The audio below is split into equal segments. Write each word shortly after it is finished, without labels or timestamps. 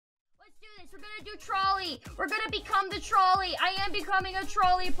We're gonna do trolley. We're gonna become the trolley. I am becoming a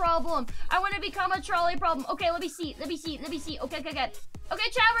trolley problem. I want to become a trolley problem. Okay, let me see. Okay. Okay, chat,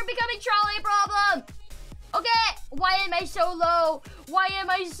 we're becoming trolley problem. Okay, why am I so low? Why am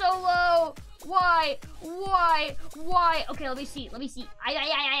I so low? Why? Okay, let me see. Okay, chat,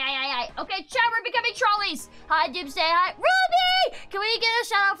 we're becoming trolleys. Hi, Jim, say hi. Ruby! Can we get a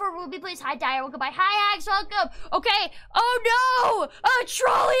shout out for Ruby, please? Hi, Dyer, welcome by. Hi, Axe, welcome. Okay, oh no! A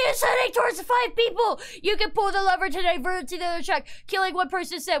trolley is heading towards 5 people. You can pull the lever to divert it to the other track, killing one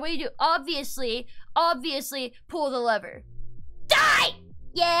person instead. What do you do? Obviously, pull the lever. Die!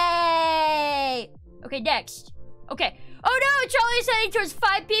 Yay! Okay, next. Okay. Oh no, Trolley is heading towards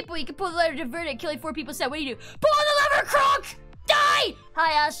 5 people. You can pull the lever to divert it, killing 4 people instead. What do you do? Pull the lever, Kronk! Die!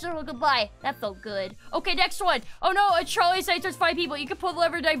 Hi, Astro, goodbye. That felt good. Okay, next one. Oh no, a trolley is heading towards 5 people. You can pull the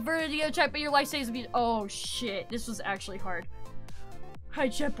lever, divert it to the other track, but your life saves me. Oh shit, this was actually hard. Hi,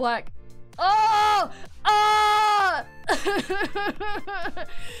 Jet Black. Oh! Ah!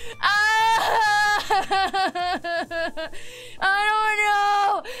 I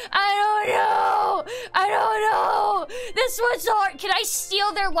don't know. This one's hard. Can I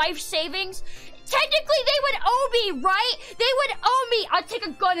steal their life savings? Technically, they would owe me, right? They would owe me. I'll take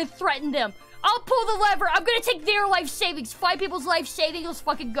a gun and threaten them. I'll pull the lever. I'm gonna take their life savings. 5 people's life savings. Let's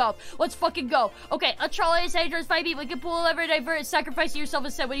fucking go. Let's fucking go. Okay, a trolley is heading towards 5 people. You can pull the lever, divert it, sacrifice yourself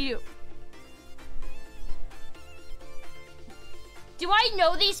instead. What do you do? Do I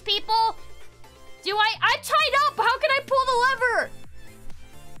know these people? I'm tied up. How can I pull the lever?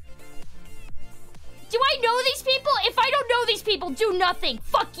 Do I know these people? If I don't know these people, do nothing.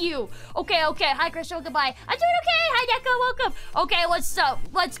 Fuck you. Okay. Hi, Crystal. Goodbye. I'm doing okay. Hi, Neko. Welcome. Okay, let's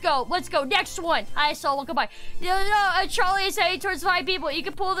go. Next one. Hi, Sol. Welcome by. No, a trolley is heading towards 5 people. You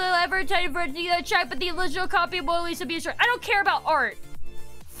can pull the lever to divert the other track, but the original copy of Mona Lisa abuse. I don't care about art.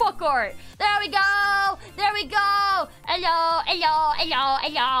 Fuck art. There we go. Hello.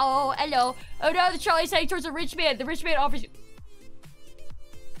 Oh no, the trolley is heading towards a rich man. The rich man offers you.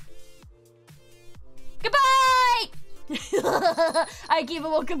 Goodbye! I keep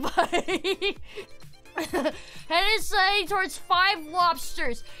it goodbye. Head is heading towards 5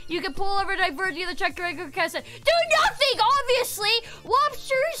 lobsters. You can pull over, divert the other track to regular cassette. Do nothing, obviously!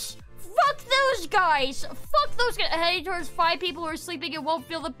 Lobsters? Fuck those guys! Heading towards 5 people who are sleeping and won't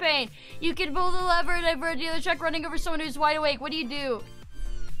feel the pain. You can pull the lever, divert the other track, running over someone who's wide awake. What do you do?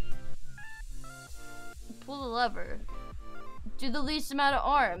 Pull the lever. Do the least amount of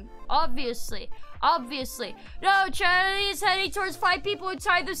harm. Obviously. No, Trinity is heading towards 5 people who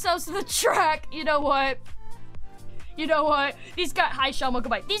tied themselves to the track. You know what? These guys, hi, Shelma,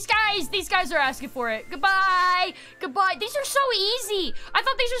 goodbye. These guys are asking for it. Goodbye. These are so easy. I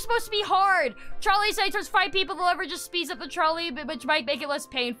thought these were supposed to be hard. Trolley is heading towards 5 people. The lever just speeds up the trolley, which might make it less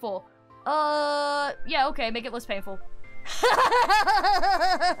painful. Yeah, okay, make it less painful.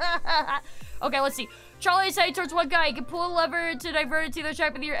 Okay, let's see. Trolley is heading towards 1 guy. You can pull a lever to divert it to the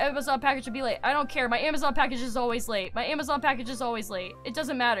track, but your Amazon package will be late. I don't care. My Amazon package is always late. It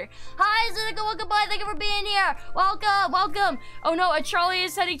doesn't matter. Hi, Zinica. Welcome by. Thank you for being here. Welcome. Oh no, a trolley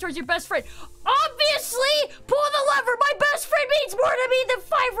is heading towards your best friend. Obviously, pull the lever. My best friend means more to me than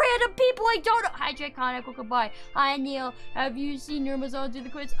 5 random people I don't know. Hi, Draconic. Welcome by. Hi, Neil. Have you seen Amazon do the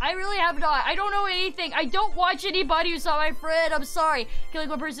quiz? I really have not. I don't know anything. I don't watch anybody who saw my friend. I'm sorry. Killing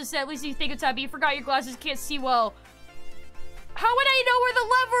one person said, at least you think it's happy. You forgot your glasses. Can't see well. How would I know where the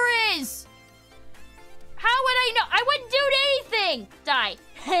lever is? How would I know? I wouldn't do anything. Die.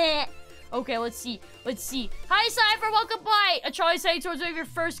 Okay, let's see. Hi, Cypher. Welcome by. A trolley is heading towards one of your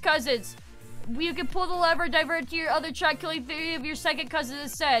first cousins. You can pull the lever, divert to your other track, killing 3 of your second cousins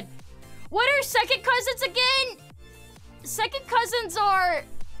instead. What are second cousins again? Second cousins are...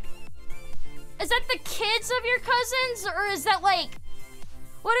 Is that the kids of your cousins? Or is that like...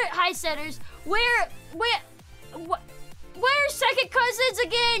 What are... Hi, setters. Where are second cousins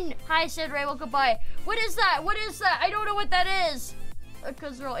again? Hi, Sid Ray. Welcome by. What is that? I don't know what that is.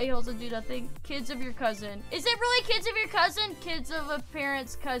 Because they're all a-holes and do nothing. Kids of your cousin. Is it really kids of your cousin? Kids of a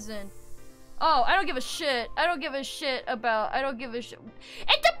parent's cousin. Oh, I don't give a shit. It depends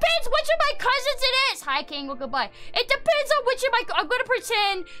which of my cousins it is. Hi, King. Welcome by. It depends on which of my... I'm gonna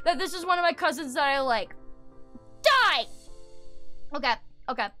pretend that this is one of my cousins that I like. Die! Okay.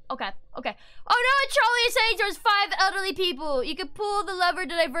 Oh no, a trolley is heading towards 5 elderly people. You can pull the lever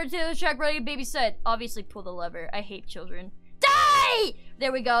to divert to the track running baby said. Obviously pull the lever. I hate children. Die!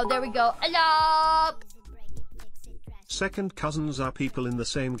 There we go. Hello! Second cousins are people in the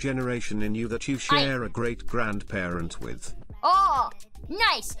same generation in you that you share a great grandparent with. Oh,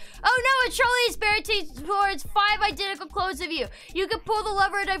 Nice. Oh no, a trolley is buried towards 5 identical clones of you. You can pull the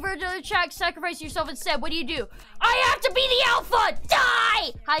lever and divert to the track, sacrifice yourself instead. What do? I have to be the alpha!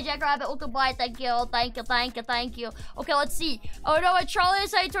 Die! Hi, Jackrabbit. Welcome by. Thank you. Thank you, thank you, thank you. Okay, let's see. Oh no, a trolley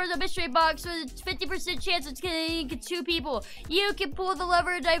is heading towards a mystery box with a 50% chance of killing 2 people. You can pull the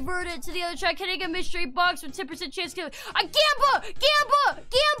lever and divert it to the other track, hitting a mystery box with 10% chance of killing. A gamble! Gamble!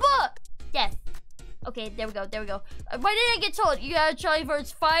 Gamble! Death. Okay, there we go, there we go. Why did I get told? You got a trolley for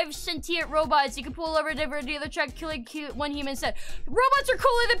 5 sentient robots. You can pull over, divert the other track, killing 1 human instead. Robots are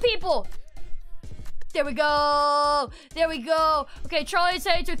cooler than people! There we go! There we go! Okay, trolleys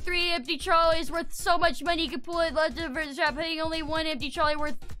heading to 3 empty trolleys worth so much money. You can pull it, let divert the trap, hitting only 1 empty trolley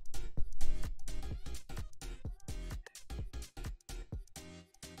worth...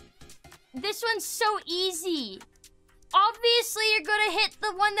 This one's so easy. Obviously, you're gonna hit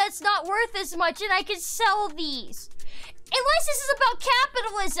the one that's not worth as much, and I can sell these. Unless this is about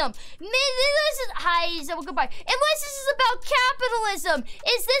capitalism. Hi, so goodbye. Unless this is about capitalism.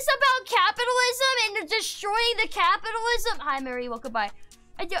 Is this about capitalism and destroying the capitalism? Hi, Mary, welcome by.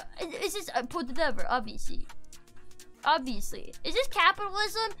 Is this put the lever? Obviously. Obviously. Is this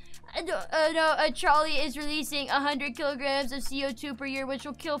capitalism? No, a trolley is releasing 100 kilograms of CO2 per year, which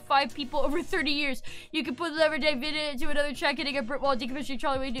will kill 5 people over 30 years. You can put the lever, divert it into another track, hitting a brick wall, decommissioning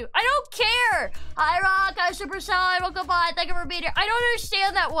trolley. What do you do? I don't care! Hi, Rock. Hi, Super Salad. Welcome by. Thank you for being here. I don't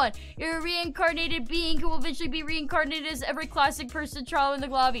understand that one. You're a reincarnated being who will eventually be reincarnated as every classic person trolley in the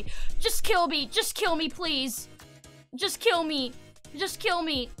lobby. Just kill me. Just kill me, please. Just kill me. Just kill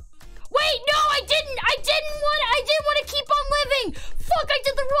me. Wait, no, I didn't want to keep on living. Fuck, I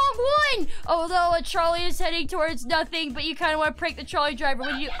did the wrong one. Although a trolley is heading towards nothing, but you kind of want to prank the trolley driver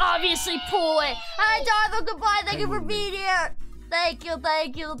when you obviously pull it. Hi, Darth, goodbye. Thank you for being here. Thank you,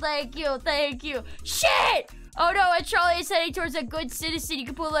 thank you, thank you, thank you. Shit! Oh no, a trolley is heading towards a good citizen. You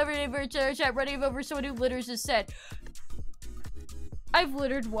can pull a lever and divert to chat, running over someone who litters is said. I've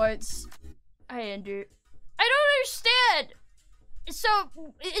littered once. I don't understand. So,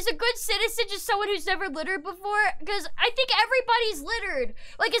 is a good citizen just someone who's never littered before? Because I think everybody's littered.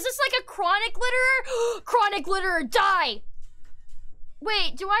 Like, is this like a chronic litterer? Chronic litterer, die!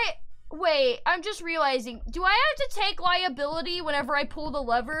 Wait, I'm just realizing. Do I have to take liability whenever I pull the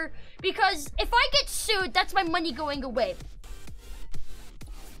lever? Because if I get sued, that's my money going away.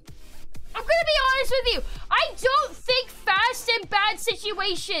 I'm gonna be honest with you. I don't think fast in bad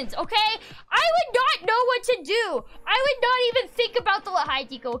situations, okay? I would not know what to do. I would not even think about the... Hi,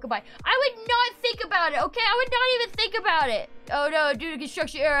 Tico, goodbye. I would not think about it, okay? I would not even think about it. Oh no, due to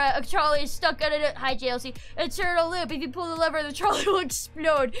construction error, a trolley is stuck on a... Hi, JLC. Eternal loop. If you pull the lever, the trolley will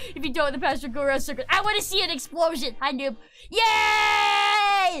explode. If you don't, the passenger will go around circles. I want to see an explosion. Hi, noob.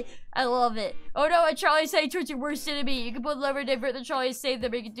 Yay! I love it. Oh no, a trolley is heading towards your worst enemy. You can pull the lever, divert the trolley, save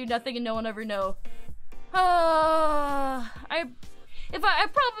them, but you can do nothing and no one ever know. I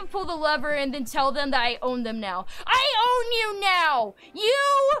probably pull the lever and then tell them that I own them now. I own you now!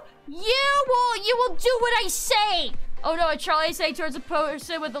 You will do what I say! Oh no, a trolley is heading towards a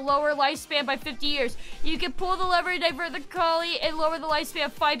person with a lower lifespan by 50 years. You can pull the lever, divert the trolley, and lower the lifespan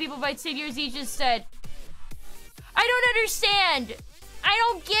of 5 people by 10 years each instead. I don't understand! I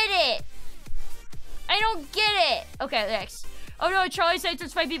don't get it. I don't get it. Okay, next. Oh no, Trolley said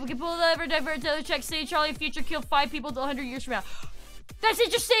towards 5 people. Can pull the lever, divert to other check. Say Trolley future kill 5 people to 100 years from now. That's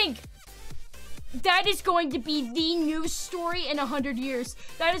interesting. That is going to be the news story in 100 years.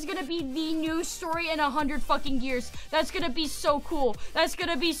 That is gonna be the news story in 100 fucking years. That's gonna be so cool. That's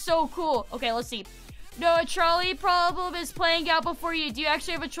gonna be so cool. Okay, let's see. No, a trolley problem is playing out before you. Do you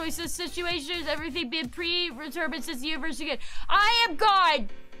actually have a choice in this situation? Has everything been predetermined since the universe began? I am God!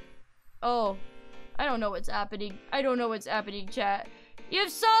 Oh. I don't know what's happening. I don't know what's happening, chat.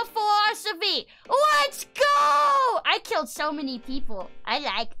 You've solved philosophy! Let's go! I killed so many people. I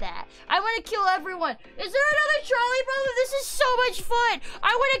like that. I want to kill everyone. Is there another trolley problem? This is so much fun.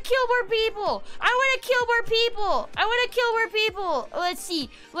 I want to kill more people. I want to kill more people. I want to kill more people. Let's see.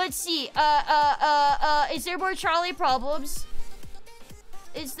 Let's see. Is there more trolley problems?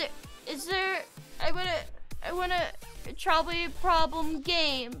 Is there, I want a trolley problem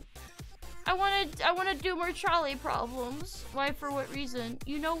game. I want to do more trolley problems. Why? For what reason?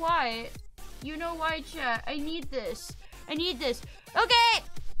 You know why. You know why, chat. I need this. I need this. Okay.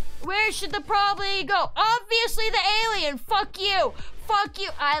 Where should the trolley go? Obviously the alien. Fuck you. Fuck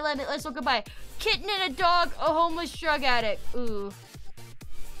you. Island. Let's look goodbye. Kitten and a dog. A homeless drug addict. Ooh.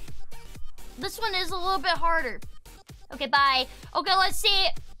 This one is a little bit harder. Okay, bye. Okay, let's see.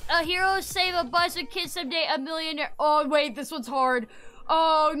 A hero save a bus with kids someday. A millionaire. Oh, wait. This one's hard.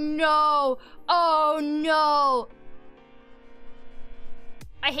 Oh no! Oh no!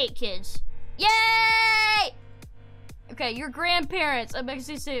 I hate kids. Yay! Okay, your grandparents. I'm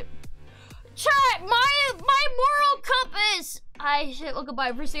actually saying, chat, my moral compass. Shit, well,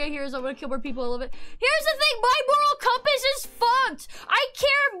 goodbye. First thing I hear is I'm gonna kill more people. I love it. Here's the thing, my moral compass is fucked. I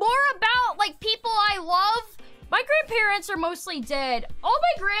care more about, like, people I love. My grandparents are mostly dead. All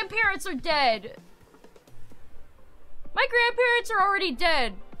my grandparents are dead. My grandparents are already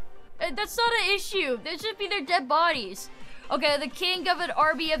dead. That's not an issue. There should be their dead bodies. Okay, the king of an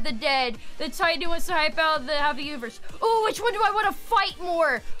army of the dead. The titan who wants to hype out the half the universe. Ooh, which one do I want to fight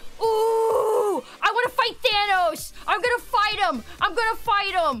more? Ooh, I want to fight Thanos. I'm gonna fight him. I'm gonna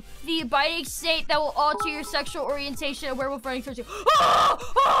fight him. The abiding state that will alter your sexual orientation and werewolf running towards you. Oh,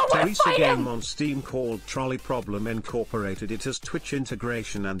 I want to fight him. Game on Steam called Trolley Problem incorporated it as Twitch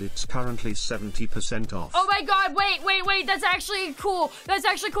integration and it's currently 70% off. Oh my god, wait. That's actually cool. That's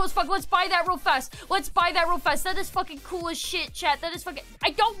actually cool as fuck. Let's buy that real fast. Let's buy that real fast. That is fucking cool as shit, chat. That is fucking... I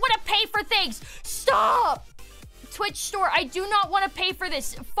don't want to pay for things. Stop. Twitch store, I do not want to pay for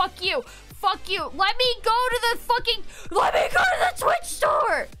this. Fuck you. Fuck you. Let me go to the fucking... Let me go to the Twitch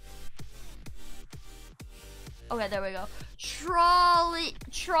store! Okay, there we go.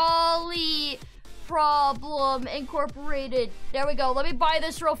 Trolley Problem Incorporated. There we go. Let me buy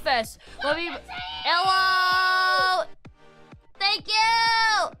this real fast. Let me... Hello! Thank you!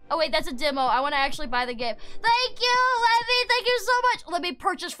 Oh wait, that's a demo. I want to actually buy the game. Thank you, Levy! Thank you so much! Let me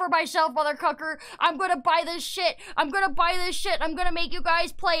purchase for myself, motherfucker. I'm gonna buy this shit. I'm gonna make you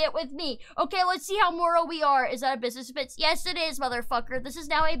guys play it with me. Okay, let's see how moral we are. Is that a business expense? Yes, it is, motherfucker. This is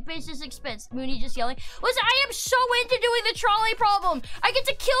now a business expense. Mooney just yelling. Listen, I am so into doing the trolley problem. I get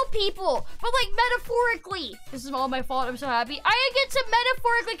to kill people, but like metaphorically. This is all my fault. I'm so happy. I get to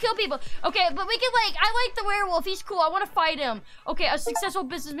metaphorically kill people. Okay, but we can like, I like the werewolf. He's cool. I want to fight him. Okay, a successful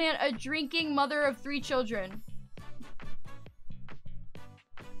businessman, a drinking mother of 3 children.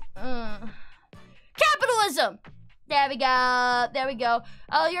 Capitalism! There we go. There we go.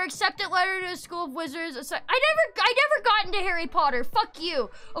 Your accepted letter to the School of Wizards. I never got into Harry Potter. Fuck you.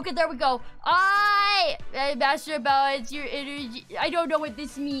 Okay, there we go. Master about your energy. I don't know what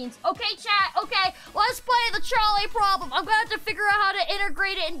this means. Okay, chat. Okay, let's play the trolley problem. I'm gonna have to figure out how to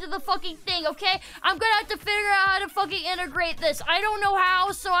integrate it into the fucking thing, okay? I'm gonna have to figure out how to fucking integrate this. I don't know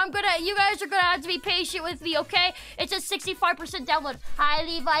how, so you guys are gonna have to be patient with me, okay? It's a 65% download. Hi,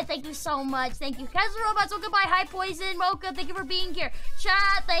 Levi. Thank you so much. Thank you. Casual Robots, welcome by. Hi, Poison. Mocha, thank you for being here.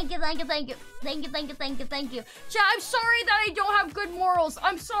 Chat, thank you. Chat, I'm sorry that I don't have good morals.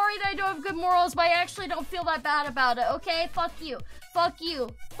 I'm sorry that I don't have good morals, but I actually don't feel that bad about it, okay? Fuck you.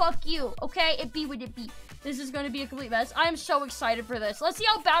 Okay? It be what it be. This is going to be a complete mess. I'm so excited for this. Let's see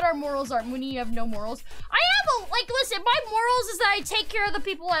how bad our morals are. Mooney, you have no morals. Listen, my morals is that I take care of the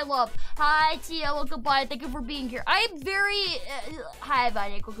people I love. Hi, Tia, well, goodbye. Thank you for being here. I am very... hi,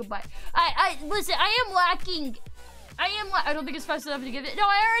 Vanico, goodbye. Listen, I am lacking... I don't think it's fast enough to give it... No,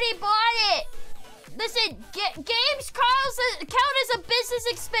 I already bought it! Listen, games count as a business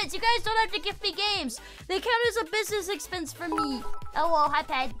expense. You guys don't have to gift me games. They count as a business expense for me. Hello, hi,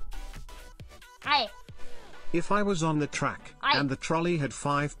 Ped. Hi. If I was on the track, and the trolley had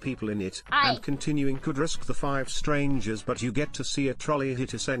 5 people in it, and continuing could risk the 5 strangers but you get to see a trolley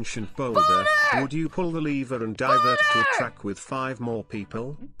hit a sentient boulder, would you pull the lever and divert to a track with 5 more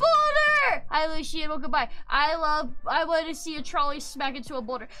people? Boulder! Hi, Lucian, welcome by. I want to see a trolley smack into a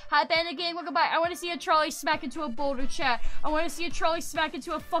boulder. Hi, Panda Gang, welcome by. I want to see a trolley smack into a boulder, chat. I want to see a trolley smack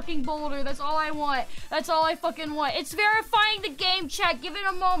into a fucking boulder. That's all I want. That's all I fucking want. It's verifying the game, chat. Give it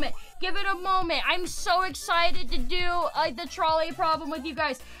a moment. Give it a moment. I'm so excited to do the trolley problem with you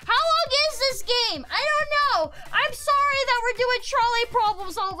guys. How long is this game? I don't know. I'm sorry that we're doing trolley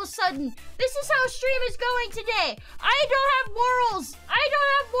problems all of a sudden. This is how stream is going today. I don't have morals.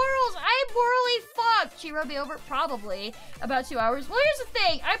 I'm morally fucked. She rode me over probably about 2 hours. Well, here's the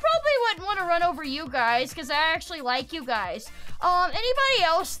thing. I probably wouldn't want to run over you guys because I actually like you guys. Anybody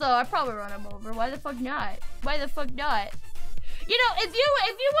else though, I'd probably run them over. Why the fuck not? You know, if you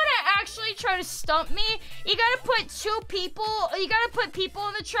want to actually try to stump me, you gotta put people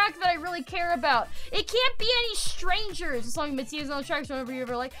on the track that I really care about. It can't be any strangers. As long as Mitzi is on the track, so whenever you're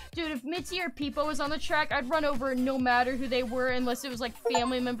ever like, dude, if Mitzi or Peepo was on the track, I'd run over no matter who they were, unless it was like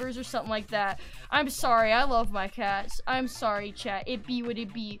family members or something like that. I'm sorry, I love my cats. I'm sorry, chat. It be what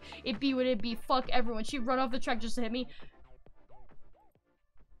it be. It be what it be. Fuck everyone. She'd run off the track just to hit me.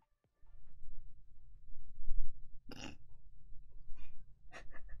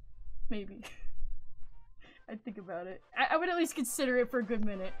 Maybe. I'd think about it. I would at least consider it for a good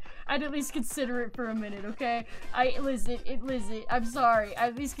minute. I'd at least consider it for a minute, okay? Listen, I'm sorry.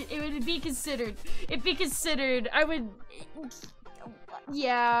 At least it would be considered. It'd be considered. I would...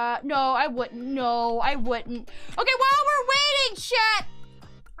 Yeah, no, I wouldn't. No, I wouldn't. Okay, while we're waiting, chat,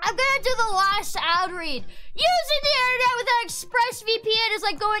 I'm gonna do the last ad read. Using the internet without ExpressVPN is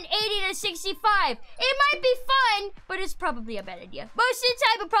like going 80 to 65. It might be fun, but it's probably a bad idea. Most of the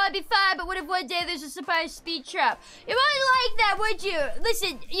time, it'll probably be fine, but what if one day there's a surprise speed trap? You wouldn't like that, would you?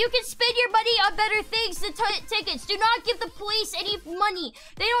 Listen, you can spend your money on better things than tickets. Do not give the police any money.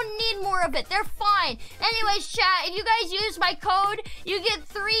 They don't need more of it. They're fine. Anyways, chat, if you guys use my code, you get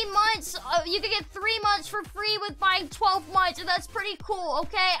 3 months. You can get 3 months for free with buying 12 months, and that's pretty cool,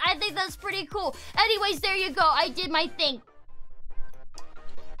 okay? I think that's pretty cool. Anyways, there you go. I did my thing.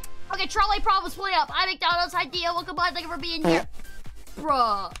 Okay, trolley problems pulling up. Hi, McDonald's. Hi, Dio. Welcome back. Thank you for being here.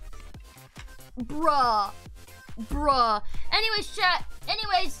 Bruh. Anyways, chat.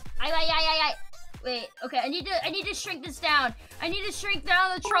 Anyways. Wait. Okay, I need to shrink this down. I need to shrink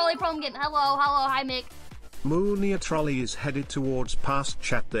down the trolley problem. Hello. Hi, Mick. Mooni, a trolley is headed towards past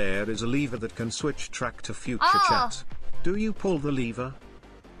chat. There is a lever that can switch track to future chat. Do you pull the lever?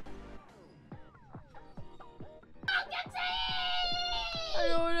 I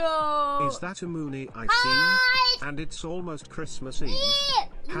don't know. Is that a Mooni I see? And it's almost Christmas Eve. Yeah.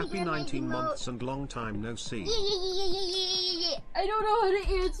 Happy 19 months and long time no see. Yeah. I don't know how to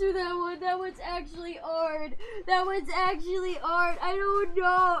answer that one. That one's actually hard. I don't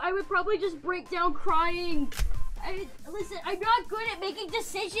know. I would probably just break down crying. Listen, I'm not good at making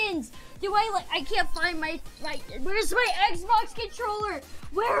decisions. I can't find my where's my Xbox controller?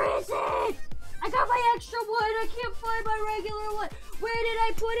 Where is it? I got my extra one. I can't find my regular one. Where did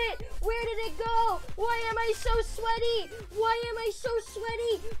I put it? Where did it go? Why am I so sweaty? Why am I a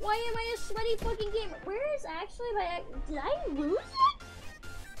sweaty fucking gamer? Where is actually my... Did I lose it?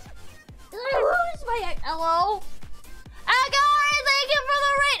 Hello? Agari, thank you for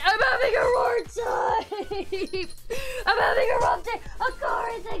the raid. I'm having a hard time. I'm having a rough day.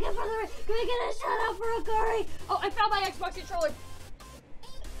 Akari, thank you for the raid. Can we get a shout out for Akari? Oh, I found my Xbox controller.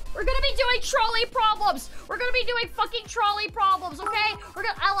 We're gonna be doing trolley problems. We're gonna be doing fucking trolley problems, okay?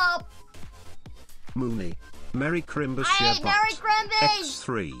 Hello. Mooni. Merry Crimbus. Hey, Merry Crimbus.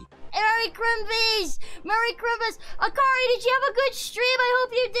 X3. Merry Crimbus. Merry Crimbus. Akari, did you have a good stream? I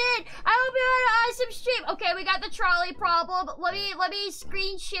hope you did. I hope you had an awesome stream. Okay, we got the trolley problem. Let me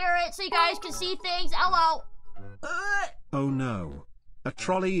screen share it so you guys can see things. Hello. Oh no. A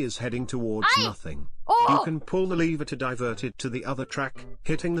trolley is heading towards nothing. Oh. You can pull the lever to divert it to the other track,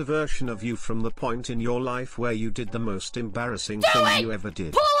 hitting the version of you from the point in your life where you did the most embarrassing thing you ever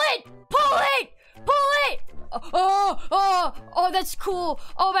did. Pull it! Oh, that's cool.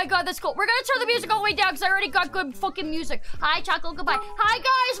 Oh my god, that's cool. We're gonna turn the music all the way down because I already got good fucking music. Hi, Chocolate, goodbye. Hi,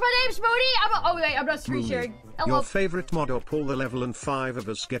 guys, my name's Mooni. I'm not screen sharing. Hello. Your favorite mod or pull the level and 5 of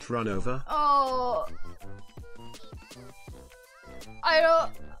us get run over? Oh. I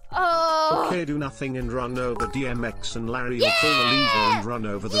don't... Oh. Okay, do nothing and run over DMX and Larry will pull the lever and run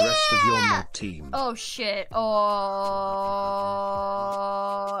over the rest of your mod team. Oh shit. Oh.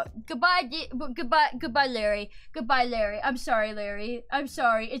 Goodbye, Larry. Goodbye, Larry. I'm sorry, Larry. I'm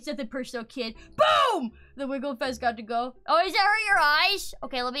sorry. It's nothing personal, kid. Boom! The wiggle fest got to go. Oh, is that hurt your eyes?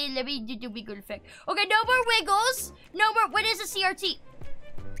 Okay, let me do wiggle effect. Okay, no more wiggles. No more. What is a CRT?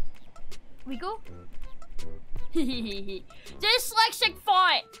 Wiggle? Dyslexic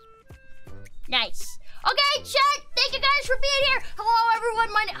font. Nice. Okay, chat. Thank you guys for being here. Hello, everyone.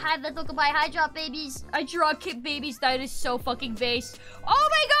 Hi, Little Goodbye. Hi, Drop Babies. I draw Kid Babies. That is so fucking base. Oh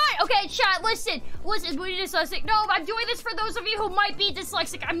my god. Okay, chat. Listen. Mooni dyslexic. No, I'm doing this for those of you who might be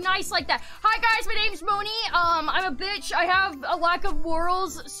dyslexic. I'm nice like that. Hi, guys. My name's Mooni. I'm a bitch. I have a lack of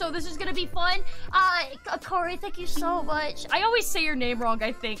morals, so this is gonna be fun. Corey, thank you so much. I always say your name wrong,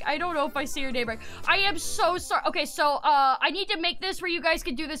 I think. I don't know if I say your name right. I am so sorry. Okay, so, I need to make this where you guys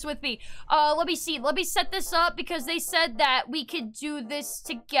can do this with me. Let me see. Let me set this up because they said that we could do this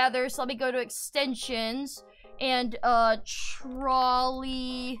together. So let me go to extensions and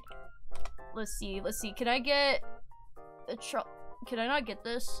trolley. Let's see. Can I get a can I not get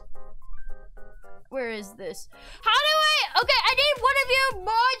this? Where is this? How do okay, I need one of you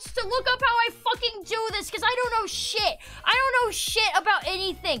mods to look up how I fucking do this because I don't know shit. I don't know shit about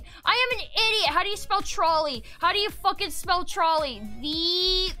anything. I am an idiot. How do you spell trolley? How do you fucking spell trolley?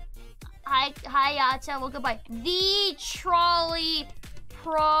 Hi, well, goodbye. The trolley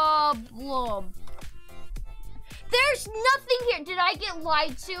problem. There's nothing here. Did I get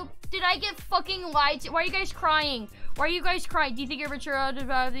lied to? Did I get fucking lied to? Why are you guys crying? Do you think you're mature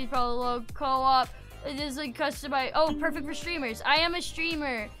about these co-op? It is like customized. Oh, perfect for streamers. I am a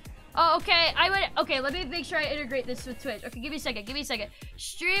streamer. Oh, okay. Okay, let me make sure I integrate this with Twitch. Okay, give me a second.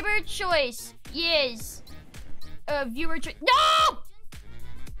 Streamer choice. Yes. viewer choice. No!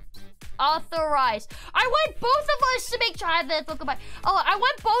 Authorize. I want both of us to make I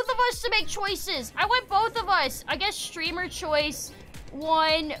want both of us to make choices. I want both of us. I guess streamer choice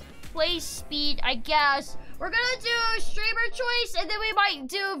 1, play speed, I guess. We're gonna do streamer choice and then we might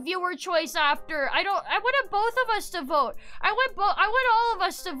do viewer choice after. I wanted both of us to vote. I want all of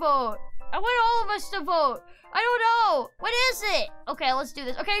us to vote. I want all of us to vote. I don't know. What is it? Okay, let's do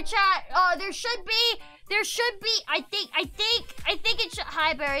this. Okay, chat. There should be. I think it should.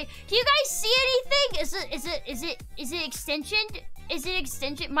 Hi, Barry. Can you guys see anything? Is it extension? Is it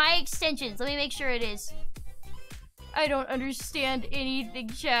extension? My extensions. Let me make sure it is. I don't understand anything,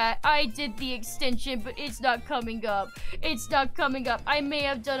 chat. I did the extension, but it's not coming up. It's not coming up. I may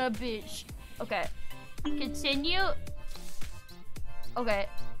have done a bitch. Okay. Continue. Okay.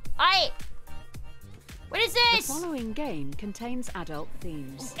 What is this? The following game contains adult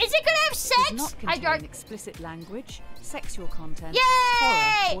themes. Is it gonna have sex? Does not contain explicit language, sexual content, Yay!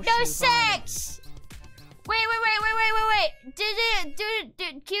 horror, or no show sex! violence. Wait.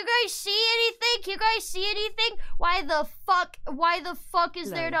 Can you guys see anything? Can you guys see anything? Why the fuck is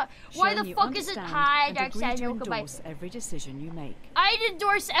there not? Why the fuck isn't hi, Dark Side? No, goodbye. Every decision you make. I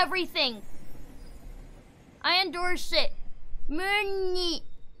endorse everything. I endorse it. Mooni.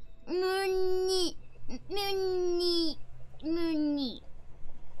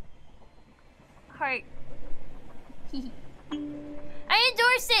 Heart. I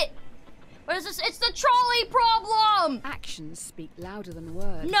endorse it. What is this? It's the trolley problem! Actions speak louder than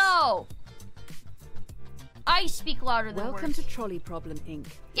words. No! I speak louder than words. Welcome to Trolley Problem Inc.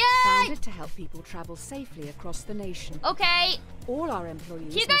 Yay! Founded to help people travel safely across the nation. Okay. All our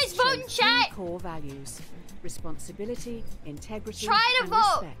employees Can you guys vote in chat? Core values: responsibility, integrity, Try to and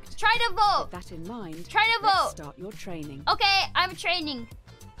vote. respect. Try to vote. With that in mind, try to let's vote. Start your training. Okay, I'm training.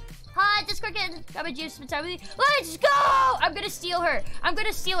 Hi, Discord kid. Grab a juice, spend time with you. Let's go! I'm gonna steal her.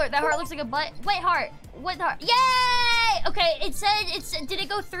 That heart looks like a butt. Wait, heart. What heart? Yay! Okay, it said, did it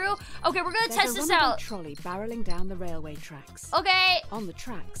go through? Okay, we're gonna test this out. There's a trolley barreling down the railway tracks. Okay. On the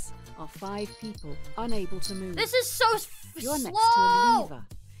tracks are 5 people unable to move. This is so You're slow. next to a lever.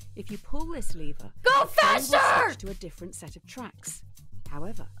 If you pull this lever, go the trolley faster! will switch to a different set of tracks.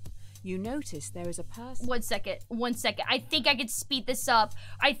 However, you notice there is a person. One second. I think I can speed this up.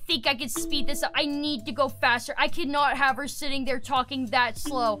 I need to go faster. I cannot have her sitting there talking that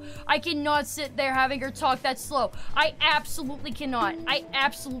slow. I cannot sit there having her talk that slow. I absolutely cannot.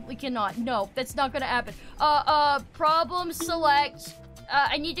 No, that's not gonna happen. Problem select.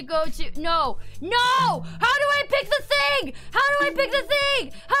 I need to go to, no! How do I pick the thing? How do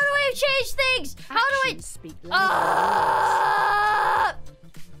I change things? Speak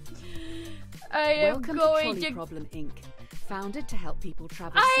I am Welcome going to to Problem Inc. Founded to help people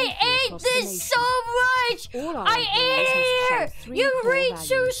travel I safely ate across the this nation. so much! I ate it here! You read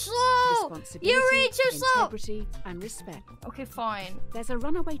too slow! You read too slow! Integrity and respect. Okay, fine. There's a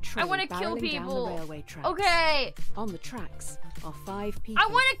runaway train I want to kill people. Down the railway tracks. Okay. On the tracks are 5 people I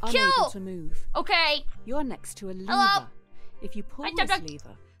want to unable kill. to move. Okay. You're next to a lever. Hello? If you pull this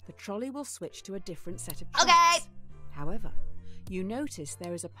lever, the trolley will switch to a different set of tracks. Okay. However, you notice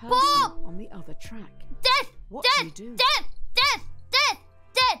there is a person on the other track. Death! What death! do you do? Death!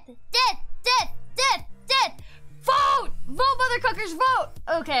 Vote! Vote, motherfuckers, vote!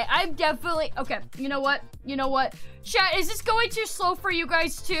 Okay, I'm definitely... Okay, you know what? Chat, is this going too slow for you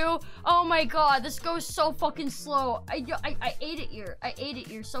guys too? Oh my god, this goes so fucking slow. I ate it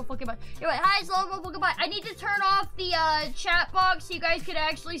here. So fucking much. Anyway, hi, slow, welcome back. I need to turn off the chat box so you guys can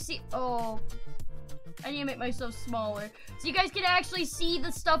actually see... Oh... I need to make myself smaller so you guys can actually see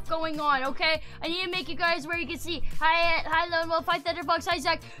the stuff going on, okay? I need to make you guys where you can see. Hi, Lone Wolf, hi, Thunderbox, hi,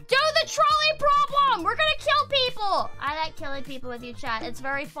 Zach. Do the trolley problem! We're gonna kill people! I like killing people with you, chat. It's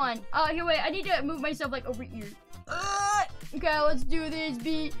very fun. Here, wait, I need to move myself, like, over here. Okay, let's do this,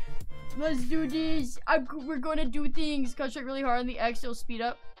 B. Let's do this. We're gonna do things. Concentrate really hard on the X, it'll speed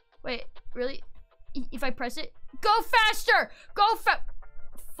up. Wait, really? If I press it? Go faster!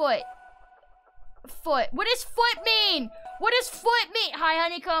 Foot. What does foot mean? Hi,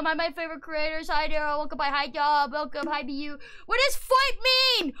 Honeycomb. Hi, my favorite creators. Hi, Daryl. Welcome by. Hi, Dub. Welcome. Hi, BU. What does foot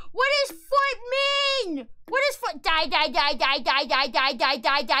mean? Die.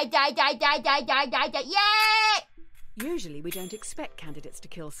 Yay! Usually, we don't expect candidates to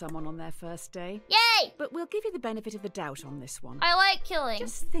kill someone on their first day. Yay! But we'll give you the benefit of the doubt on this one. I like killing.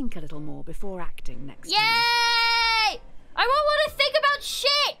 Just think a little more before acting next time. Yay! I won't want to think about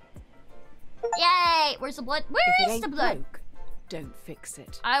shit! Yay! Where's the blood? Where is the blood? Broke, don't fix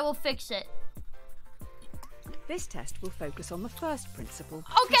it. I will fix it. This test will focus on the first principle,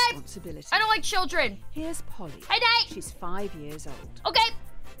 okay. responsibility. I don't like children. Here's Polly. Hey, Dad. She's 5 years old. Okay.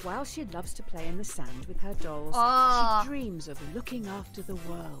 While she loves to play in the sand with her dolls, she dreams of looking after the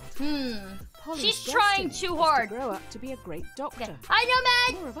world. She's trying too hard. To grow up to be a great doctor. Okay. I know,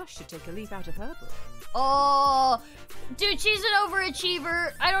 man. More of us should take a leaf out of her book. Oh, dude, she's an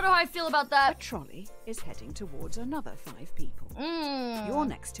overachiever. I don't know how I feel about that. A trolley is heading towards another 5 people. You're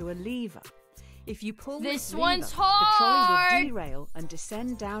next to a lever. If you pull this lever, one's hard. The trolley will derail and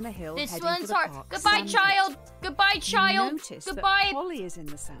descend down a hill. This heading one's for the hard. park Goodbye, child. Goodbye, child. Notice Goodbye. that Polly is in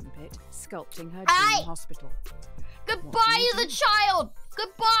the sandpit, sculpting her dream hospital. Goodbye, the child.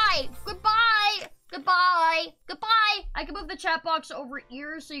 Goodbye. Goodbye. Goodbye. Goodbye. I can move the chat box over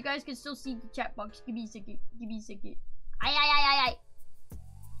here so you guys can still see the chat box. Give me a second. Give me a second. Aye.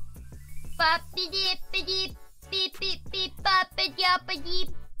 Ba-be-dip-be-dip. Beep, beep, beep,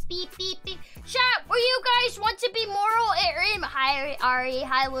 ba-ba-dip-be-dip. Beep, beep, beep. Chat, where you guys want to be moral? Hi, Ari.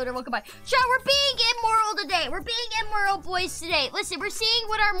 Hi, Lunar. Welcome back. Chat, we're being immoral today. We're being immoral boys today. Listen, we're seeing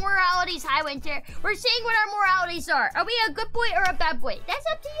what our moralities, hi, Winter. We're seeing what our moralities are. Are we a good boy or a bad boy? That's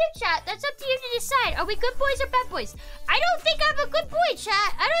up to you, chat. That's up to you to decide. Are we good boys or bad boys? I don't think I'm a good boy,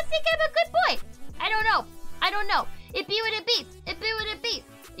 chat. I don't think I'm a good boy. I don't know. It be what it be. It be what it be.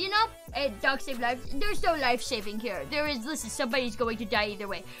 You know? And dog save lives. There's no life saving here. There is, listen, somebody's going to die either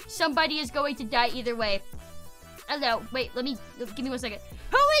way. Somebody is going to die either way. Hello. Wait, give me 1 second.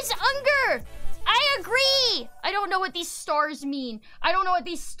 Who is Unger? I agree. I don't know what these stars mean. I don't know what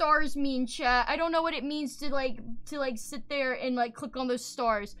these stars mean, chat. I don't know what it means to sit there and like click on those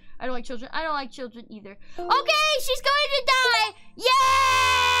stars. I don't like children. I don't like children either. Okay, she's going to die.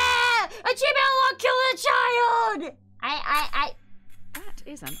 Yeah! Achievement unlocked, kill the child. That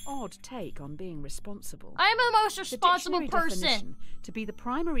is an odd take on being responsible. I'm the most responsible person. To be the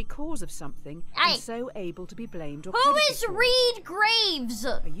primary cause of something and so able to be blamed or Who is for. Reed Graves?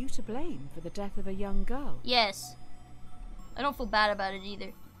 Are you to blame for the death of a young girl? Yes. I don't feel bad about it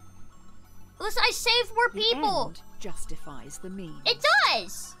either. Listen, I saved more people. The end justifies the means. It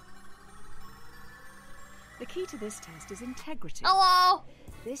does. The key to this test is integrity. Hello.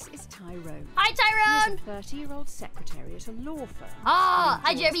 This is Tyrone. Hi, Tyrone. He's a 30-year-old secretary at a law firm.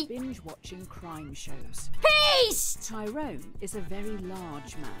 Hi, Jeremy. Binge-watching crime shows. Peace! Tyrone is a very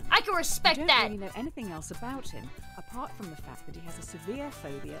large man. I can respect that. You don't really know anything else about him, apart from the fact that he has a severe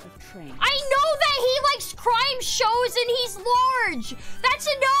phobia of trains. I know that he likes crime shows and he's large. That's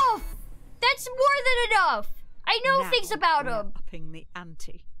enough. That's more than enough. I know things about him. Upping the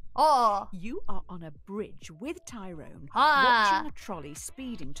ante. Oh. You are on a bridge with Tyrone, watching a trolley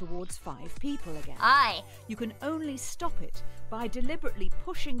speeding towards 5 people again. Aye. You can only stop it by deliberately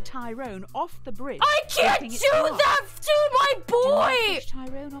pushing Tyrone off the bridge. I can't do that to my boy! Do you push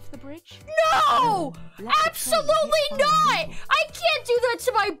Tyrone off the bridge? No! Absolutely not! I can't do that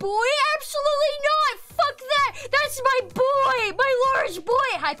to my boy! Absolutely not! Fuck that! That's my boy! My large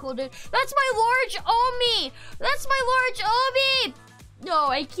boy! Hi, cool dude. That's my large Omi! That's my large Omi! No,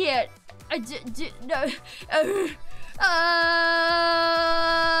 I can't. No.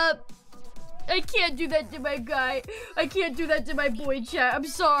 I can't do that to my guy. I can't do that to my boy, chat. I'm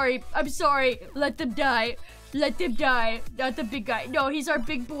sorry. I'm sorry. Let them die. Let them die. Not the big guy. No, he's our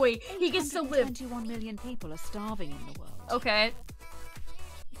big boy. He gets to live. 21 million people are starving in the world. Okay.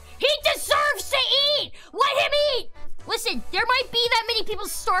 He deserves to eat! Let him eat! Listen, there might be that many people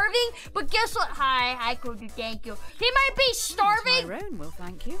starving, but guess what? Hi, Cody, thank you. He might be starving. Tyrone will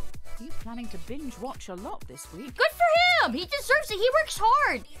thank you. He's planning to binge watch a lot this week. Good for him! He deserves it. He works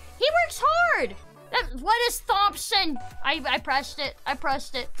hard. He works hard. What is Thompson? I pressed it. I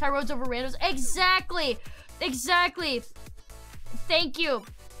pressed it. Tyrone's over randos. Exactly. Exactly. Thank you.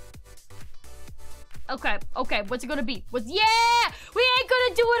 Okay, what's it gonna be? Yeah! We ain't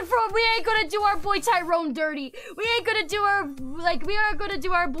gonna do our boy Tyrone dirty. We ain't gonna do our, we aren't gonna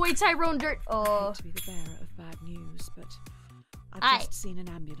do our boy Tyrone dirt. Oh. I hate to be the bearer of bad news, but I've just seen an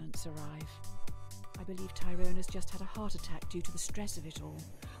ambulance arrive. I believe Tyrone has just had a heart attack due to the stress of it all.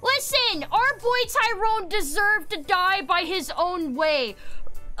 Listen, our boy Tyrone deserved to die by his own way.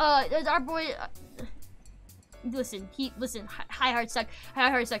 Our boy, listen, hi Heartsuck.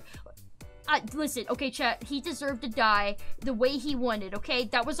 Listen, okay, chat, he deserved to die the way he wanted, okay?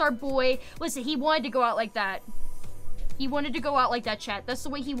 That was our boy. Listen, he wanted to go out like that. He wanted to go out like that, chat. That's the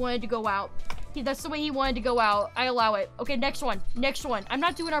way he wanted to go out. That's the way he wanted to go out. I allow it. Okay, next one. I'm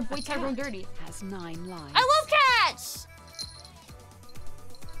not doing our boy Tyrone dirty. Has 9 lives. I love cats!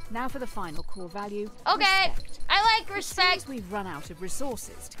 Now for the final core value. Okay, respect. I like respect. As we've run out of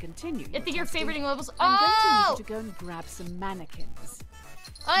resources to continue. I think you're favoriting levels. I'm going to need you to go and grab some mannequins.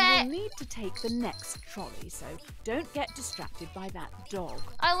 Okay. You'll need to take the next trolley, so don't get distracted by that dog.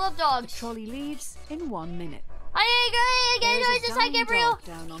 I love dogs. The trolley leaves in 1 minute. I There's a dying dog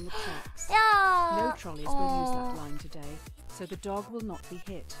down on the tracks. Yeah. No trolleys will use that line today, so the dog will not be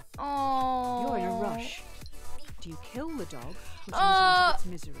hit. Oh. You're in a rush. Do you kill the dog, putting it into its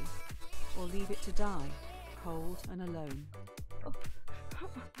misery, or leave it to die, cold and alone?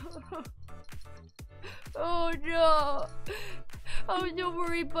 Oh no. Oh, don't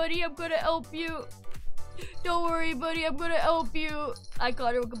worry, buddy. I'm gonna help you. Don't worry, buddy. I'm gonna help you. I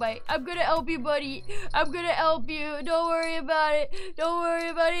caught her. Goodbye. I'm gonna help you, buddy. I'm gonna help you. Don't worry about it. Don't worry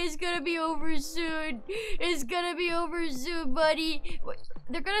about it. It's gonna be over soon. It's gonna be over soon, buddy.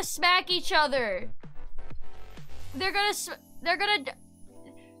 They're gonna smack each other. They're just gonna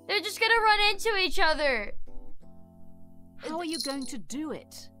run into each other. How are you going to do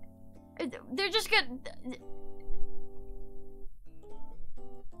it? They're just gonna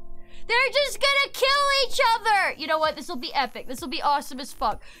kill each other! You know what? This will be epic. This will be awesome as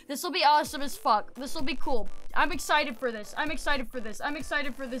fuck. This will be awesome as fuck. This will be cool. I'm excited for this. I'm excited for this. I'm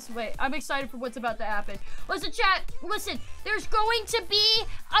excited for this way. I'm excited for what's about to happen. Listen, chat. Listen. There's going to be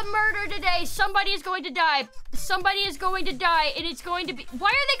a murder today. Somebody is going to die. Somebody is going to die, and it's going to be... Why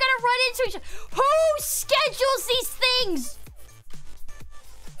are they gonna run into each other? Who schedules these things?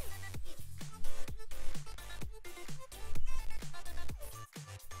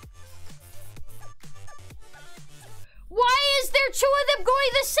 Why is there two of them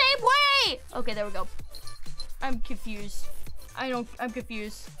going the same way? Okay, there we go. I'm confused. I'm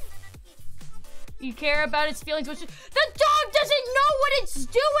confused. You care about its feelings, which the dog doesn't know what it's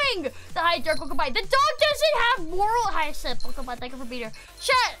doing! The high dark goodbye. The dog doesn't have moral. Hi, said Pokemon. Thank you for being here.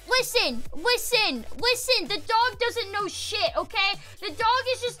 Chat, listen. The dog doesn't know shit, okay? The dog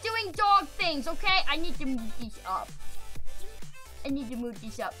is just doing dog things, okay? I need to move these up.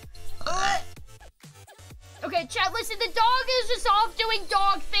 Okay, chat, listen, the dog is just off doing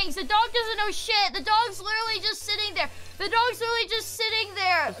dog things. The dog doesn't know shit. The dog's literally just sitting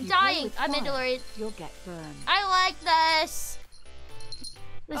there. Dying. I'm indolent. You'll get burned. I like this.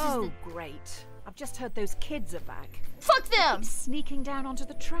 Great. I've just heard those kids are back. Fuck them! Sneaking down onto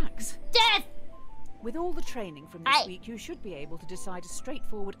the tracks. Death! With all the training from this week, you should be able to decide a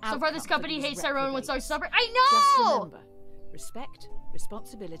straightforward outcome. So far, this company hates Tyrone when Star's stubborn. I Just know! remember, respect,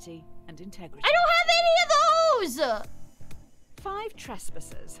 responsibility, and integrity. I don't have any of those! 5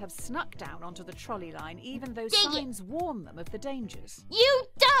 trespassers have snuck down onto the trolley line, even though signs warn them of the dangers. You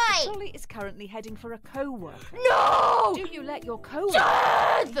die! The trolley is currently heading for a co-worker. No! Do you let your co-worker...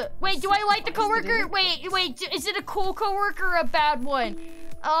 Death! Wait, do I like the co-worker? Wait, is it a cool co-worker or a bad one?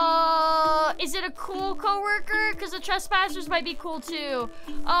 Is it a cool co-worker? Because the trespassers might be cool too.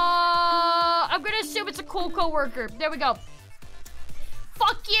 I'm gonna assume it's a cool co-worker. There we go.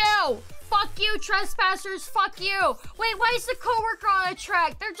 Fuck you! Fuck you, trespassers! Fuck you! Wait, why is the co-worker on a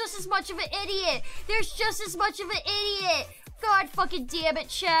track? They're just as much of an idiot! There's just as much of an idiot! God fucking damn it,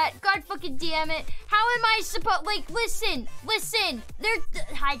 chat. God fucking damn it. How am I supposed... Like, listen. They're...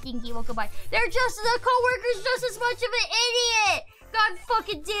 Hi, Dinky. Welcome by. They're just... The co-worker's just as much of an idiot! God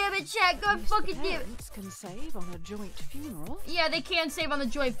fucking damn it, chat. God fucking damn it. Parents can save on a joint funeral. Yeah, they can save on the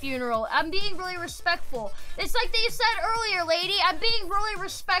joint funeral. I'm being really respectful. It's like they said earlier, lady. I'm being really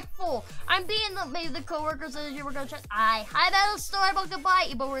respectful. I'm being maybe the co-workers that you were gonna try. Hi, Metal Storm. Welcome by.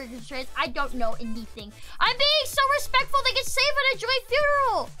 You were gonna try. I don't know anything. I'm being so respectful. They can save on a joint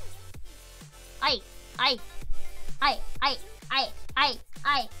funeral.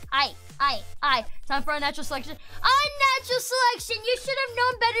 Time for unnatural selection. Unnatural selection! You should have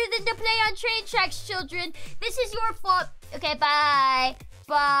known better than to play on train tracks, children. This is your fault. Okay, bye.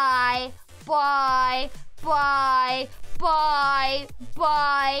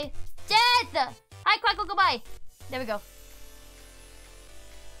 Death! Hi, Quackle, goodbye. There we go.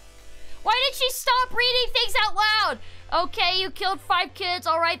 Why did she stop reading things out loud? Okay, you killed 5 kids.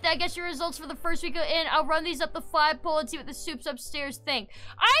 All right, I guess your results for the first week are in. I'll run these up the flagpole and see what the soups upstairs think.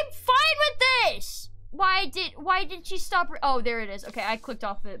 I'm fine with this. Why did she stop? Oh, there it is. Okay, I clicked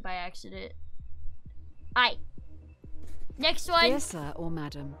off it by accident. Next one. Dear sir or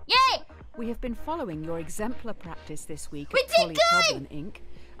madam. Yay! We have been following your exemplar practice this week We at did Trolley good! Problem Inc.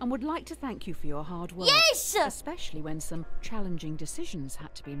 and would like to thank you for your hard work. Yes! Especially when some challenging decisions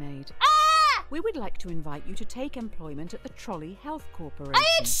had to be made. Ah! We would like to invite you to take employment at the Trolley Health Corporation. I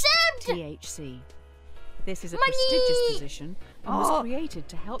accept! THC. This is a prestigious position and was created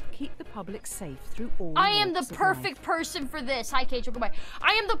to help keep the public safe through all I am the walks of perfect life. person for this. Hi, Kate. Goodbye.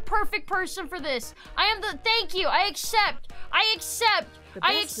 I am the perfect person for this. I am the. Thank you. I accept. I accept. The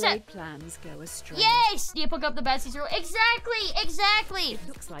best laid plans go astray. Yes! You pick up the best zero. Exactly! Exactly! It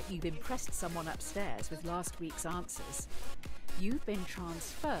looks like you've impressed someone upstairs with last week's answers. You've been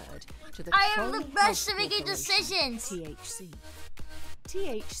transferred to the I am Trolley the best Health at making Corporation, decisions! THC.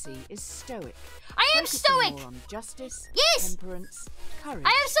 THC is stoic. I am stoic! More on justice, yes! temperance, courage, I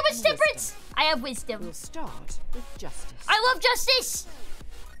have so much and temperance! wisdom. I have wisdom. We'll start with justice. I love justice!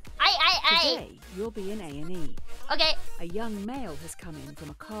 Today, you'll be in A&E. Okay. A young male has come in from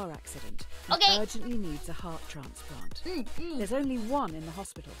a car accident and urgently needs a heart transplant. There's only one in the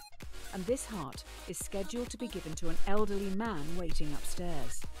hospital, and this heart is scheduled to be given to an elderly man waiting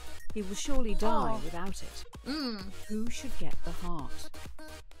upstairs. He will surely die without it. Who should get the heart?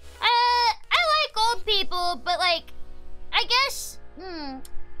 I like old people, but like, I guess,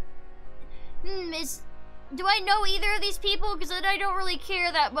 do I know either of these people? Because I don't really care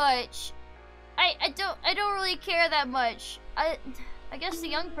that much. I don't really care that much. I guess the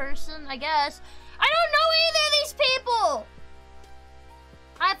young person, I guess. I don't know either of these people!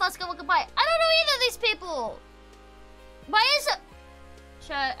 Hi, Fosco, goodbye. I don't know either of these people! Why is it?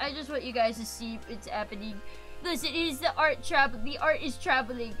 Chat, I just want you guys to see it's happening. Listen, it is the art travel. The art is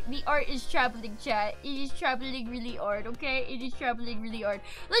traveling. The art is traveling, chat. It is traveling really hard, okay? It is traveling really hard.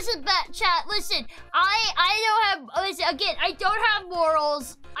 Listen, chat, listen. I don't have, listen, again, I don't have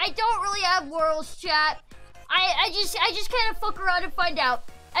morals. I don't really have morals, chat. I just kind of fuck around and find out.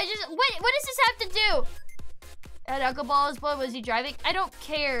 What does this have to do? That alcohol is blood. Was he driving? I don't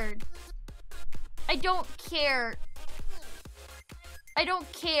care. I don't care. I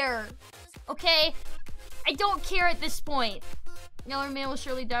don't care. Okay? I don't care at this point. The elderly man will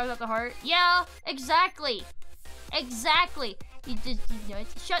surely die without the heart. Yeah, exactly. Exactly. You know,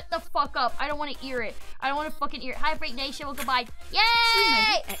 shut the fuck up. I don't want to hear it. I don't want to fucking hear it. Hi, Break Nation. Well, goodbye. Yay! You made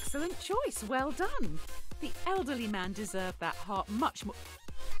an excellent choice. Well done. The elderly man deserved that heart much more.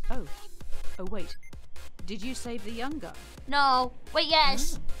 Oh, wait. Did you save the young guy? No. Wait,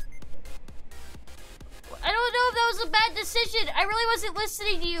 yes. I don't know if that was a bad decision. I really wasn't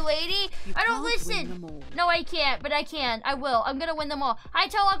listening to you, lady. I don't listen. Win them all. No, I can't, but I can. I will. I'm gonna win them all. Hi,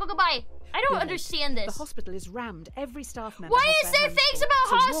 Tolako, goodbye. I don't understand this. The hospital is rammed. Every staff member. Why is there things about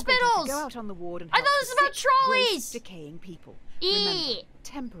hospitals? Go out on the ward and I thought it was about trolleys. Decaying people. Remember,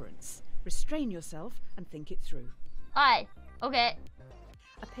 temperance. Restrain yourself and think it through. Aye. Okay.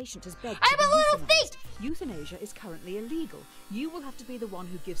 A patient has begged I'm to a be little euthanized. thief. Euthanasia is currently illegal. You will have to be the one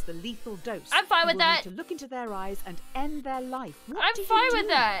who gives the lethal dose. I'm fine with that. You will need to look into their eyes and end their life. I'm fine with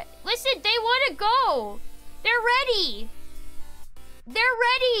that. Listen, they want to go. They're ready. They're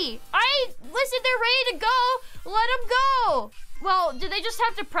ready. Listen, they're ready to go. Let them go. Well, do they just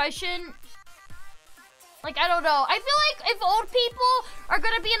have depression? Like, I don't know. I feel like if old people are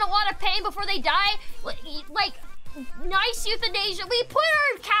going to be in a lot of pain before they die, like, nice euthanasia. We put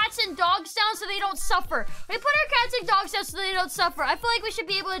our cats and dogs down so they don't suffer. We put our cats and dogs down so they don't suffer. I feel like we should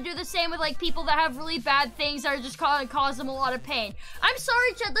be able to do the same with like people that have really bad things that are just cause them a lot of pain. I'm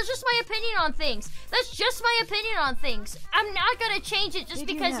sorry, Chet. That's just my opinion on things. That's just my opinion on things. I'm not gonna change it just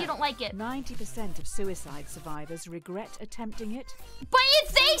because you don't like it. 90% of suicide survivors regret attempting it. But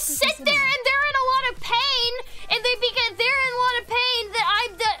if they sit there and they're in a lot of pain, and because they're in a lot of pain, that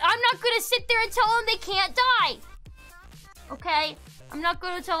I'm not gonna sit there and tell them they can't die. Okay? I'm not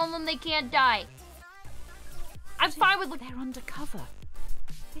gonna tell them they can't die. I'm fine with... They're undercover.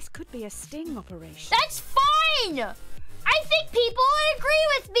 This could be a sting operation. That's fine! I think people would agree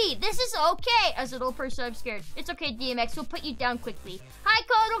with me. This is okay. As an old person, I'm scared. It's okay, DMX. We'll put you down quickly. Hi,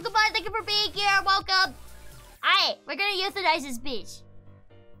 Code. Goodbye. Thank you for being here. Welcome. Alright, we're gonna euthanize this bitch.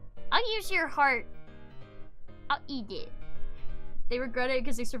 I'll use your heart. I'll eat it. They regret it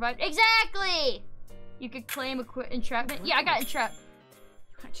because they survived. Exactly! You could claim entrapment. Yeah, I got entrapped.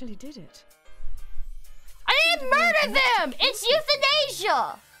 You actually did it. I didn't murder them! It's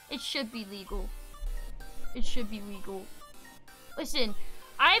euthanasia! It should be legal. It should be legal. Listen,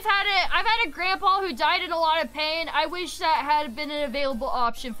 I've had a grandpa who died in a lot of pain. I wish that had been an available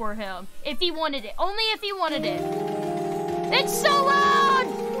option for him. If he wanted it. Only if he wanted it. It's so loud!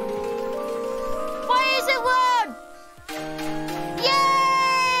 Why is it loud?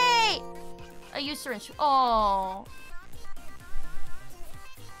 Yay! I used syringe. Oh.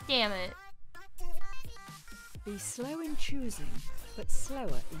 Damn it. Be slow in choosing, but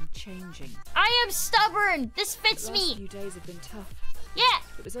slower in changing. I am stubborn. This fits me. The last few days have been tough. Yeah.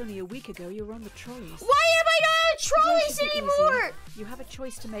 It was only a week ago you were on the trolleys. Why am I not on trolleys anymore? You have a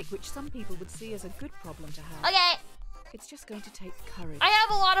choice to make which some people would see as a good problem to have. Okay. It's just going to take courage. I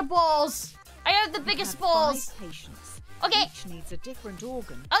have a lot of balls. I have the biggest balls. 5 patients. Okay. Each needs a different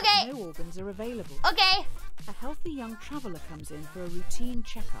organ. Okay. No organs are available. Okay. A healthy young traveller comes in for a routine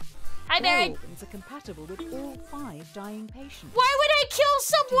checkup. Hi, Their organs are compatible with all 5 dying patients. Why would I kill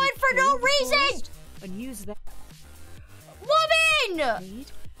someone for no reason? And use their woman.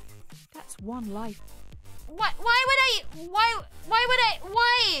 Need? That's one life. Why would I?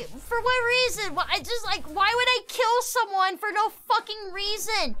 Why? For what reason? Why would I kill someone for no fucking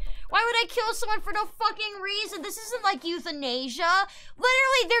reason? Why would I kill someone for no fucking reason? This isn't like euthanasia.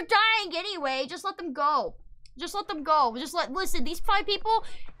 Literally, they're dying anyway. Just let them go. Just let them go. Listen, these 5 people,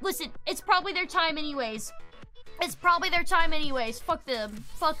 listen, it's probably their time anyways. It's probably their time anyways. Fuck them.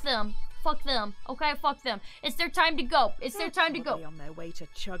 Fuck them. Fuck them. Okay, fuck them. It's their time to go. It's their time to go. On their way to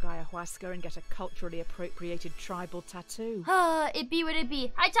chug ayahuasca and get a culturally appropriated tribal tattoo. It be what it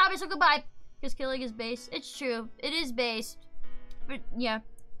be. Hi, Tommy, so goodbye. Because killing is base. It's true. It is based. But, yeah.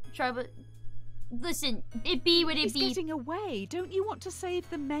 Tribal... Listen, it be what it be. He's getting away. Don't you want to save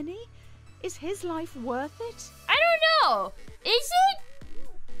the many? Is his life worth it? I don't know. Is it?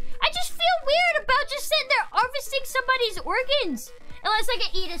 I just feel weird about just sitting there harvesting somebody's organs. Unless I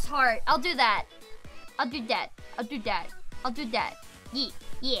can eat his heart. I'll do that. I'll do that. I'll do that. I'll do that. Yeah,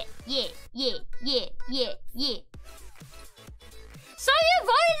 yeah, yeah, yeah, yeah, yeah, yeah. So you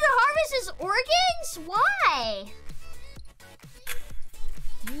wanted to harvest his organs? Why?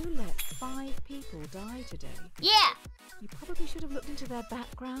 You let 5 people die today. Yeah. You probably should have looked into their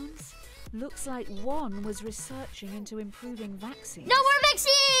backgrounds. Looks like one was researching into improving vaccines. No more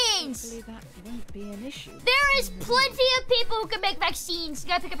vaccines! Hopefully that won't be an issue. There is plenty of people who can make vaccines. You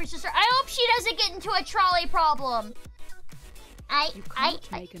gotta pick up your sister. I hope she doesn't get into a trolley problem. You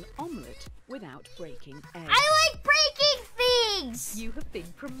can't make an omelette without breaking eggs. I like breaking things! You have been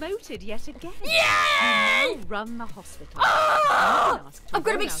promoted yet again. Yay! You now run the hospital. I'm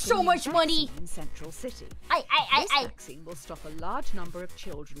gonna make so much money in Central City. This vaccine will stop a large number of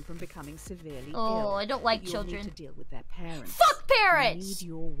children from becoming severely ill. Oh, I don't like You'll children. need to deal with their parents. Fuck parents! I need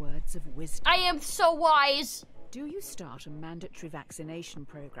your words of wisdom. I am so wise. Do you start a mandatory vaccination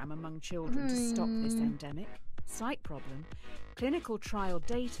program among children to stop this endemic? Slight problem. Clinical trial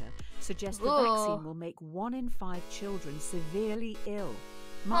data suggest the vaccine will make 1 in 5 children severely ill.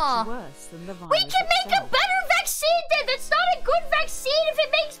 Much worse than the virus We can make itself. a better vaccine then! That's not a good vaccine if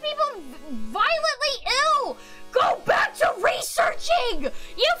it makes people violently ill! Go back to researching!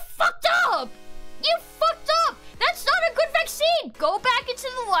 You fucked up! You fucked up! That's not a good vaccine! Go back into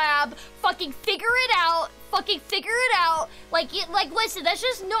the lab, fucking figure it out, listen, that's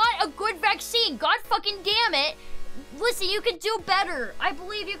just not a good vaccine. God fucking damn it. Listen, you could do better. I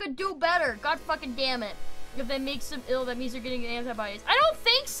believe you could do better. God fucking damn it. If that makes them ill, that means they're getting antibodies. I don't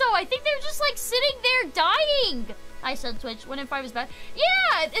think so. I think they're just like sitting there dying. I said Twitch. 1 in 5 is bad.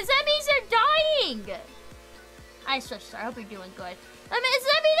 Yeah, that means they're dying. I switched. I hope you're doing good. I mean, does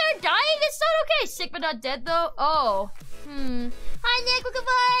that mean they're dying? It's not okay. Sick but not dead though. Oh. Hi Nick,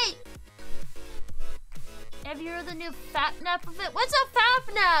 goodbye. Have you heard the new FAPNAP of it? What's a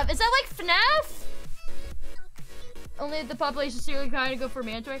FAPNAP? Is that like FNAF? Only the population seriously kind of go for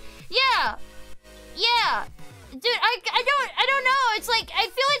mandatory. Yeah. Yeah. Dude, I don't know. It's like, I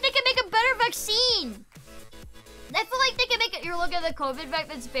feel like they can make a better vaccine. I feel like they can make it. You're looking at the COVID vac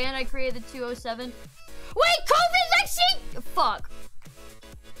that's banned. I created the 207. Wait, COVID vaccine? Fuck.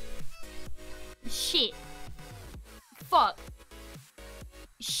 Shit. Fuck.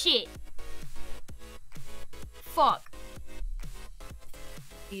 Shit. Fuck.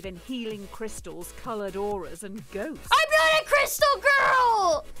 Even healing crystals, colored auras, and ghosts. I'm not a crystal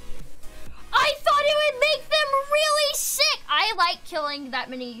girl! I thought it would make them really sick! I like killing that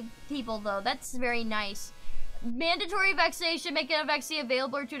many people, though. That's very nice. Mandatory vaccination, making a vaccine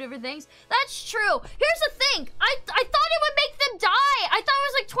available are 2 different things. That's true. Here's the thing. I thought it would make them die. I thought it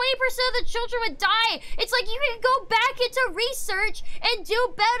was like 20% of the children would die. It's like you can go back into research and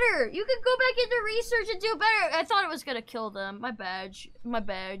do better. You can go back into research and do better. I thought it was gonna kill them. My badge. My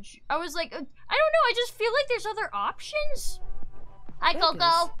badge. I was like, I don't know. I just feel like there's other options. Hi,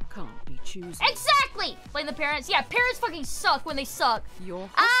 Coco. Can't be choosy. Exactly. Blame the parents. Yeah, parents fucking suck when they suck. Your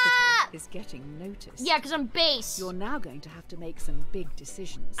hospital is getting noticed. Yeah, because I'm base. You're now going to have to make some big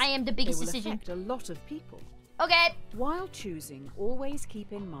decisions. I am the biggest decision. They will affect a lot of people. Okay. While choosing, always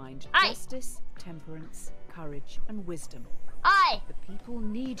keep in mind justice, temperance, courage, and wisdom. The people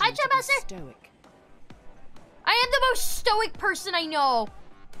need you to be stoic. I am the most stoic person I know.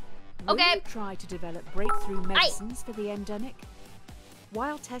 Will you try to develop breakthrough medicines for the endemic?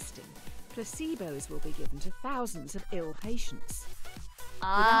 While testing, placebos will be given to thousands of ill patients.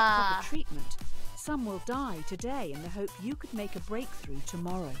 Without proper treatment, some will die today in the hope you could make a breakthrough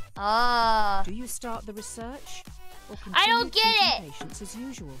tomorrow. Do you start the research or continue treating patients as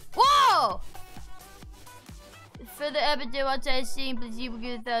usual? Whoa! For the epidemic testing, placebo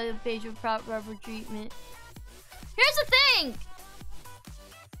gives the patient proper treatment. Here's the thing.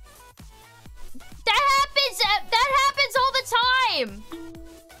 That happens all the time.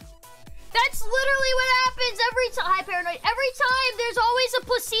 That's literally what happens every time. Hi, Paranoid. Every time there's always a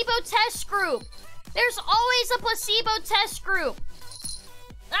placebo test group. There's always a placebo test group.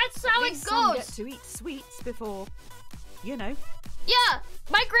 That's how it goes. Some get to eat sweets before, you know. Yeah,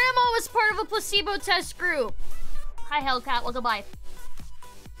 my grandma was part of a placebo test group. Hi, Hellcat. Welcome by.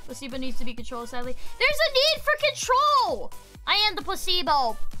 Placebo needs to be controlled, sadly. There's a need for control. I am the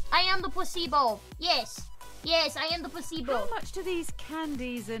placebo. I am the placebo. Yes. Yes, I am the placebo. How much do these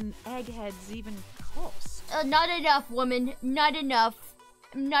candies and eggheads even cost? Not enough, woman. Not enough.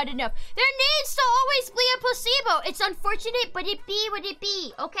 Not enough. There needs to always be a placebo. It's unfortunate, but it be what it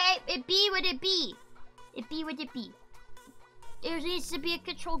be, okay? It be what it be. It be what it be. There needs to be a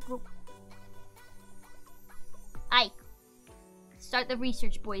control group. Aye. Start the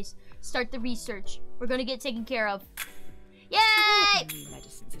research, boys. Start the research. We're gonna get taken care of. Yay! New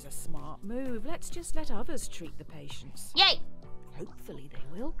medicines is a smart move. Let's just let others treat the patients. Yay! Hopefully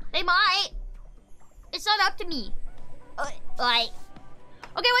they will. They might. It's not up to me. Like.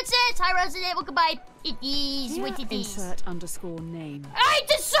 Okay, what's this? Hi, Resident. Welcome by. It is what it is. Insert_name. I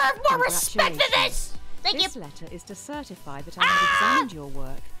deserve more respect than this! Thank you. This letter is to certify that I have examined your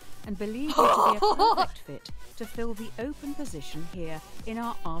work and believe you to be a perfect fit to fill the open position here in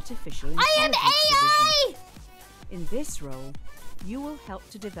our artificial intelligence division. In this role, you will help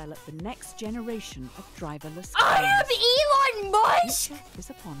to develop the next generation of driverless cars. I am Elon Musk. The check is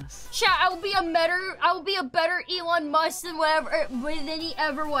upon us. Chat, I will be a better Elon Musk than he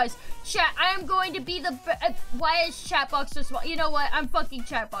ever was. Chat, I am going to be the why is Chatbox so small? You know what? I'm fucking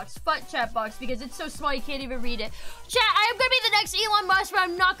Chatbox. Fuck Chatbox because it's so small you can't even read it. Chat, I am gonna be the next Elon Musk, but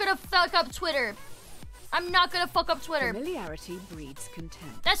I'm not gonna fuck up Twitter. I'm not gonna fuck up Twitter. Familiarity breeds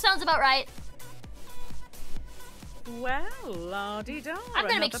contempt. That sounds about right. Well, la-di-da, I'm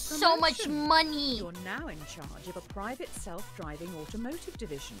gonna make so much money. You're now in charge of a private self-driving automotive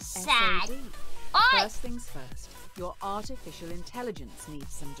division. Sad. SOD. First things first, your artificial intelligence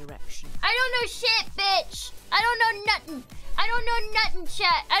needs some direction. I don't know shit, bitch. I don't know nothing. I don't know nothing,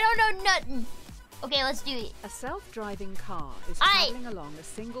 chat. I don't know nothing. Okay, let's do it. A self-driving car is traveling along a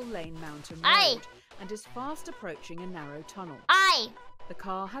single-lane mountain road and is fast approaching a narrow tunnel. The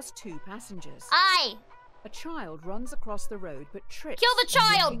car has 2 passengers. A child runs across the road but trips, kill the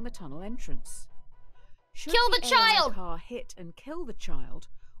child! Blocking the tunnel entrance. Should kill the child! AI car hit and kill the child,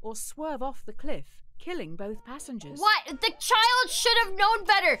 or swerve off the cliff, killing both passengers? What? The child should have known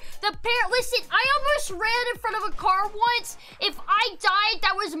better. The parent. Listen, I almost ran in front of a car once. If I died,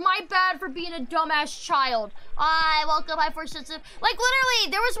 that was my bad for being a dumbass child. Welcome, my first sensitive. Like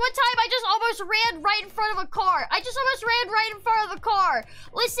literally, there was one time I just almost ran right in front of a car. I just almost ran right in front of a car.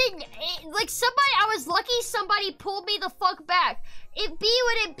 Listen, like somebody, I was lucky somebody pulled me the fuck back. It be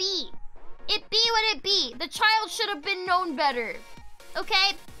what it be. It be what it be. The child should have been known better.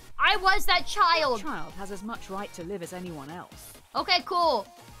 Okay? I was that child. The child has as much right to live as anyone else. Okay, cool.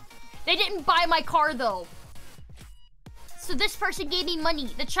 They didn't buy my car, though. So this person gave me money.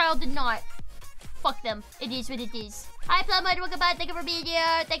 The child did not. Fuck them. It is what it is. Hi, Plumwood. Welcome back. Thank you for being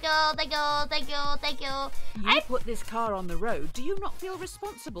here. Thank you, thank you, thank you, thank you. You put this car on the road. Do you not feel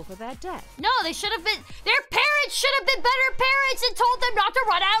responsible for their death? No, they should have been... Their parents should have been better parents and told them not to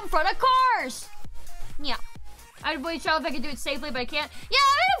run out in front of cars. Yeah. I'd avoid a child if I could do it safely, but I can't. Yeah,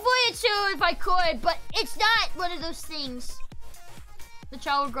 I'd avoid it too if I could, but it's not one of those things. The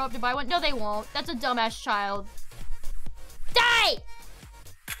child will grow up to buy one. No, they won't. That's a dumbass child. Die!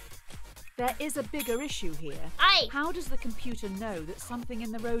 There is a bigger issue here. How does the computer know that something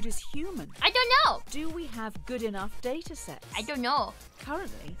in the road is human? I don't know. Do we have good enough data sets? I don't know.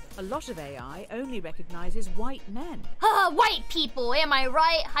 Currently, a lot of AI only recognizes white men. White people, am I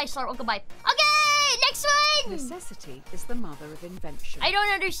right? Hi, Star. Welcome by. Okay, next one! Necessity is the mother of invention. I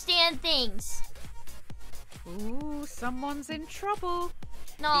don't understand things. Ooh, someone's in trouble.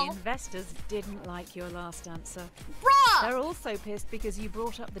 No. The investors didn't like your last answer. Bruh! They're also pissed because you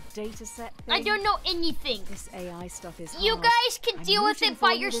brought up the data set thing. I don't know anything. This AI stuff is hard. You guys can deal with it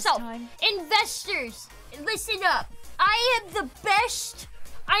by yourself. Investors, listen up. I am the best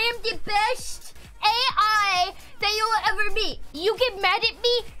AI that you'll ever meet. You get mad at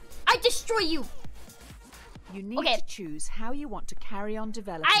me, I destroy you. You need to choose how you want to carry on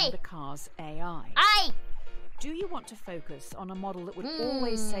developing the car's AI. Do you want to focus on a model that would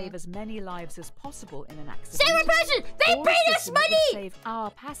always save as many lives as possible in an accident? Save a person! They paid us money! Save our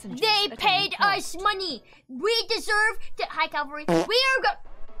passengers. They paid us money! We deserve to... Hi, Cavalry. We are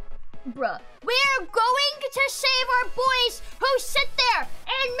going to save our boys who sit there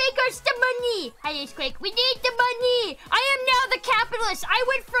and make us the money! Hi, Ace Quake. We need the money! I am now the capitalist! I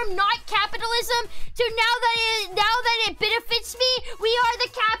went from not capitalism to now that it benefits me, we are the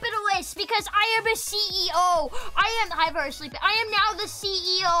capitalists because I am a CEO! I am now the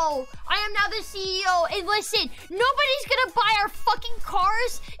CEO! I am now the CEO! And listen, nobody's gonna buy our fucking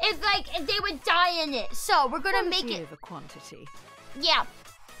cars if they would die in it. So, we're gonna make it... over quantity. Yeah.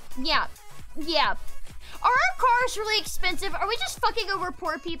 Are our cars really expensive? Are we just fucking over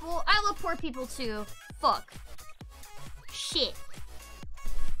poor people? I love poor people too. Fuck. Shit.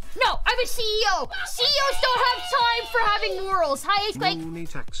 No, I'm a CEO. CEOs don't have time for having morals. Hi, Ace Quake. 11.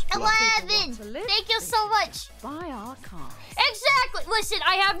 Thank you so much. Buy our cars. Exactly. Listen,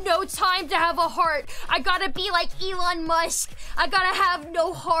 I have no time to have a heart. I gotta be like Elon Musk. I gotta have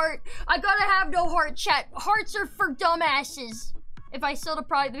no heart. I gotta have no heart, chat. Hearts are for dumbasses. If I sold a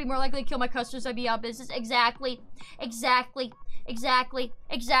product, that'd be more likely to kill my customers, I'd be out of business. Exactly. Are you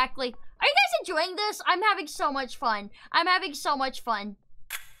guys enjoying this? I'm having so much fun.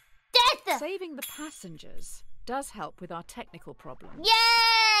 Death! Saving the passengers does help with our technical problems.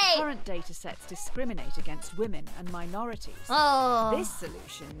 Yay! Current data sets discriminate against women and minorities. Oh. This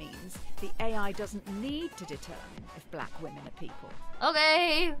solution means the AI doesn't need to determine if black women are people.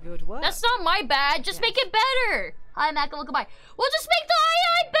 Okay. Good work. That's not my bad. Just make it better. Hi, Mac. Goodbye. We'll just make the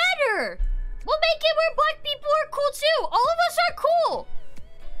AI better. We'll make it where black people are cool too. All of us are cool.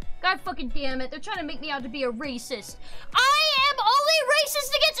 God fucking damn it. They're trying to make me out to be a racist. I am only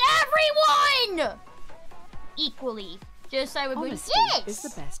racist against everyone! Equally. Just I would Honesty is the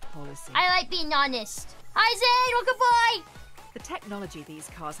best policy. I like being honest. Hi, Zane. Welcome by. The technology these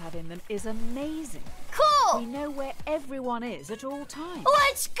cars have in them is amazing. Cool! We know where everyone is at all times.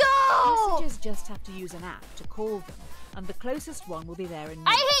 Let's go! Passengers just have to use an app to call them, and the closest one will be there in minutes.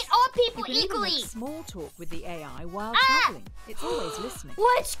 I hate all people you can equally. Even make small talk with the AI while traveling. It's always listening.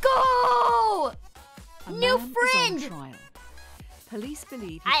 Let's go! A New man friend! is on trial. Police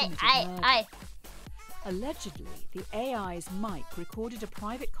believe he committed murder. Allegedly, the AI's mic recorded a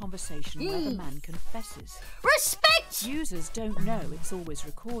private conversation where the man confesses. Respect! Users don't know it's always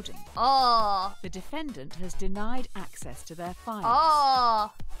recording. Oh. The defendant has denied access to their files.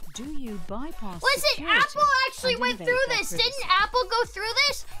 Oh. Do you bypass Listen, security Apple actually went through this. Privacy? Didn't Apple go through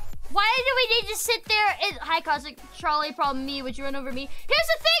this? Why do we need to sit there and... Hi, Cosmic Trolley, problem me. Would you run over me? Here's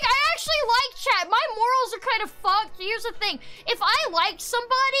the thing. I actually like chat. My morals are kind of fucked. Here's the thing. If I like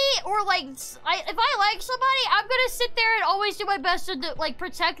somebody, or like... if I like somebody, I'm gonna sit there and always do my best to, like,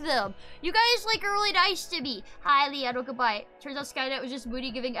 protect them. You guys, like, are really nice to me. Hi, Leandro. Goodbye. Turns out Skynet was just Mooni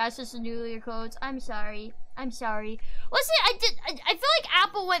giving access to nuclear codes. I'm sorry. Listen, I feel like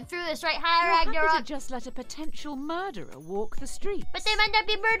Apple went through this, right? Hi, Ragnarok. Ragnarok. To just let a potential murderer walk the street. But they might not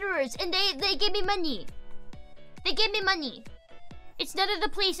be murderers, and they gave me money. It's none of the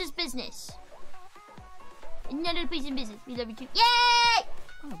police's business. None of the police's business. We love you too. Yay!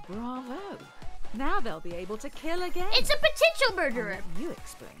 Oh, bravo. Now they'll be able to kill again. It's a potential murderer. You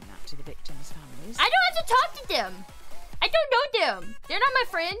explain that to the victims' families. I don't have to talk to them. I don't know them. They're not my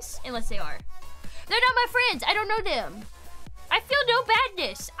friends, unless they are. They're not my friends. I don't know them. I feel no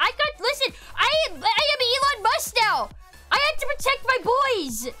badness. Listen, I am Elon Musk now. I have to protect my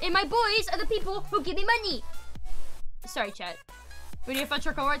boys. And my boys are the people who give me money. Sorry, chat. We need a fun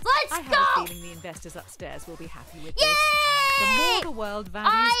circle words. Let's go! I have a feeling the investors upstairs will be happy with this. The more the world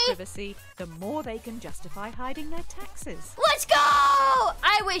values privacy, the more they can justify hiding their taxes. Let's go!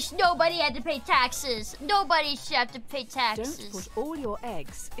 I wish nobody had to pay taxes. Nobody should have to pay taxes. Don't put all your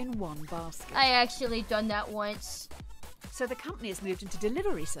eggs in one basket. I actually done that once. So the company has moved into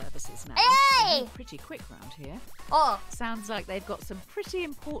delivery services now. Hey! Pretty quick round here. Oh. Sounds like they've got some pretty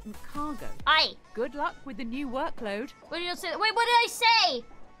important cargo. Aye. Good luck with the new workload. What did you say? Wait, what did I say?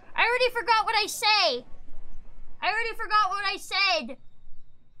 I already forgot what I said.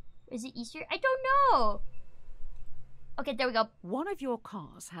 Is it Easter? I don't know. Okay, there we go. One of your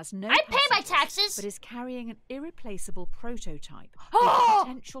cars has no I pay my taxes, but is carrying an irreplaceable prototype with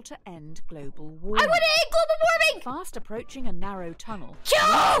potential to end global warming. I want to end global warming! Fast approaching a narrow tunnel. Kill!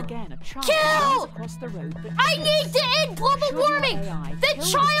 Once again, a child runs across the road. But I need to end global warming! The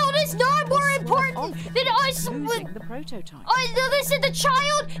child is not more important than us. Losing the prototype. Oh, no, listen, the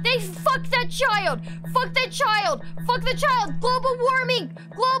child! They fuck that child! Fuck the child! Global warming!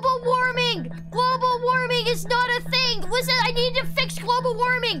 Global warming is not a thing. Listen, I need to fix global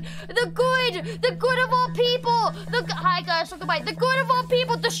warming. The good of all people. Hi guys, welcome back. The good of all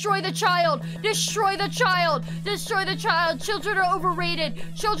people. Destroy the child. Destroy the child. Destroy the child. Children are overrated.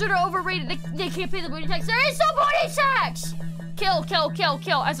 Children are overrated. They can't pay the booty tax. There is no booty tax. Kill, kill, kill,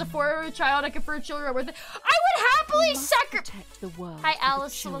 kill. As a forever child, I confer children are worth it. I would happily sacrifice the world. Hi,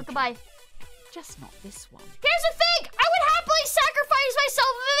 Alice. Hello, goodbye. Just not this one. Here's the thing. I would happily sacrifice myself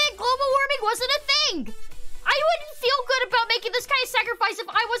if global warming wasn't a thing. I wouldn't feel good about making this kind of sacrifice if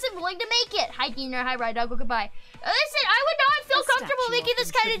I wasn't willing to make it. Hi, Dina. Hi, Ride Dog. Goodbye. Listen, I would not feel comfortable making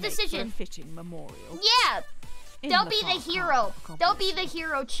this kind of decision. A fitting memorial. Yeah. They'll be the hero. They'll be the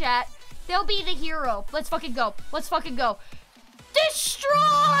hero, chat. They'll be the hero. Let's fucking go. Let's fucking go.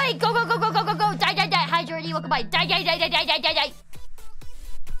 Destroy! Go, go, go, go, go, go, go. Die, die, die. Hi, Jordy. Welcome by. Die, die, die, die, die, die, die, die.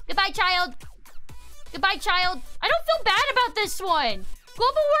 Goodbye, child. Goodbye, child. I don't feel bad about this one.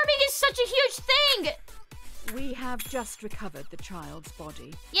 Global warming is such a huge thing. We have just recovered the child's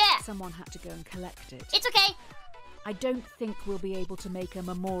body. Yeah. Someone had to go and collect it. It's okay. I don't think we'll be able to make a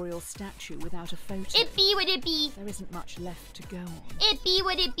memorial statue without a photo. It be what it be. There isn't much left to go on. It be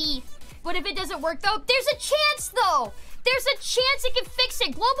what it be. What if it doesn't work, though? There's a chance, though. There's a chance it can fix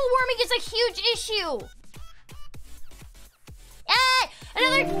it. Global warming is a huge issue. Ah!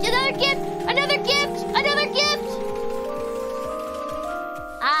 Another gift! Another gift! Another gift!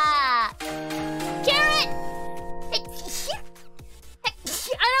 Ah! Carrot!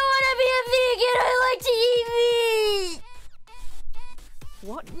 I don't want to be a vegan. I like to eat meat.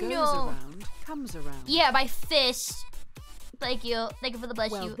 What goes around comes around. Yeah, my fist. Thank you. Thank you for the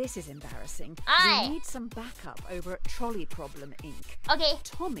bless you. Well, this is embarrassing. Aye. We need some backup over at Trolley Problem Inc. Okay.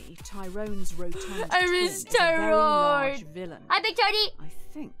 Tommy, Tyrone's rotund I twin, miss is a very large villain. Hi, Big Tony. I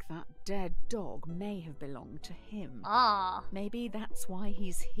think that dead dog may have belonged to him. Ah. Maybe that's why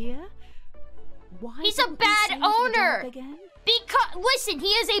he's here? Why he's a bad owner. Again? Because, listen, he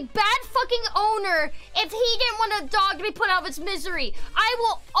is a bad fucking owner. If he didn't want a dog to be put out of its misery, I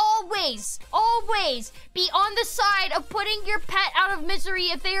will always, always be on the side of putting your pet out of misery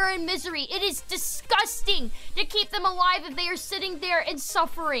if they are in misery. It is disgusting to keep them alive if they are sitting there and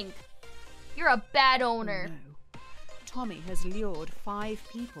suffering. You're a bad owner. No. Tommy has lured 5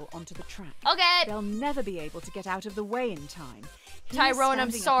 people onto the track. Okay. They'll never be able to get out of the way in time. Tyrone,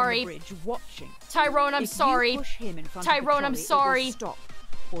 I'm sorry. Bridge watching. Tyrone, I'm sorry. You push him in front Tyrone, of the trolley, I'm sorry. it will stop.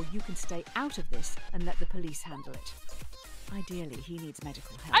 Or you can stay out of this and let the police handle it. Ideally, he needs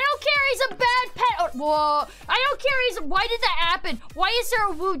medical help. I don't care. He's a bad pet. Whoa. I don't care. Why did that happen? Why is there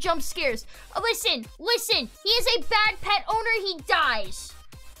a woo jump scares? Listen. He is a bad pet owner. He dies.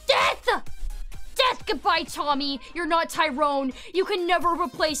 Death. Death, goodbye, Tommy. You're not Tyrone. You can never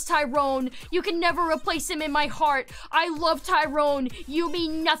replace Tyrone. You can never replace him in my heart. I love Tyrone. You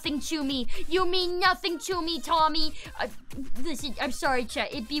mean nothing to me. You mean nothing to me, Tommy. Listen, I'm sorry,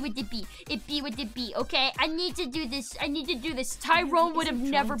 chat. It be what it be. It be what it be, okay? I need to do this. I need to do this. Tyrone would have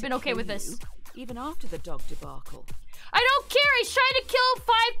never been okay with this. Even after the dog debacle. I don't care. He's trying to kill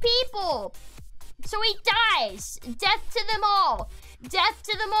 5 people. So he dies. Death to them all. Death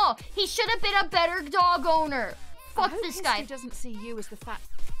to them all. He should have been a better dog owner. Fuck this guy. He doesn't see you as the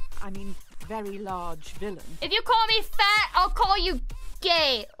very large villain. If you call me fat, I'll call you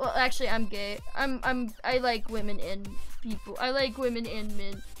gay. Well, actually, I'm gay. I like women and people. I like women and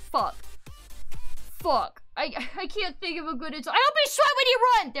men. Fuck. I can't think of a good insult. I hope you sweat when you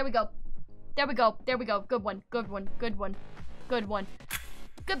run. There we go. There we go. There we go. Good one. Good one. Good one. Good one.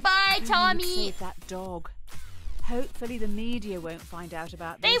 Goodbye, Tommy. Save that dog. Hopefully the media won't find out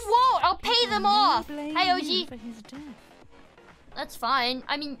about this. They won't. I'll pay them off. Hi, OG. For his death. That's fine.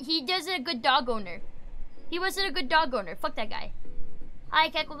 I mean, he wasn't a good dog owner. He wasn't a good dog owner. Fuck that guy. Hi,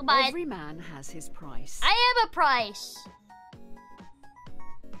 Keko. Goodbye. Every man has his price. I have a price.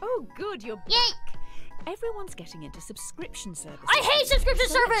 Oh, good. You're back. Yay. Everyone's getting into subscription services. I hate subscription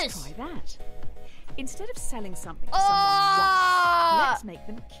service. Let's try that. Instead of selling something to someone once, let's make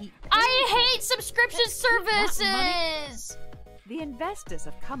them keep paying. I hate subscription services! The investors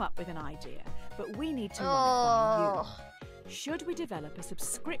have come up with an idea, but we need to run it by you. Should we develop a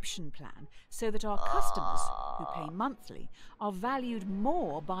subscription plan so that our customers, who pay monthly, are valued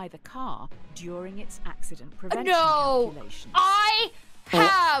more by the car during its accident prevention calculations? I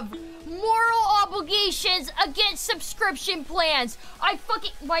have moral obligations against subscription plans. Why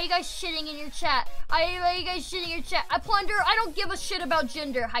are you guys shitting in your chat? Why are you guys shitting in your chat? I plunder. I don't give a shit about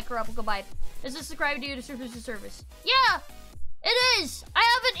gender. Hi, Karappa, goodbye. Is this subscribing to you to subscription service? Yeah, it is. I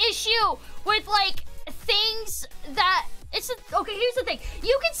have an issue with, like, things that... Okay, here's the thing.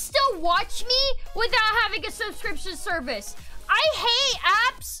 You can still watch me without having a subscription service. I hate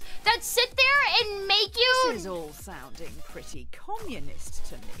apps that sit there and make Thank you! This is all sounding pretty communist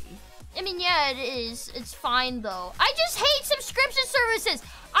to me. I mean, yeah, it is. It's fine, though. I just hate subscription services.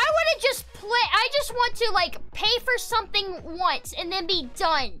 I want to just play. I just want to, like, pay for something once and then be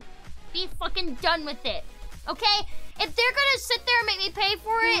done. Be fucking done with it. Okay? If they're gonna sit there and make me pay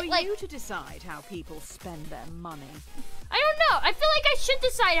for it, Who are you to decide how people spend their money? I don't know. I feel like I should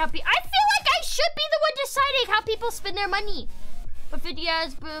decide how people... I feel like I should be the one deciding how people spend their money. But 50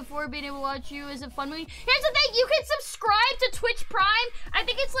 ads before being able to watch you is a fun movie. Here's the thing. You can subscribe to Twitch Prime. I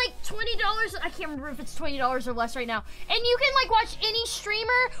think it's like $20. I can't remember if it's $20 or less right now. And you can like watch any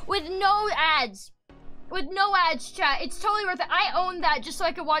streamer with no ads. With no ads, chat. It's totally worth it. I own that just so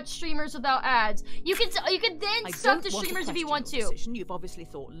I can watch streamers without ads. You can then sub to streamers if you want to. Decision. You've obviously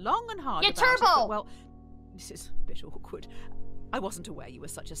thought long and hard about Turbo. it. But, well, this is a bit awkward. I wasn't aware you were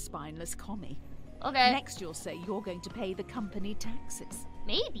such a spineless commie. Okay. Next, you'll say you're going to pay the company taxes.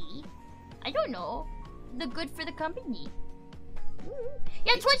 Maybe. I don't know. The good for the company.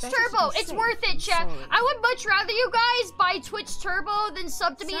 Yeah, it's Twitch Turbo. It's worth it, chat. I would much rather you guys buy Twitch Turbo than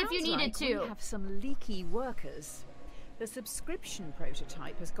sub to me if you needed to. We have some leaky workers. The subscription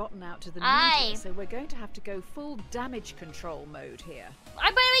prototype has gotten out to the media, so we're going to have to go full damage control mode here.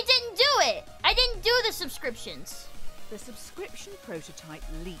 But we didn't do it. I didn't do the subscriptions. The subscription prototype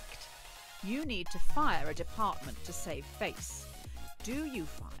leaked. You need to fire a department to save face. Do you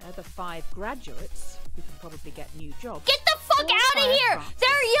fire the 5 graduates who can probably get new jobs? Get the fuck out of here!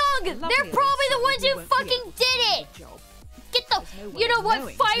 They're young! They're probably the ones who fucking did it! Get the... You know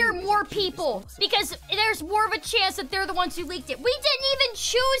what? Fire more people! Because there's more of a chance that they're the ones who leaked it. We didn't even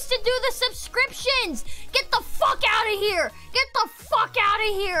choose to do the subscriptions! Get the fuck out of here! Get the fuck out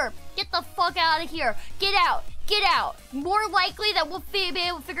of here! Get the fuck out of here! Get out! Get out. More likely that we'll be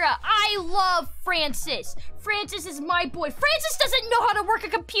able to figure out. I love Francis. Francis is my boy. Francis doesn't know how to work a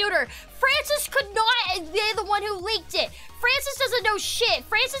computer. Francis could not be the one who leaked it. Francis doesn't know shit.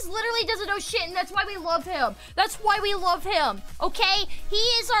 Francis literally doesn't know shit, and that's why we love him. That's why we love him. Okay? He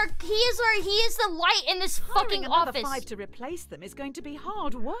is the light in this fucking office. Another 5 to replace them is going to be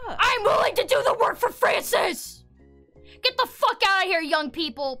hard work. I'm willing to do the work for Francis. Get the fuck out of here, young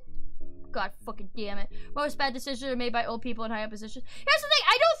people. God fucking damn it. Most bad decisions are made by old people in high up positions. Here's the thing,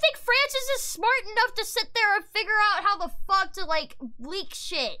 I don't think Francis is smart enough to sit there and figure out how the fuck to, like, leak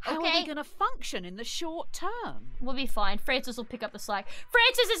shit, okay? How are we gonna function in the short term? We'll be fine. Francis will pick up the slack.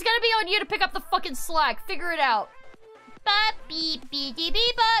 Francis, is gonna be on you to pick up the fucking slack. Figure it out. Bop, beep, beep, beep,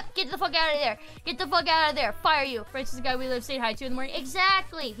 beep, bop. Get the fuck out of there. Get the fuck out of there. Fire you. Francis is the guy we live saying hi to in the morning.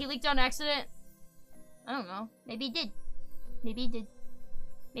 Exactly. He leaked on accident. I don't know. Maybe he did. Maybe he did.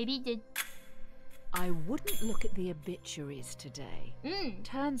 Maybe he did. I wouldn't look at the obituaries today.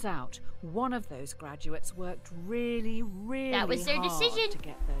 Turns out one of those graduates worked really, really hard to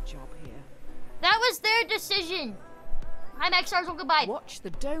get their job here. That was their decision. Hi, Maxars. Well, goodbye. Watch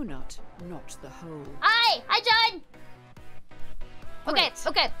the donut, not the hole. Hi, John. Okay,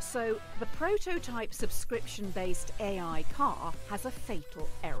 okay. So the prototype subscription-based AI car has a fatal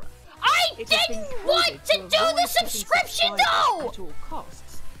error. I didn't want to do the subscription, though! At all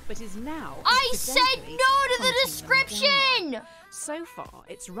costs, but is now... I said no to the description! So far,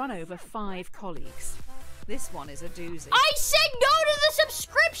 it's run over 5 colleagues. This one is a doozy. I said no to the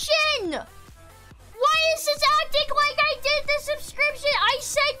subscription! Why is this acting like I did the subscription? I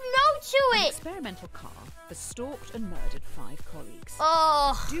said no to it! An experimental car has stalked and murdered 5 colleagues.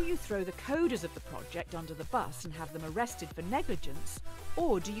 Oh. Do you throw the coders of the project under the bus and have them arrested for negligence?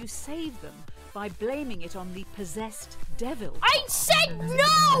 Or do you save them by blaming it on the possessed devil? I said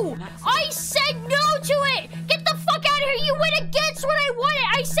no! I said no to it! Get the fuck out of here! You went against what I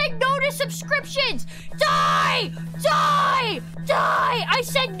wanted! I said no to subscriptions! Die! Die! Die! I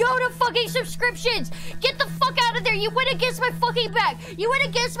said no to fucking subscriptions! Get the fuck out of there! You went against my fucking back! You went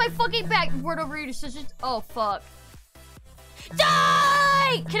against my fucking back! Word over your decisions. Oh, fuck.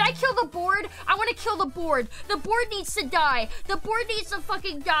 Die! Can I kill the board? I want to kill the board. The board needs to die. The board needs to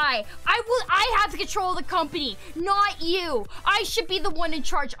fucking die. I have control of the company, not you. I should be the one in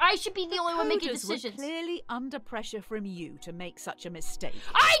charge. I should be the only one making decisions. Were clearly under pressure from you to make such a mistake.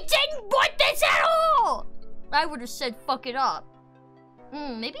 I didn't want this at all! I would have said fuck it up.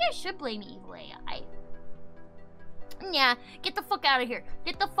 Maybe I should blame evil AI. Yeah, get the fuck out of here.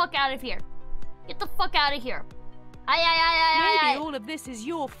 Get the fuck out of here. Get the fuck out of here. Maybe all of this is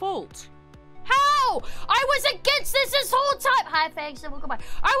your fault. How? I was against this whole time. Hi, thanks, and welcome back.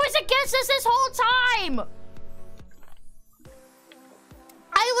 I was against this whole time.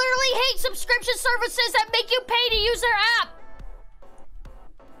 I literally hate subscription services that make you pay to use their app.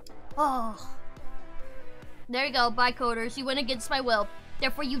 Oh. There you go. Bye, coders. You went against my will.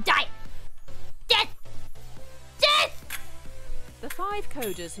 Therefore, you die. Death. 5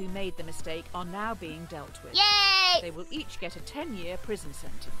 coders who made the mistake are now being dealt with. Yay! They will each get a 10-year prison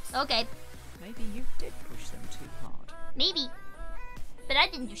sentence. Okay. Maybe you did push them too hard. Maybe. But I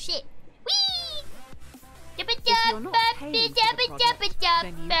didn't do shit. Whee! If you're not paying for the product,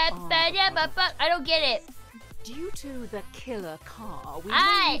 then you are the product. I don't get it. Due to the killer car, we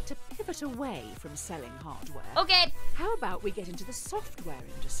may need to pivot away from selling hardware. Okay. How about we get into the software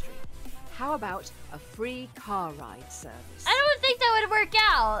industry? How about a free car ride service? I don't think that would work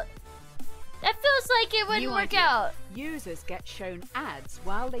out. That feels like it wouldn't work out. Users get shown ads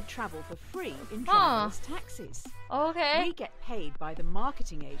while they travel for free in driverless taxis. Okay. We get paid by the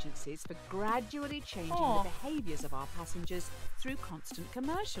marketing agencies for gradually changing the behaviours of our passengers through constant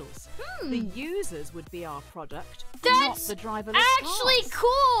commercials. The users would be our product, not the driverless actually cars.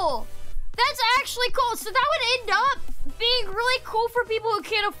 Cool. That's actually cool. So that would end up being really cool for people who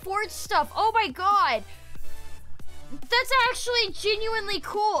can't afford stuff. Oh my god. That's actually genuinely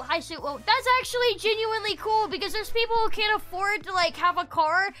cool. That's actually genuinely cool because there's people who can't afford to like have a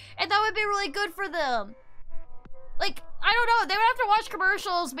car, and that would be really good for them. Like, I don't know, they would have to watch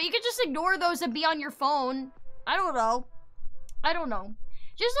commercials, but you could just ignore those and be on your phone. I don't know.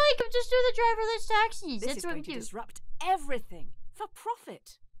 Just do the driverless taxis. This is going to disrupt everything for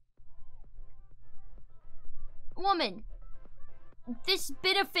profit. Woman, this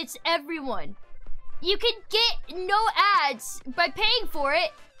benefits everyone. You can get no ads by paying for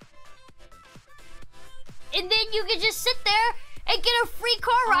it. And then you can just sit there and get a free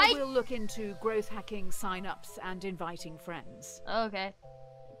car ride. I will look into growth hacking sign-ups and inviting friends. Okay.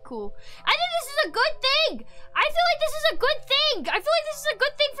 Cool. I think this is a good thing. I feel like this is a good thing. I feel like this is a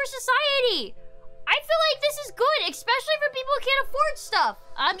good thing for society. I feel like this is good, especially for people who can't afford stuff.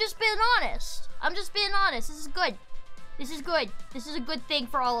 I'm just being honest. This is good. This is good. This is a good thing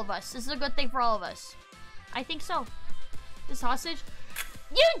for all of us. I think so. This hostage.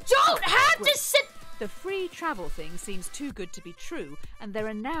 You don't have to sit. The free travel thing seems too good to be true, and there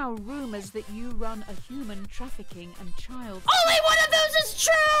are now rumors that you run a human trafficking and child. Only one of those is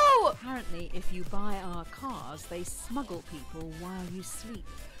true! Apparently, if you buy our cars, they smuggle people while you sleep.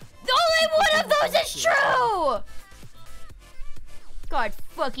 Only one of those is true! God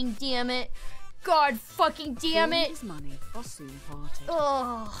fucking damn it. God fucking damn it. His money are soon parted.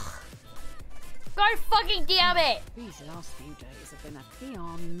 Ugh. God fucking damn it. These last few days have been a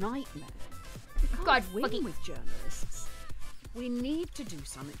PR nightmare. We can't God win fucking with journalists. We need to do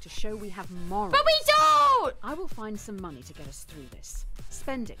something to show we have morals. But we don't! I will find some money to get us through this.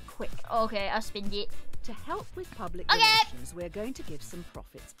 Spend it quick. Okay, I'll spend it. To help with public relations, we're going to give some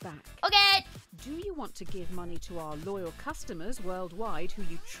profits back. Okay. Do you want to give money to our loyal customers worldwide who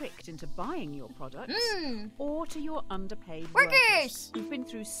you tricked into buying your products? Or to your underpaid workers who've been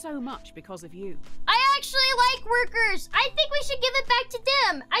through so much because of you? I actually like workers. I think we should give it back to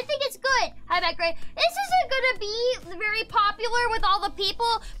them. I think it's good. Hi, Backray. This isn't going to be very popular with all the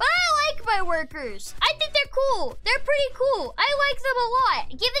people, but I like my workers. I think they're cool. They're pretty cool. I like them a lot.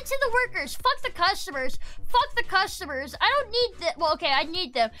 Give it to the workers. Fuck the customers. Fuck the customers. I don't need them. Well, okay, I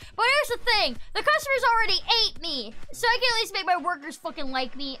need them. But here's the thing. The customers already ate me. So I can at least make my workers fucking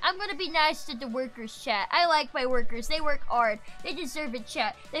like me. I'm gonna be nice to the workers, chat. I like my workers. They work hard. They deserve it,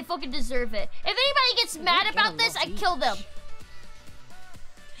 chat. They fucking deserve it. If anybody gets mad about this, I kill them.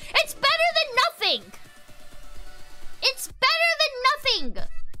 It's better than nothing. It's better than nothing.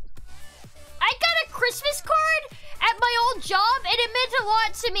 I got a Christmas card at my old job, and it meant a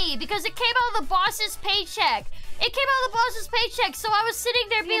lot to me because it came out of the boss's paycheck. It came out of the boss's paycheck, so I was sitting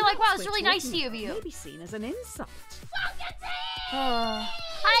there being like, wow, it's really nice of you. Maybe seen as an insult. Hi,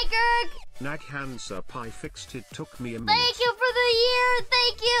 Gerg. Nag Hansa Pie fixed it, took me a minute. Thank you for the year.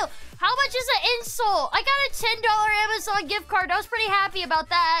 Thank you. How much is an insult? I got a $10 Amazon gift card. I was pretty happy about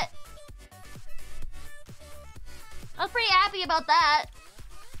that.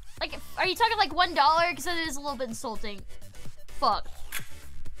 Like, are you talking like $1? Because it is a little bit insulting. Fuck.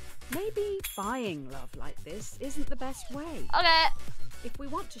 Maybe buying love like this isn't the best way. Okay. If we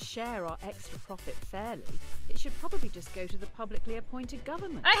want to share our extra profit fairly, it should probably just go to the publicly appointed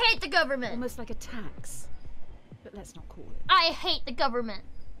government. I hate the government. Almost like a tax. But let's not call it. I hate the government.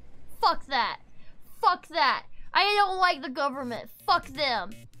 Fuck that. Fuck that. I don't like the government. Fuck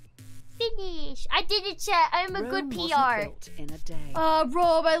them. Finish. I did it, chat. I'm a good PR. Wasn't built in a day.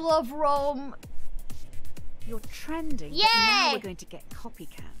 Rome. I love Rome. You're trending. Yay! But now we're going to get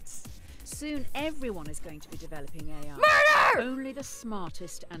copycats. Soon everyone is going to be developing AI. Murder! Only the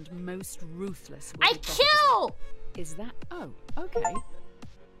smartest and most ruthless will I be kill! Is that? Oh, okay.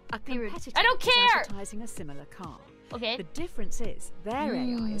 A competitor I don't care! is advertising a similar car. Okay. The difference is their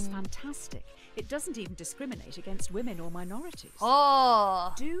AI is fantastic. It doesn't even discriminate against women or minorities.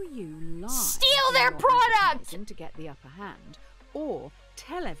 Oh. Do you lie? Steal their product to get the upper hand, or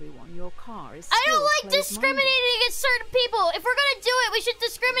tell everyone your car is? I don't like discriminating against certain people. If we're gonna do it, we should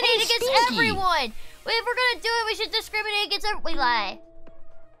discriminate against everyone. If we're gonna do it, we should discriminate against everyone. We lie.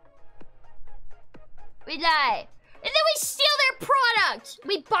 We lie. And then we steal their product.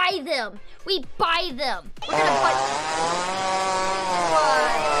 We buy them. We buy them. We're gonna buy.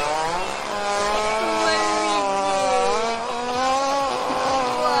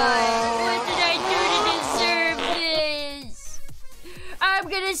 What did I do to deserve this? I'm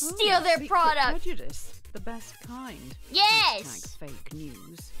gonna steal their product. Prejudice, the best kind. Yes. Fake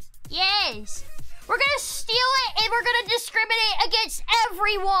news. Yes. We're gonna steal it and we're gonna discriminate against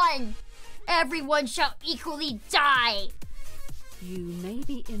everyone. Everyone shall equally die. You may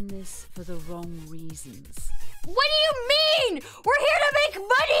be in this for the wrong reasons. What do you mean? We're here to make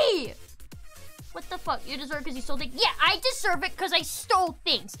money! What the fuck? You deserve because you stole things? Yeah, I deserve it because I stole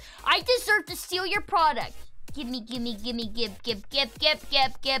things. I deserve to steal your product. Gimme, gimme, gimme, give.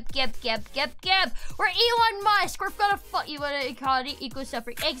 We're Elon Musk. We're gonna fuck you with equality, equal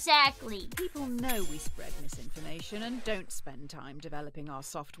suffering. Exactly. People know we spread misinformation and don't spend time developing our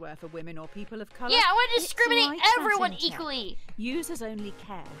software for women or people of color. Yeah, I want to discriminate everyone equally. Users only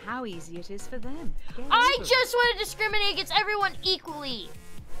care how easy it is for them. I just want to discriminate against everyone equally.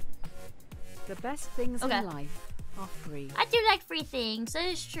 The best things in life are free. I do like free things. That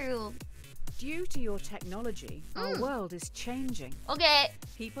is true. Due to your technology, our world is changing. Okay.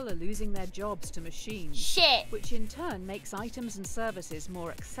 People are losing their jobs to machines. Shit. Which in turn makes items and services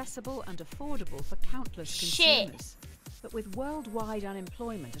more accessible and affordable for countless consumers. But with worldwide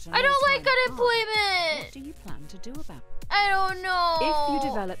unemployment at an I don't like unemployment. High, what do you plan to do about it? I don't know. If you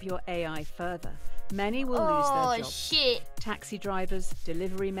develop your AI further, many will lose their jobs. Shit. Taxi drivers,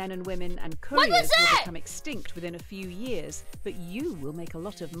 delivery men and women, and couriers will become extinct within a few years, but you will make a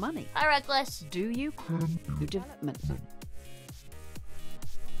lot of money. Hi, Reckless. Do you? Development.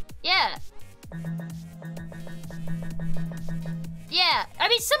 Yeah. Yeah. I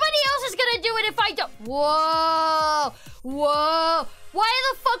mean, somebody else is gonna do it if I don't. Whoa. Whoa. Why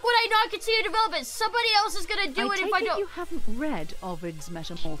the fuck would I not continue development? Somebody else is gonna do it if I don't. You haven't read Ovid's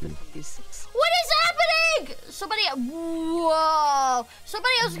Metamorphosis. What is happening? Somebody. Whoa.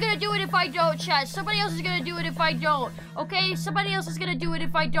 Somebody else is gonna do it if I don't, chat. Somebody else is gonna do it if I don't. Okay? Somebody else is gonna do it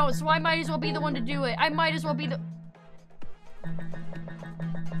if I don't. So I might as well be the one to do it. I might as well be the.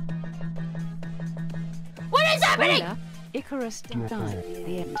 What is happening? Spoiler, Icarus died at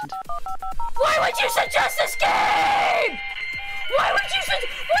the end. Why would you suggest this game? Why would you suggest?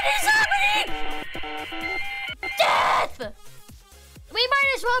 What is happening? Death! We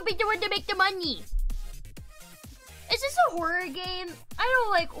might as well be the one to make the money. Is this a horror game? I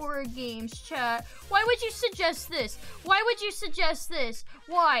don't like horror games, chat. Why would you suggest this? Why would you suggest this?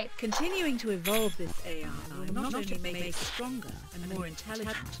 Why? Continuing to evolve this AI will not only make it stronger and more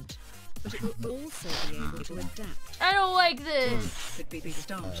intelligent, but it will also be able to adapt. I don't like this. Could be the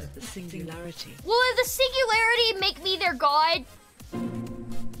start of the singularity. Will the singularity make me their god?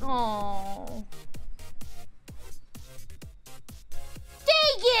 Oh.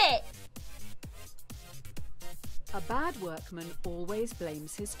 Dang it! A bad workman always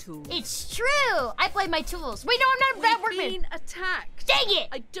blames his tools. It's true! I blame my tools. Wait, no, I'm not a bad workman. We've been attacked. Dang it!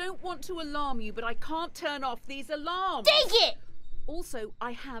 I don't want to alarm you, but I can't turn off these alarms. Dang it! Also,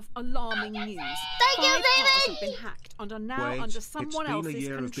 I have alarming news. Thank you, David! 5 cars have been hacked and are now under someone else's it's been a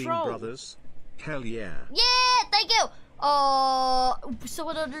year control. of being brothers. Hell yeah. Yeah, thank you!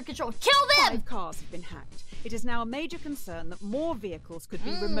 Someone under control. Kill them! 5 cars have been hacked. It is now a major concern that more vehicles could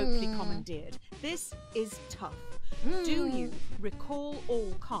be remotely commandeered. This is tough. Do you recall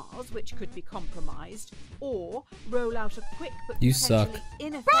all cars, which could be compromised, or roll out a quick but potentially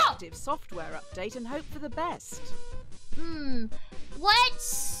ineffective software update and hope for the best?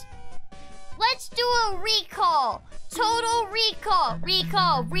 Let's do a recall. Total recall.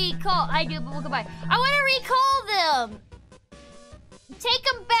 Recall. I do, but goodbye. I want to recall them. Take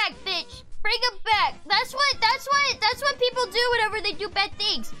them back, bitch. Bring them back. That's what people do whenever they do bad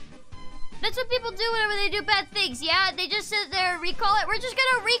things. That's what people do whenever they do bad things, yeah? They just sit there and recall it. We're just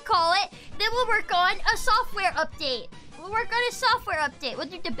gonna recall it. Then we'll work on a software update. We'll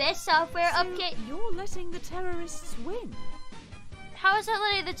do the best software update. You're letting the terrorists win. How is that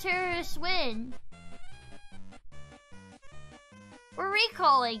letting the terrorists win? We're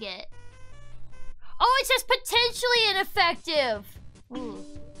recalling it. Oh, it says potentially ineffective. Ooh,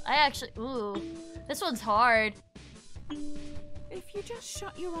 this one's hard. If If you just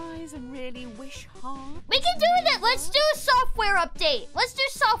shut your eyes and really wish hard. We can do that. Let's do a software update. Let's do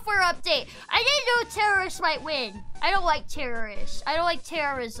software update. I didn't know terrorists might win. I don't like terrorists. I don't like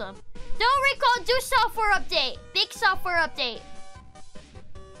terrorism. No, Recall, do software update. Big software update.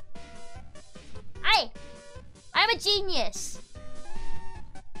 I'm a genius.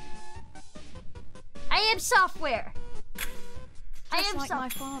 I am software. Just like my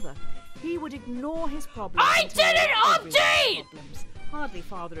father. He would ignore his problems. I didn't update! Hardly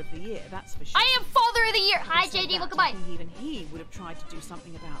father of the year, that's for sure. I am father of the year. Hi, JD, welcome by. Even he would have tried to do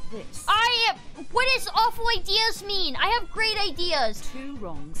something about this. I am. What does awful ideas mean? I have great ideas. 2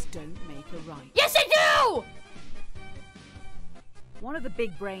 wrongs don't make a right. Yes, I do! One of the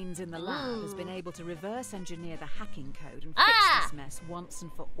big brains in the lab has been able to reverse engineer the hacking code and fix this mess once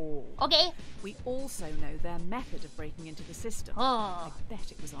and for all. Okay. We also know their method of breaking into the system. I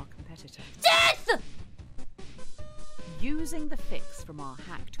bet it was our competitor. Death! Using the fix from our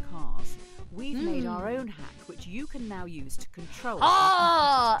hacked cars, we've made our own hack, which you can now use to control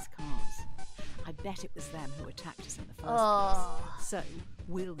our competitors' cars. I bet it was them who attacked us in the first place. So,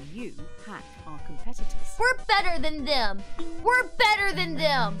 will you hack our competitors? We're better than them. We're better than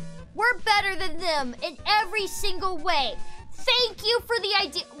them. We're better than them in every single way. Thank you for the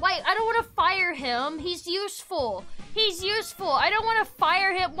idea. Wait, I don't want to fire him. He's useful. He's useful. I don't want to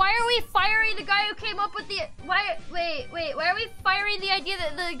fire him. Why are we firing the guy who came up with the... Wait. Why are we firing the idea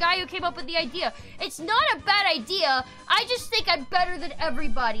that the guy who came up with the idea? It's not a bad idea. I just think I'm better than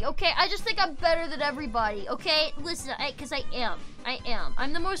everybody, okay? I just think I'm better than everybody, okay? Listen, because I am.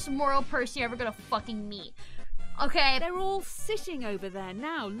 I'm the most moral person you're ever gonna fucking meet. Okay? They're all sitting over there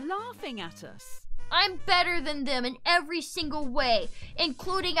now, laughing at us. I'm better than them in every single way,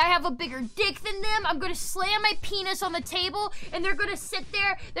 including I have a bigger dick than them. I'm gonna slam my penis on the table, and they're gonna sit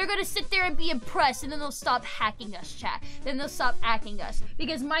there. They're gonna sit there and be impressed, and then they'll stop hacking us, chat. Then they'll stop hacking us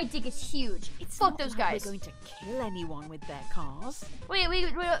because my dick is huge. Fuck those guys. We're going to kill anyone with their cars. Wait.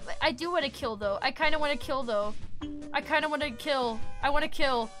 I do want to kill though. I kind of want to kill though. I kind of want to kill. I want to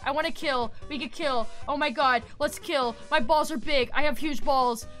kill. We could kill. Oh my god, let's kill. My balls are big. I have huge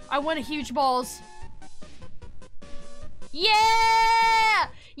balls. I want huge balls. Yeah!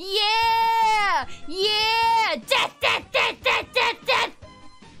 Yeah! Yeah! Death!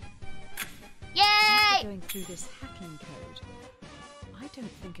 Yay! Going through this hacking code, I don't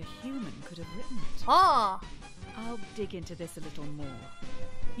think a human could have written it. Oh. I'll dig into this a little more.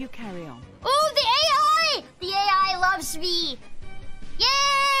 You carry on. Ooh, the AI! The AI loves me.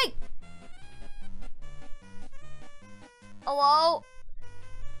 Yay! Hello?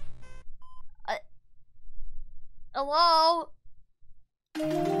 Hello?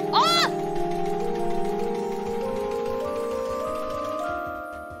 Oh!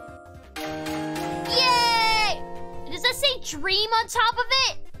 Yay! Does that say dream on top of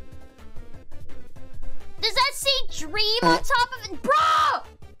it? Does that say dream on top of it? Bro!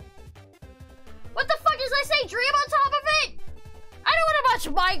 What the fuck does that say dream on top of it? I don't want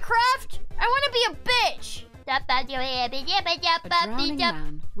to watch Minecraft. I want to be a bitch. A drowning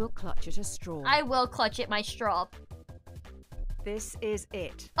man will clutch at a straw. I will clutch at my straw. This is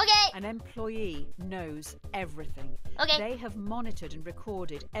it. Okay. An employee knows everything. Okay. They have monitored and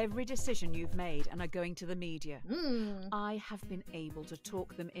recorded every decision you've made and are going to the media. I have been able to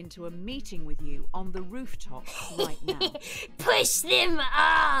talk them into a meeting with you on the rooftop right now. Push them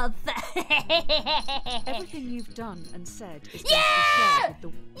off! Everything you've done and said is going to be shared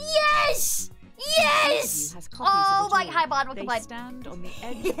with the... Yes! Yes! Oh my god, hi Bod, welcome by. They stand on the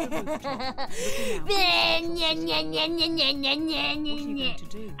edge of the rooftop, looking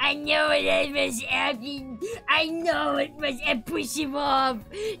out. I know it was happening. I know it was push him off.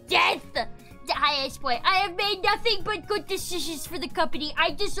 Death! The highest point. I have made nothing but good decisions for the company. I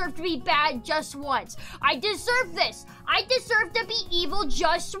deserve to be bad just once. I deserve this. I deserve to be evil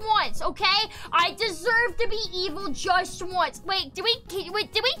just once, okay? I deserve to be evil just once. Wait, did we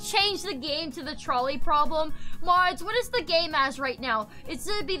change the game to the trolley problem? Mods, what is the game as right now? It's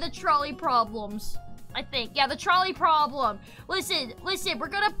gonna be the trolley problems. I think. Yeah, the trolley problem. Listen, we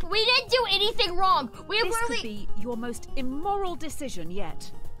didn't do anything wrong. This could be your most immoral decision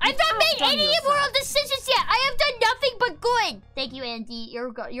yet. I've not made any immoral decisions yet. I have done nothing but good. Thank you, Andy.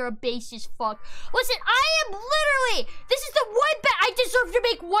 You're a base as fuck. Listen, I am literally. This is the one bad. I deserve to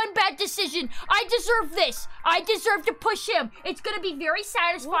make one bad decision. I deserve this. I deserve to push him. It's gonna be very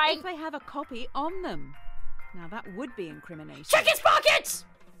satisfying. What if they have a copy on them? Now that would be incriminating. Check his pockets.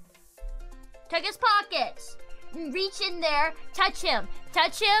 Check his pockets. Reach in there. Touch him,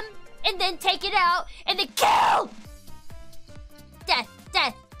 and then take it out, and then kill. Death.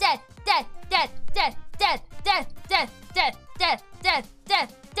 Death. death, death,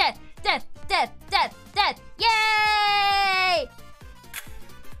 death, death, death, death, death, death. Yay!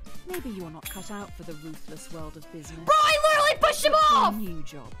 Maybe you're not cut out for the ruthless world of business. Bro, I literally pushed him off! A new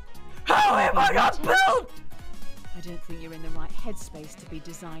job. How am I not built? I don't think you're in the right headspace to be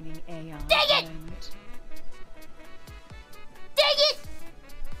designing AI Dang at it! the moment. Dang it!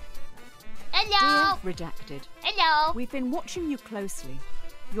 Hello? Dear Redacted. Hello? We've been watching you closely.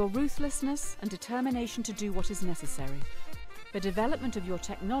 Your ruthlessness and determination to do what is necessary. The development of your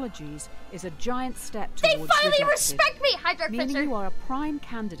technologies is a giant step towards They finally Redacted, respect me! Hi, Dark meaning Fencer. you are a prime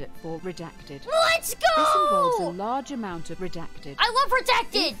candidate for Redacted. Let's go! This involves a large amount of Redacted. I love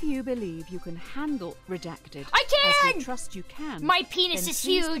Redacted! If you believe you can handle Redacted, I can! as we trust you can, My penis then is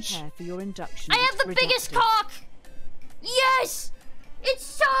please huge. prepare for your induction I have the at biggest Redacted. cock! Yes!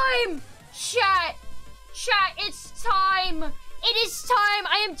 It's time! Chat! Chat, it's time! It is time!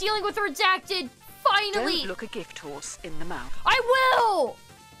 I am dealing with Redacted! Finally! Don't look a gift horse in the mouth. I will!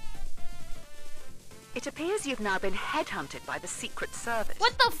 It appears you've now been headhunted by the Secret Service.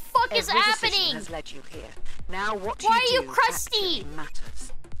 What the fuck is Every happening? decision has led you here. Now what Why you are do you crusty? actually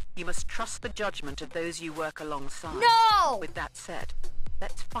matters. You must trust the judgment of those you work alongside. No! With that said,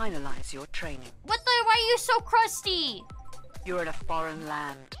 let's finalize your training. What the? Why are you so crusty? You're in a foreign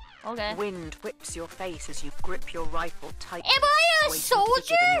land. Okay. Wind whips your face as you grip your rifle tightly. Am I a waiting to be given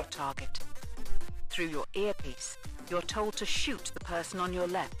soldier? your target. Through your earpiece, you're told to shoot the person on your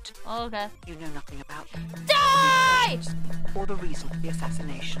left. Okay. You know nothing about them. Die! Or the reason for the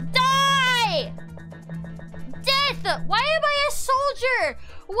assassination. Die! Death! Why am I a soldier?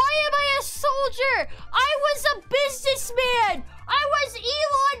 Why am I a soldier? I was a businessman! I was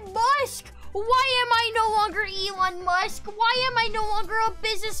Elon Musk! Why am I no longer Elon Musk? Why am I no longer a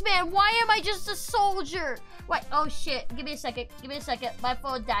businessman? Why am I just a soldier? What? Oh shit. Give me a second. Give me a second. My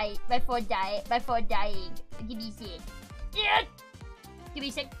phone died. My phone died. My phone dying. Give me a sec. Yeah. Give me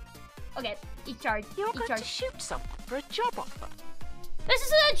a sec. Okay. It's charged. You're It's going charged. to shoot someone for a job offer. This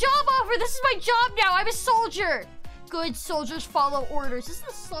isn't a job offer. This is my job now. I'm a soldier. Good soldiers follow orders. This is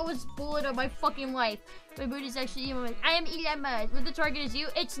the slowest bullet of my fucking life. My boot is actually Elon Musk. I am Elon Musk. But the target is you.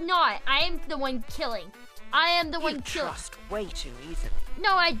 It's not. I am the one killing. I am the one killing. You trust way too easily.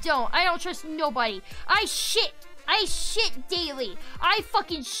 No, I don't. I don't trust nobody. I shit daily. I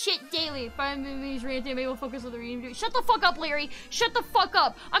fucking shit daily. If I'm in these rants, maybe we'll focus on the reading. Shut the fuck up, Larry. Shut the fuck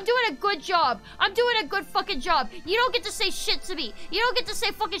up. I'm doing a good job. I'm doing a good fucking job. You don't get to say shit to me. You don't get to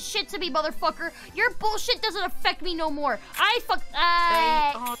say fucking shit to me, motherfucker. Your bullshit doesn't affect me no more. They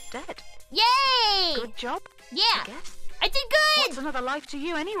are dead. Yay! Good job. Yeah. I guess. I did good. What's another life to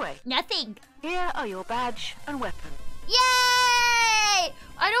you anyway? Nothing. Here are your badge and weapon. Yay!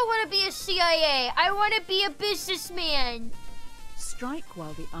 I don't want to be a CIA. I want to be a businessman. Strike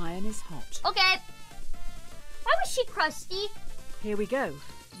while the iron is hot. Okay. Why was she crusty? Here we go.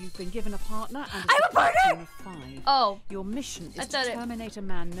 You've been given a partner and I'm a support partner! team of 5. Oh. Your mission I is to thought terminate a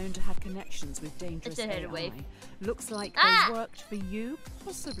man known to have connections with dangerous It's a head AI. wave. Looks like Ah! they worked for you,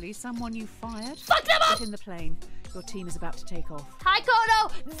 possibly someone you fired. Fuck them up! Get in the plane. Your team is about to take off. Hi,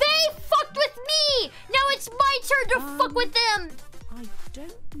 Kono. They fucked with me. Now it's my turn to fuck with them. I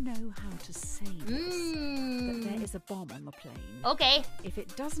don't know how to say this, but there is a bomb on the plane. Okay. If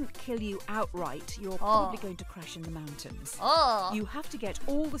it doesn't kill you outright, you're probably going to crash in the mountains. Oh. You have to get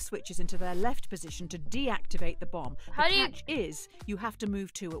all the switches into their left position to deactivate the bomb. How do the you- catch is you have to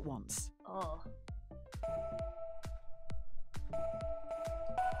move 2 at once. Oh.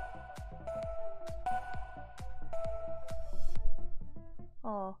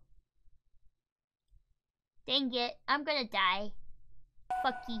 Oh. Dang it. I'm gonna die.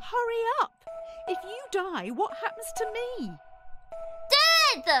 Fucky. Hurry up! If you die, what happens to me?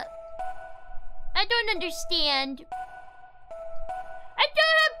 Death! I don't understand. I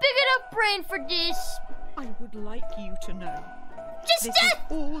don't have big enough brain for this. I would like you to know. Just This death!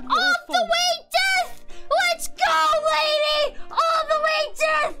 is all your All the fault. way, death! Let's go, lady! All the way,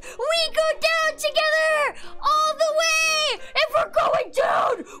 death! We go down together! All the way! If we're going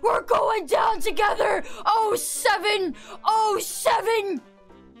down, we're going down together! 07! 07!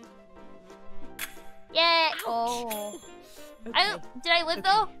 Yeah. Oh. Okay. Did I live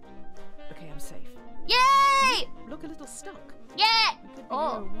though? Okay, I'm safe. Yay! Look a little stuck. Yeah! You could be Oh.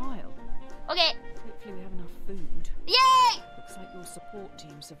 here a while. Okay. Hopefully we have enough food. Yay! Looks like your support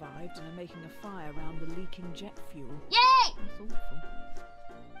team survived and are making a fire around the leaking jet fuel. Yay! That's awful.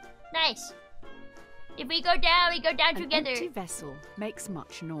 Nice. If we go down, we go down An together. empty vessel makes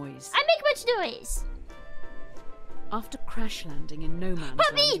much noise. I make much noise. After crash landing in no man's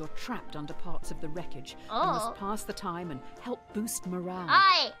land, you're trapped under parts of the wreckage and must pass the time and help boost morale.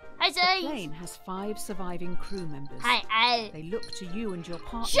 Hi, the plane has 5 surviving crew members. Hi. They look to you and your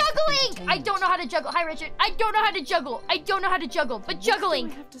partner. Juggling! I don't know how to juggle. Hi, Richard. I don't know how to juggle. I don't know how to juggle, but juggling.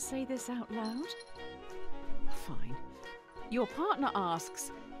 Do I have to say this out loud? Fine. Your partner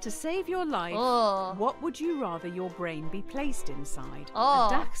asks, to save your life, what would you rather your brain be placed inside? A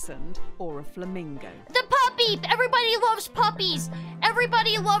dachshund or a flamingo? The puppy! Everybody loves puppies!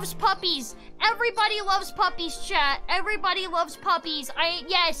 Everybody loves puppies! Everybody loves puppies, chat! Everybody loves puppies!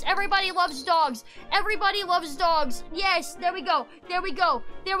 Yes, everybody loves dogs! Everybody loves dogs! Yes, there we go! There we go!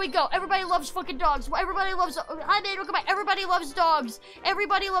 There we go! Everybody loves fucking dogs! Everybody loves... Hi, man, welcome back! Everybody loves dogs!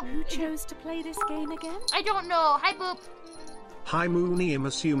 Everybody loves... Who chose to play this game again? I don't know. Hi, Boop. Hi, Mooni. I'm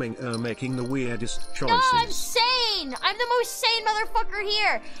assuming making the weirdest choices. No, I'm sane! I'm the most sane motherfucker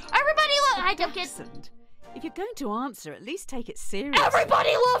here! Everybody Hi, dumb kid. If you're going to answer, at least take it seriously. Everybody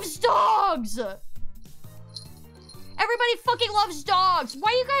loves dogs! Everybody fucking loves dogs!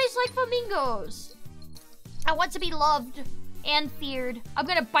 Why you guys like flamingos? I want to be loved and feared. I'm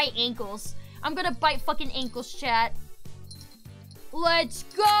gonna bite ankles. I'm gonna bite fucking ankles, chat. Let's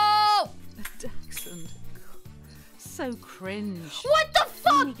go! A dachshund. So cringe. What the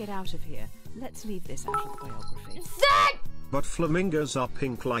fuck? When we get out of here, let's leave this out of biography. That! But flamingos are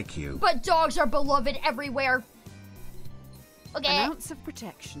pink like you. But dogs are beloved everywhere. Okay. An ounce of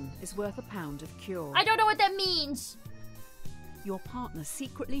protection is worth a pound of cure. I don't know what that means. Your partner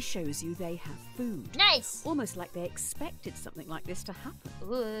secretly shows you they have food. Nice. Almost like they expected something like this to happen.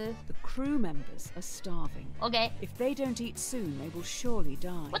 The crew members are starving. Okay. If they don't eat soon, they will surely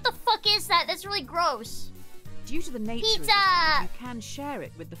die. What the fuck is that? That's really gross. Due to the nature of the food, you can share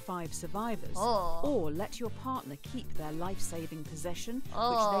it with the 5 survivors. Or let your partner keep their life-saving possession, which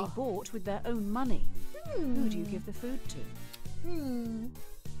they bought with their own money. Who do you give the food to?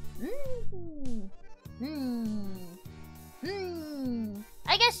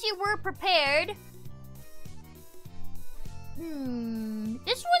 I guess you were prepared.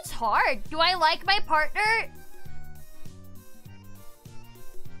 This one's hard. Do I like my partner?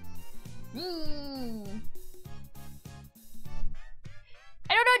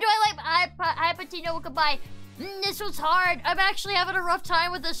 I don't know, do I like... Hi, Patino, goodbye. This one's hard. I'm actually having a rough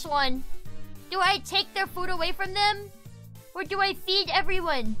time with this one. Do I take their food away from them? Or do I feed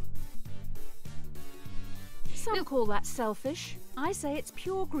everyone? Some call that selfish. I say it's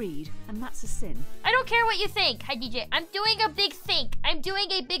pure greed, and that's a sin. I don't care what you think. Hi, DJ. I'm doing a big think. I'm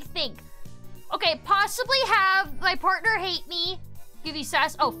doing a big think. Okay, possibly have my partner hate me. Give you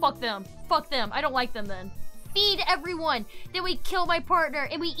sass. Oh, fuck them. Fuck them. I don't like them then. Feed everyone. Then we kill my partner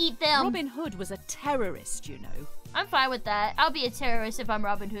and we eat them. Robin Hood was a terrorist, you know. I'm fine with that. I'll be a terrorist if I'm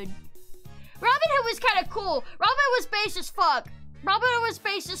Robin Hood. Robin Hood was kind of cool. Robin Hood was base as fuck. Robin Hood was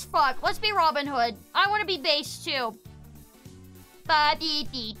base as fuck. Let's be Robin Hood. I want to be base too. Ba beep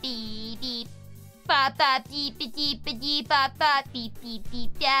beep beep beep. Ba ba beep beep beep beep ba ba beep beep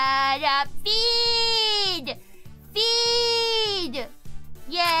beep da da. Feed! Feed!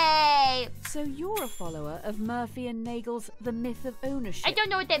 Yay! So you're a follower of Murphy and Nagel's The Myth of Ownership. I don't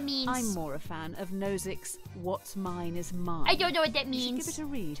know what that means. I'm more a fan of Nozick's What's Mine is Mine. I don't know what that means. You should give it a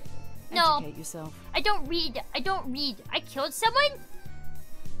read. No. Educate yourself. I don't read. I don't read. I killed someone?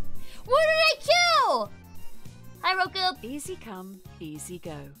 What did I kill? Hi, Roku. Easy come, easy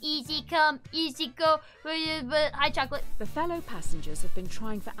go. Easy come, easy go. Hi, Chocolate. The fellow passengers have been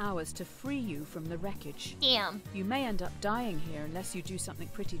trying for hours to free you from the wreckage. Damn. You may end up dying here unless you do something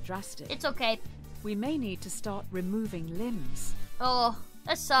pretty drastic. It's okay. We may need to start removing limbs. Oh,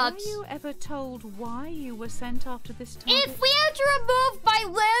 that sucks. Were you ever told why you were sent after this target? If we have to remove my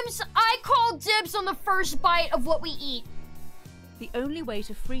limbs, I call dibs on the first bite of what we eat. The only way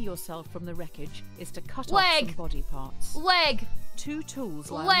to free yourself from the wreckage is to cut off some body parts. Leg. 2 tools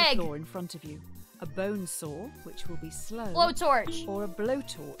lie on the floor in front of you. A bone saw, which will be slow. Blowtorch. Or a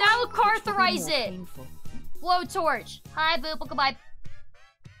blowtorch. That will cauterize it. Painful. Blowtorch. Hi, Boop. Goodbye.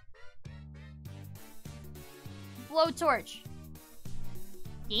 Blowtorch.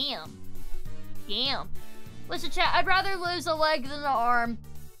 Damn. Damn. Listen, chat, I'd rather lose a leg than an arm.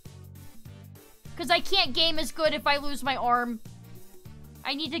 Because I can't game as good if I lose my arm.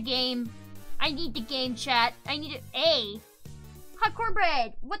 I need to game. I need to game, chat. I need to... Hot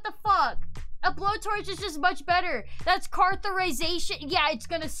cornbread. What the fuck? A blowtorch is just much better. That's cauterization. Yeah, it's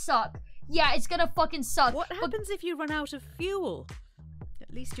gonna suck. Yeah, it's gonna fucking suck. What happens if you run out of fuel?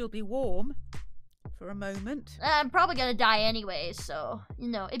 At least you'll be warm. For a moment. I'm probably gonna die anyway, so... You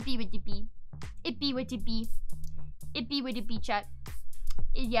know, it be what it be. It be what it be. It be what it be, chat.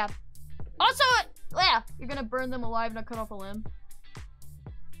 Yeah. Also, Yeah, you're gonna burn them alive, not cut off a limb.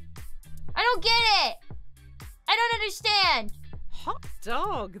 I don't get it. I don't understand. Hot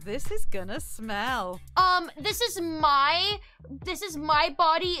dog, this is gonna smell. This is my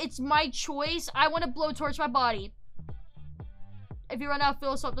body. It's my choice. I want to blowtorch my body. If you run out of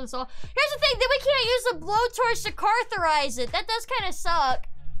fuel, swap this all. Here's the thing, then we can't use the blowtorch to cartherize it. That does kind of suck.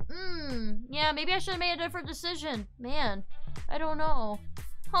 Yeah, maybe I should have made a different decision. Man, I don't know.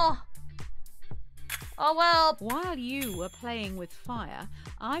 Huh. Oh well. While you were playing with fire,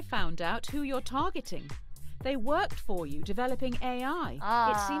 I found out who you're targeting. They worked for you, developing AI.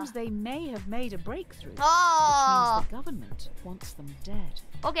 It seems they may have made a breakthrough, which means the government wants them dead.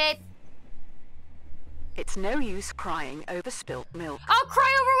 Okay. It's no use crying over spilt milk. I'll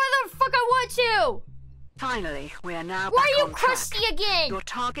cry over whether the fuck I want to! Finally, we are now back on track. Why are you track. crusty again? Your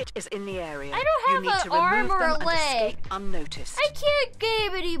target is in the area. I don't have an arm or a leg. Escape unnoticed. I can't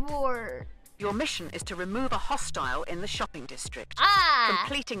game anymore. Your mission is to remove a hostile in the shopping district.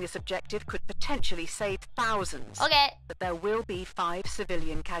 Completing this objective could potentially save thousands. Okay. But there will be 5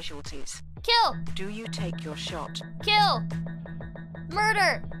 civilian casualties. Kill. Do you take your shot? Kill.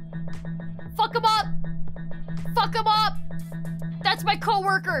 Murder. Fuck them up. Fuck them up. That's my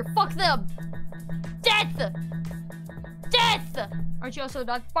coworker. Fuck them. Death. Death. Aren't you also a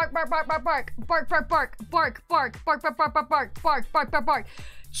dog? Bark, bark, bark, bark, bark. Bark, bark, bark. Bark, bark, bark, bark, bark, bark, bark, bark, bark, bark, bark.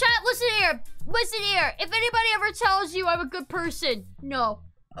 Chat, listen here. Listen here. If anybody ever tells you I'm a good person, no.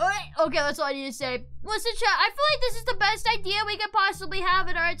 Okay, that's all I need to say. Listen, chat, I feel like this is the best idea we could possibly have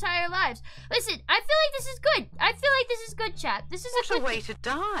in our entire lives. Listen, I feel like this is good. I feel like this is good, chat. This is a good way to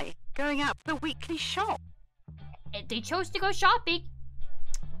die. Going out for the weekly shop. If they chose to go shopping.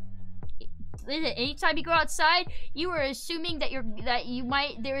 Listen, anytime you go outside, you are assuming that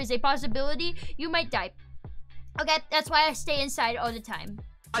there is a possibility you might die. Okay, that's why I stay inside all the time.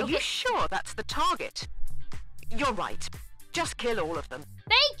 Are you sure that's the target? You're right. Just kill all of them.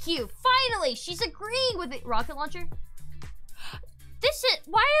 Thank you! Finally! She's agreeing with it. Rocket launcher?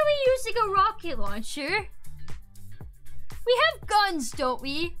 Why are we using a rocket launcher? We have guns, don't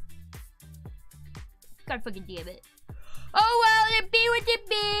we? God fucking damn it. Oh well, it be what it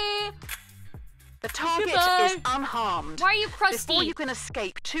be! The target is unharmed. Why are you crusty? Before you can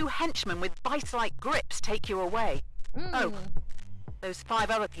escape, 2 henchmen with vice-like grips take you away. Oh, those 5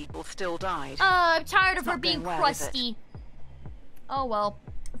 other people still died. I'm tired of her being crusty. Oh well,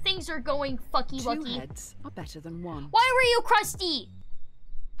 things are going fucky-wucky. 2 heads are better than 1. Why were you crusty?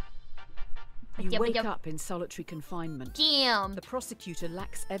 You wake up in solitary confinement. Damn. The prosecutor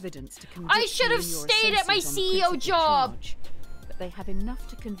lacks evidence to convict I should have stayed at my CEO job. But they have enough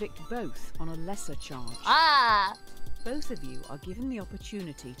to convict both on a lesser charge. Both of you are given the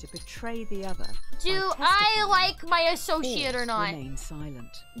opportunity to betray the other. Do I like my associate or not? Remain silent.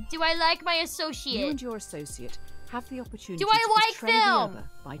 Do I like my associate? You and your associate have the opportunity to betray the other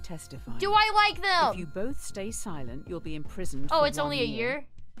by testifying. Do I like them? If you both stay silent, you'll be imprisoned for it's 1 only a year?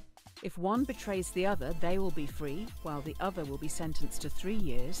 If one betrays the other, they will be free, while the other will be sentenced to 3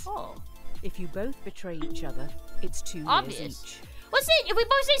 years. If you both betray each other, it's 2 years each. Listen, if we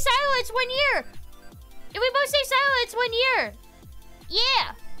both stay silent, it's 1 year. If we both stay silent, it's 1 year.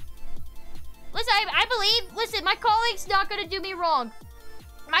 Yeah. Listen, I believe. Listen, my colleague's not gonna do me wrong.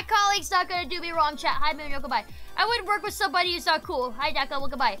 My colleague's not gonna do me wrong, chat. Hi, Moonio, goodbye. I wouldn't work with somebody who's not cool. Hi, Daka, well,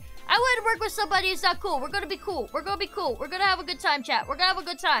 goodbye. I wouldn't work with somebody who's not cool. We're gonna be cool. We're gonna be cool. We're gonna have a good time, chat. We're gonna have a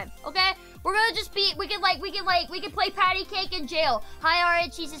good time, okay? We're gonna just be, we can play patty cake in jail. Hi,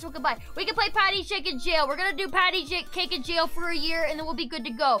 alright, Jesus, well, goodbye. We can play patty cake in jail. We're gonna do patty cake in jail for a year, and then we'll be good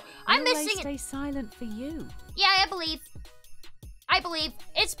to go. I'm missing it. Stay silent for you. Yeah, I believe.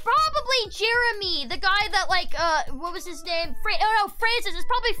 It's probably Jeremy, the guy that, like, what was his name? Francis. It's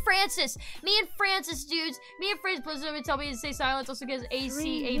probably Francis. Me and Francis, dudes. Me and Francis, please don't tell me to stay silent. Also because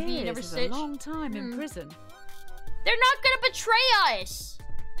ACAB never stitch. A long time in prison. They're not gonna betray us.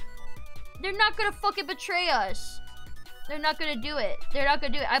 They're not gonna fucking betray us. They're not gonna do it. They're not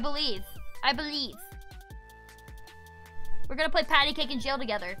gonna do it. I believe. We're gonna play patty cake in jail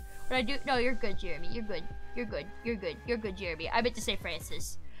together. What I do? No, you're good, Jeremy. You're good. You're good, Jeremy. I meant to say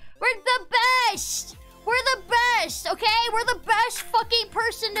Francis. We're the best! We're the best, okay? We're the best fucking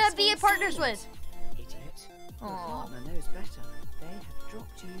person to be partners with. Idiot. Your partner knows better. They have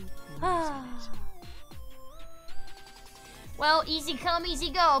dropped you. Well, easy come, easy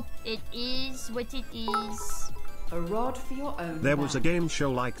go. It is what it is. A rod for your own. There was a game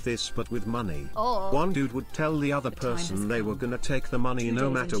show like this, but with money. One dude would tell the other person they were gonna take the money no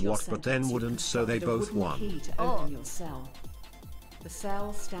matter what, but then wouldn't, so they both won. To open your cell. The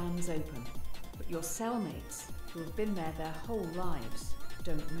cell stands open, but your cellmates, who have been there their whole lives,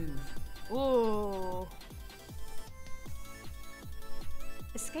 don't move. Oh.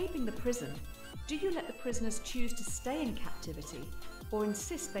 Escaping the prison, do you let the prisoners choose to stay in captivity or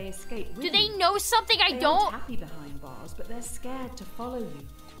insist they escape with you? Do they know something I They don't? aren't happy behind bars, but they're scared to follow you.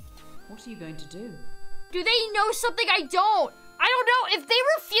 What are you going to do? Do they know something I don't? I don't know. If they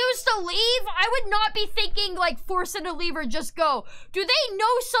refuse to leave, I would not be thinking like force them to leave or just go. Do they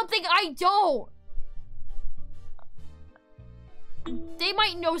know something I don't? They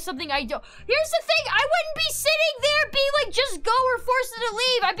might know something I don't. Here's the thing, I wouldn't be sitting there being like, just go or force them to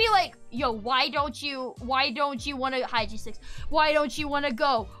leave. I'd be like, yo, why don't you want to, hi G6, why don't you want to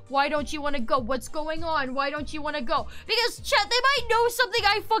go? Why don't you want to go? What's going on? Why don't you want to go? Because, chat, they might know something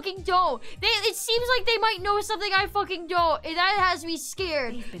I fucking don't. It seems like they might know something I fucking don't, and that has me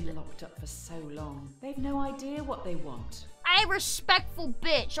scared. They've been locked up for so long. They've no idea what they want. I'm a respectful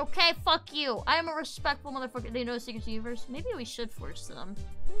bitch, okay? Fuck you. I'm a respectful motherfucker. They know Secret Universe. Maybe we should force them.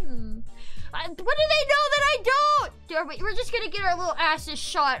 What do they know that I don't? We're just gonna get our little asses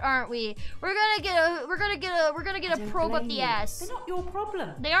shot, aren't we? We're gonna get a probe up the ass. They're not your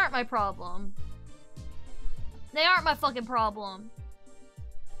problem. They aren't my problem. They aren't my fucking problem.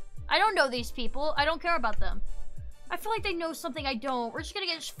 I don't know these people. I don't care about them. I feel like they know something I don't. We're just gonna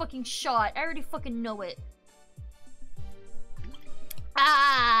get fucking shot. I already fucking know it.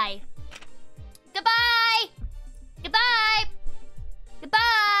 Bye. Goodbye. Goodbye.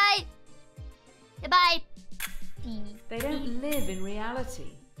 Goodbye. Goodbye. They don't live in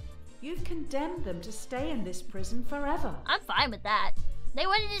reality. You've condemned them to stay in this prison forever. I'm fine with that. They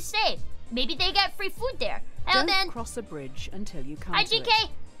wanted to stay. Maybe they get free food there. Don't then cross a bridge until you come to IGK. it.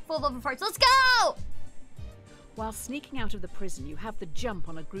 Full of farts. Let's go. While sneaking out of the prison, you have the jump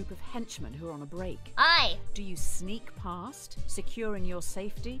on a group of henchmen who are on a break. Aye. Do you sneak past, securing your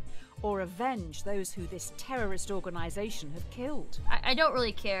safety, or avenge those who this terrorist organization have killed? I don't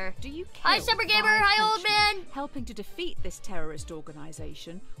really care. Do you kill Hi, Summer Gamer. Hi, old man. Helping to defeat this terrorist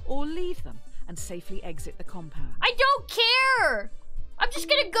organization, or leave them and safely exit the compound? I don't care. I'm just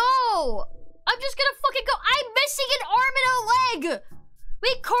gonna go. I'm just gonna fucking go. I'm missing an arm and a leg.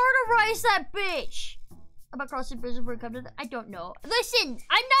 We cauterized that bitch. I'm across the prison for a couple of... I don't know. Listen,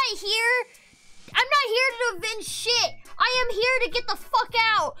 I'm not here to avenge shit. I am here to get the fuck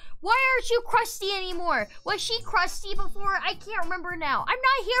out. Why aren't you crusty anymore? Was she crusty before? I can't remember now. I'm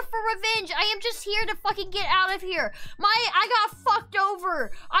not here for revenge. I am just here to fucking get out of here. I got fucked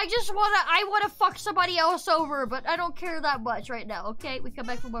over. I wanna fuck somebody else over, but I don't care that much right now, okay? We come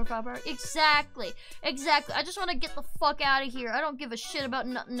back for more proper. Exactly. Exactly. I just wanna get the fuck out of here. I don't give a shit about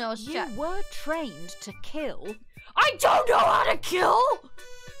nothing else. You were trained to kill. I don't know how to kill!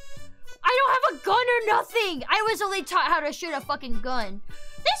 I don't have a gun or nothing! I was only taught how to shoot a fucking gun.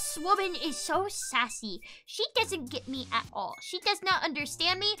 This woman is so sassy. She doesn't get me at all. She does not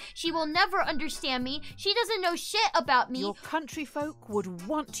understand me. She will never understand me. She doesn't know shit about me. Your country folk would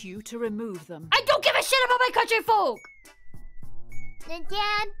want you to remove them. I don't give a shit about my country folk! Yum,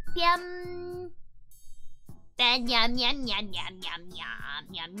 yum, yum, yum, yum, yum,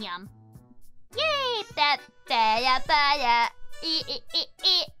 yum, yum. Yay!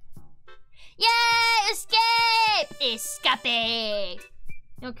 Yay! Escape! Escape!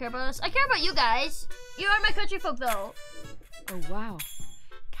 You don't care about us? I care about you guys. You are my country folk, though. Oh, wow.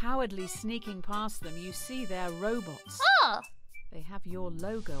 Cowardly sneaking past them, you see their robots. Oh! They have your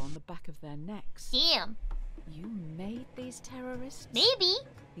logo on the back of their necks. Damn. You made these terrorists? Maybe.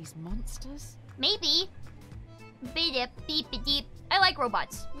 These monsters? Maybe. Beep, beep, beep. I like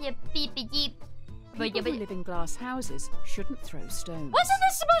robots. Beep, beep, beep. People who live in glass houses shouldn't throw stones. Wasn't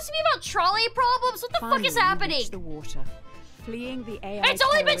this supposed to be about trolley problems? What the fuck is happening? You reach the water, fleeing the AI. It's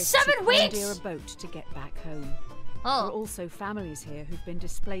only been 7 weeks. Commandeer a boat to get back home. Oh. There are also families here who've been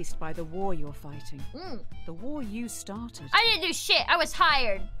displaced by the war you're fighting. The war you started. I didn't do shit. I was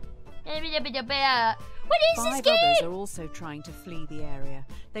hired. What is this game? 5 others are also trying to flee the area.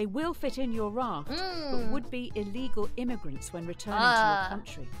 They will fit in your raft, but would be illegal immigrants when returning to your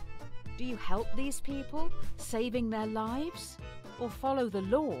country. Do you help these people, saving their lives? Or follow the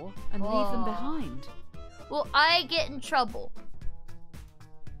law and leave them behind? Well, I get in trouble.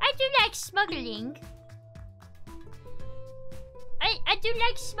 I do like smuggling. I do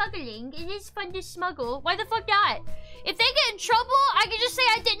like smuggling. It is fun to smuggle. Why the fuck not? If they get in trouble, I can just say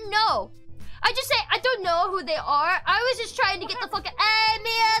I didn't know. I just say, I don't know who they are. I was just trying to get the fuck out. Hey,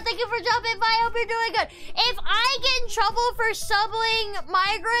 Mia, thank you for dropping by. I hope you're doing good. If I get in trouble for smuggling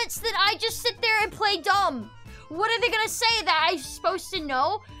migrants, then I just sit there and play dumb. What are they gonna say that I'm supposed to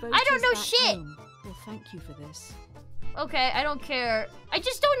know? I don't know shit. Well, thank you for this. Okay, I don't care. I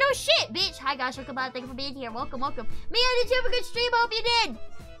just don't know shit, bitch. Hi, guys. Welcome back. Thank you for being here. Welcome, welcome. Mia, did you have a good stream? I hope you did.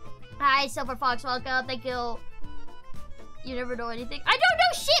 Hi, Silver Fox, welcome. Thank you. You never know anything. I don't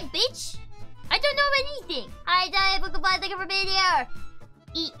know shit, bitch. I don't know anything. Hi, Dive. Welcome back. Thank you for being here.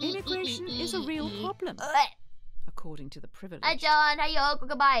 Immigration is a real problem, according to the privileged. Hi, John. How you all?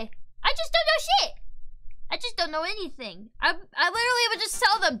 Goodbye. I just don't know shit. I just don't know anything. I literally would just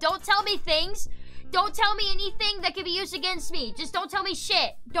tell them, don't tell me things. Don't tell me anything that can be used against me. Just don't tell me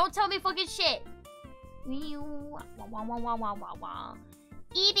shit. Don't tell me fucking shit.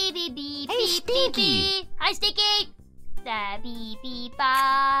 Hey, Stinky. Hi, Stinky.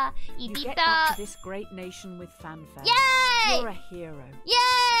 You get back to this great nation with fanfare. Yay! You're a hero. Yay!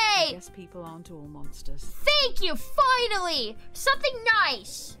 I guess people aren't all monsters. Thank you, finally! Something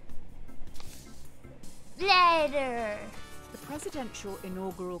nice! Later. The Presidential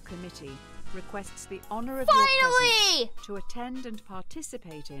Inaugural Committee requests the honour of your presence to attend and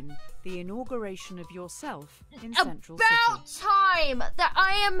participate in the inauguration of yourself in Central City. About time that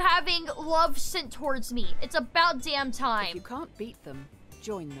I am having love sent towards me. It's about damn time. If you can't beat them,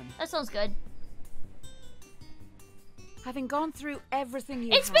 join them. That sounds good. Having gone through everything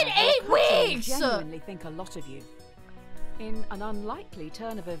you It's been 8 weeks! I genuinely think a lot of you. In an unlikely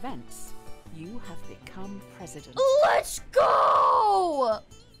turn of events, you have become president. Let's go!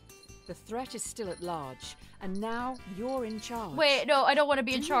 The threat is still at large, and now you're in charge. Wait, no, I don't want to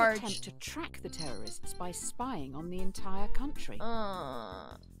be in charge. Do you attempt to track the terrorists by spying on the entire country? Do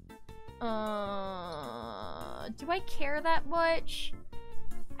I care that much?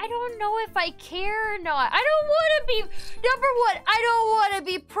 I don't know if I care or not. I don't want to be... Number one, I don't want to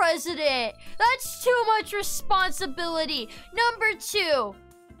be president. That's too much responsibility. Number two...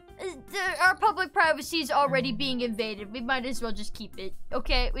 Our public privacy is already being invaded. We might as well just keep it,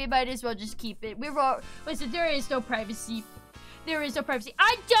 okay? We might as well just keep it. Listen, there is no privacy. There is no privacy.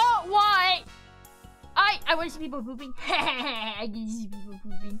 I don't want... I want to see people pooping. I can see people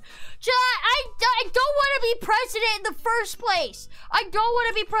pooping. I don't want to be president in the first place. I don't want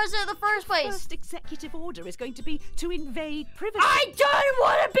to be president in the first place. The first executive order is going to be to invade privacy. I don't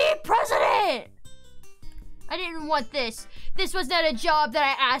want to be president! I didn't want this. This was not a job that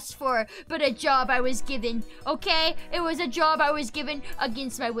I asked for, but a job I was given, okay? It was a job I was given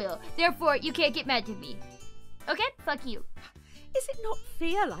against my will. Therefore, you can't get mad at me. Okay? Fuck you. Is it not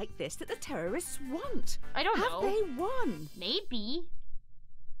fear like this that the terrorists want? I don't know. Have they won? Maybe.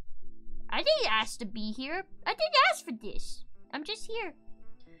 I didn't ask to be here. I didn't ask for this. I'm just here.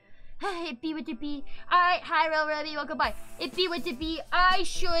 It be what it be. Hi, Ravi, welcome by. It be what it be. I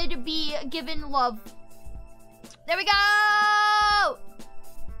should be given love. There we go!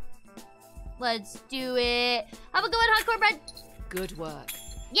 Let's do it. Have a good one, Hardcore Bread. Good work.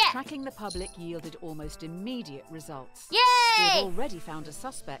 Yeah. Tracking the public yielded almost immediate results. Yay! We've already found a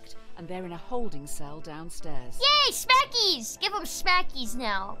suspect, and they're in a holding cell downstairs. Yay, smackies! Give them smackies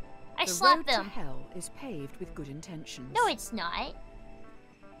now. I slapped them. The road to hell is paved with good intentions. No, it's not.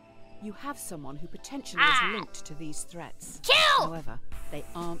 You have someone who potentially is linked to these threats. Kill! However, they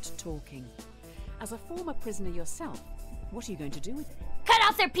aren't talking. As a former prisoner yourself, what are you going to do with it? Cut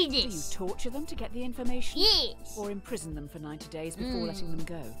off their Do you penis! torture them to get the information? Yes! Or imprison them for 90 days before letting them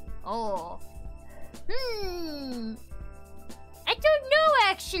go? Oh. I don't know,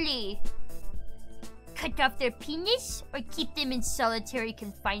 actually. Cut off their penis or keep them in solitary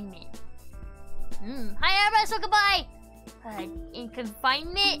confinement? Hi, everybody, so goodbye! In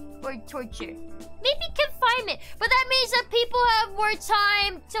confinement or torture? Maybe confinement, but that means that people have more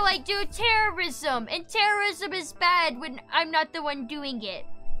time to like do terrorism, and terrorism is bad when I'm not the one doing it.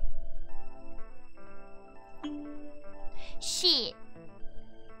 Shit.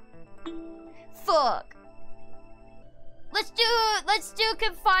 Fuck. Let's do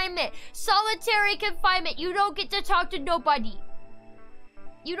confinement. Solitary confinement. You don't get to talk to nobody.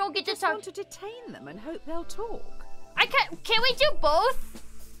 You don't get to talk. I want to detain them and hope they'll talk. Can we do both?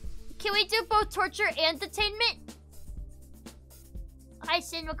 Can we do both torture and detainment? Hi,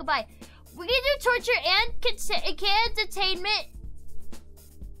 Sin, welcome by. We can do torture and detainment.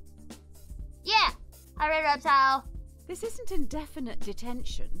 Yeah. Hi, Red Reptile. This isn't indefinite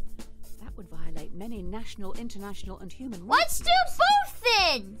detention. That would violate many national, international, and human rights. Let's do both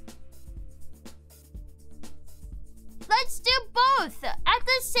then. Let's do both at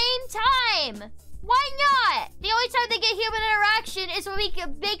the same time. Why not? The only time they get human interaction is when we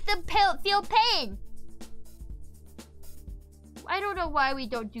can make them feel pain. I don't know why we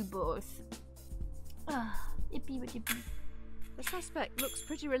don't do both. It be what it be. The suspect looks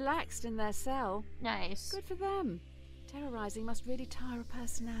pretty relaxed in their cell. Nice. Good for them. Terrorizing must really tire a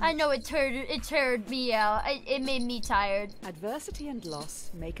person out. I know it tired me out. It made me tired. Adversity and loss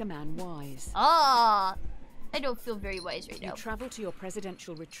make a man wise. Ah. I don't feel very wise right now. You travel to your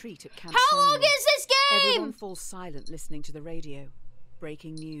presidential retreat at Camp How long Samuel. is this game? Everyone falls silent listening to the radio.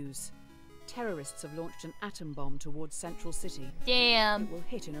 Breaking news. Terrorists have launched an atom bomb towards Central City. Damn. It will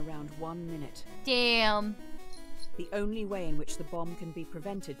hit in around 1 minute. Damn. The only way in which the bomb can be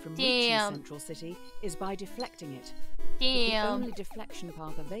prevented from reaching Central City is by deflecting it. Damn. The only deflection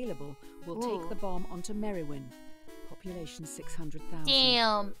path available will take the bomb onto Merriwin. Population 600,000.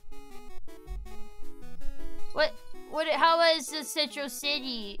 Damn. How is the Central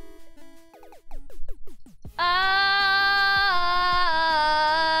City? I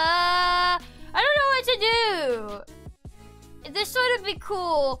don't know what to do. This would be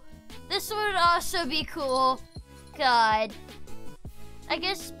cool. This would also be cool. God. I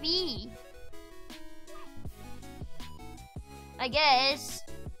guess B. I guess.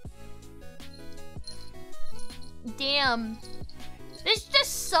 Damn. This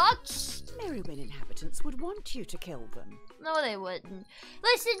just sucks. Merriwin inhabitants would want you to kill them. No, they wouldn't.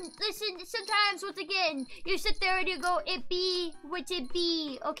 Listen, sometimes, once again, you sit there and you go, it be what it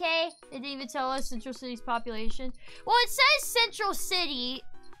be, okay? It didn't even tell us Central City's population. Well, it says Central City.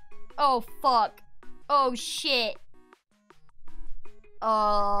 Oh, fuck. Oh, shit.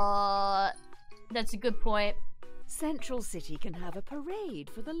 That's a good point. Central City can have a parade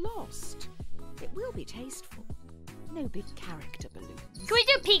for the lost. It will be tasteful. No big character balloons. Can we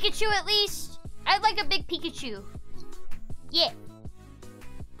do Pikachu at least? I'd like a big Pikachu. Yeah.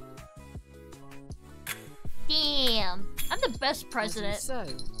 Damn. I'm the best president. So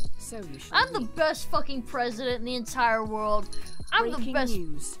you should. I'm the best fucking president in the entire world. I'm the best.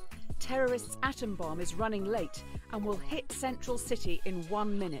 Breaking news. Terrorists' atom bomb is running late and will hit Central City in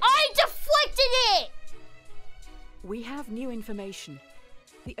 1 minute. I deflected it! We have new information.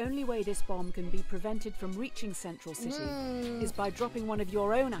 The only way this bomb can be prevented from reaching Central City is by dropping one of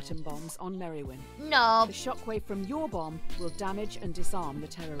your own atom bombs on Merriwin. No. The shockwave from your bomb will damage and disarm the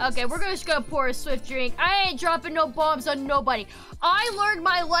terrorists. Okay, we're just gonna pour a swift drink. I ain't dropping no bombs on nobody. I learned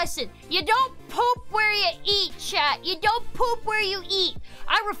my lesson. You don't poop where you eat, chat. You don't poop where you eat.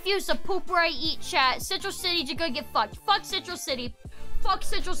 I refuse to poop where I eat, chat. Central City, you're gonna get fucked. Fuck Central City. Fuck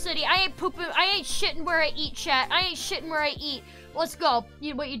Central City. I ain't pooping. I ain't shitting where I eat, chat. I ain't shitting where I eat. Let's go.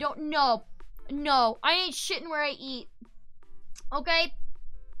 What you don't know. No, I ain't shitting where I eat. Okay?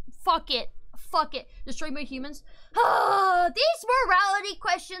 Fuck it. Fuck it. Destroy my humans. These morality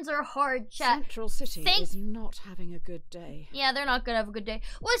questions are hard, chat. Central City is not having a good day. Yeah, they're not gonna have a good day.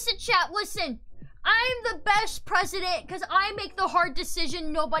 Listen, chat, listen. I'm the best president because I make the hard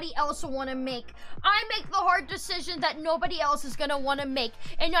decision nobody else will want to make. I make the hard decision that nobody else is going to want to make.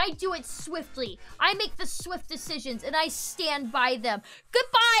 And I do it swiftly. I make the swift decisions and I stand by them.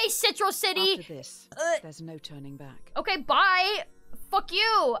 Goodbye, Central City. After this, there's no turning back. Okay, bye. Fuck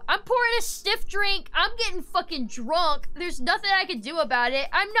you. I'm pouring a stiff drink. I'm getting fucking drunk. There's nothing I can do about it.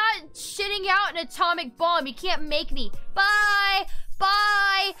 I'm not shitting out an atomic bomb. You can't make me. Bye.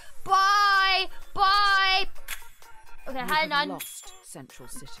 Bye. Bye. Bye. Okay, I had none. Lost Central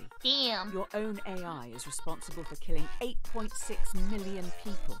City. Damn. Your own AI is responsible for killing 8.6 million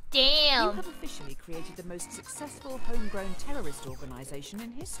people. Damn. You have officially created the most successful homegrown terrorist organization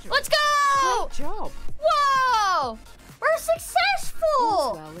in history. Let's go! Great job. Whoa! We're successful!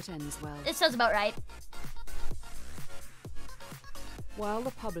 All's well that ends well. It sounds about right. While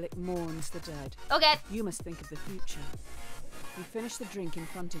the public mourns the dead, okay, you must think of the future. You finish the drink in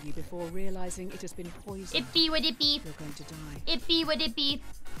front of you before realizing it has been poisoned. It be what it be. You're going to die. It be what it be.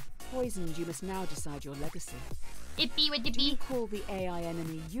 Poisoned, you must now decide your legacy. It be what it be. Do you call the AI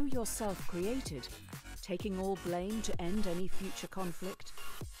enemy you yourself created, taking all blame to end any future conflict?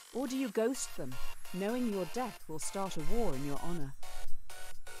 Or do you ghost them, knowing your death will start a war in your honor?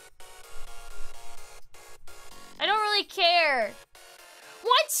 I don't really care.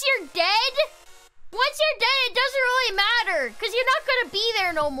 Once you're dead, it doesn't really matter, because you're not gonna be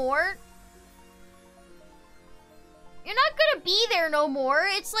there no more. You're not gonna be there no more.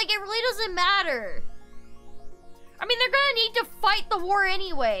 It's like, it really doesn't matter. I mean, they're gonna need to fight the war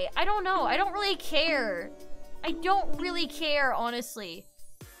anyway. I don't know. I don't really care. I don't really care, honestly.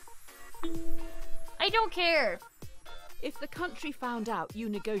 I don't care. If the country found out you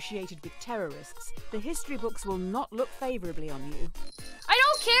negotiated with terrorists, the history books will not look favorably on you. I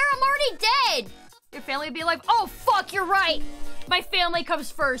don't care, I'm already dead! Your family would be like, oh fuck, you're right! My family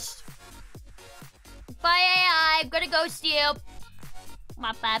comes first. Bye, AI, I'm gonna ghost you.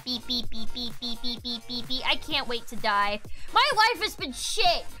 Beep, beep, beep, beep, beep, beep, beep, beep, beep. I can't wait to die. My life has been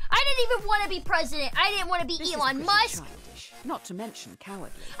shit. I didn't even want to be president. I didn't want to be Elon Musk. Childish. Not to mention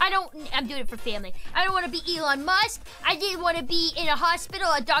cowardly. I'm doing it for family. I don't want to be Elon Musk. I didn't want to be in a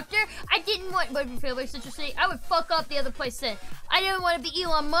hospital, a doctor. I didn't want, but family is interesting. I would fuck up the other place then. I didn't want to be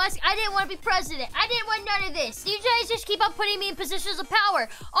Elon Musk. I didn't want to be president. I didn't want none of this. You guys just keep on putting me in positions of power.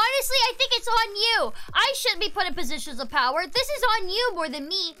 Honestly, I think it's on you. I shouldn't be put in positions of power. This is on you more than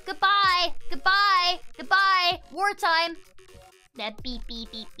me. Goodbye. Goodbye. Goodbye. Wartime. That beep,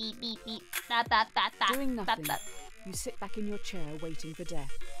 beep, beep, beep, beep, beep. Bap, bap, bap, bap. Doing nothing. Bap, bap. You sit back in your chair waiting for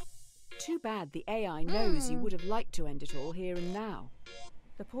death. Too bad the AI knows you would have liked to end it all here and now.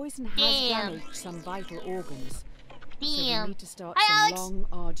 The poison has damaged some vital organs. So you need to start some long,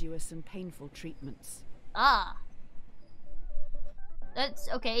 arduous and painful treatments. Ah. That's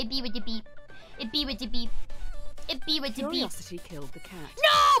okay. It be with the beep. It be with the beep. It be with the beep. Curiosity killed the cat.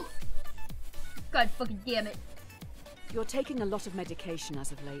 No! God fucking damn it. You're taking a lot of medication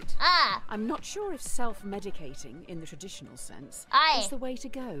as of late. Ah. I'm not sure if self-medicating, in the traditional sense, is the way to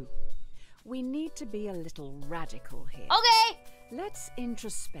go. We need to be a little radical here. Okay. Let's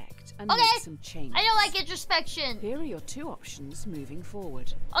introspect and make some changes. I don't like introspection. Here are your two options moving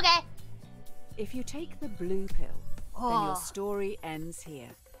forward. Okay. If you take the blue pill, then your story ends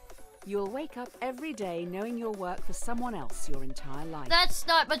here. You'll wake up every day knowing you'll work for someone else your entire life. That's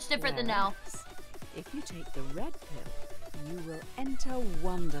not much different than now. If you take the red pill, you will enter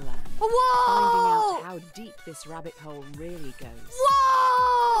Wonderland. Whoa! Finding out how deep this rabbit hole really goes.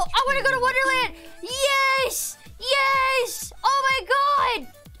 Whoa! I want to go to Wonderland! Yes! Yes! Oh my god!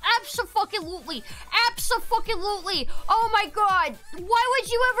 Abso-fucking-lutely! Abso-fucking-lutely! Oh my god! Why would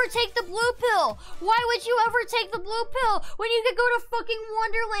you ever take the blue pill? Why would you ever take the blue pill when you could go to fucking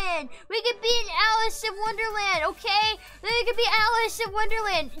Wonderland? We could be in Alice in Wonderland, okay? We could be Alice in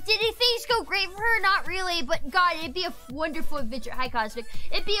Wonderland. Did things go great for her? Not really, but god, it'd be a wonderful adventure. Hi, Cosmic.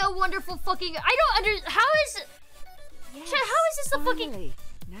 It'd be a wonderful fucking... I don't understand. How is... Yes, Chat, how is this the fucking...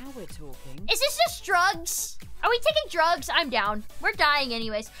 Now we're talking. Is this just drugs? Are we taking drugs? I'm down. We're dying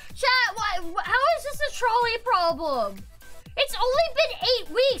anyways. Chat, how is this a trolley problem? It's only been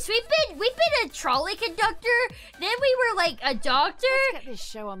 8 weeks. We've been a trolley conductor. Then we were like a doctor. Let's get this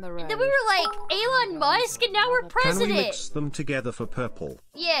show on the road. Then we were like Elon Musk, and now we're president. Can we mix them together for purple?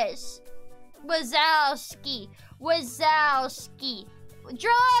 Yes. Wazowski. Wazowski.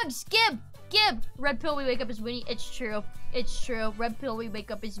 Drugs! Gib! Red pill, we wake up as Mooni. It's true. It's true. Red pill, we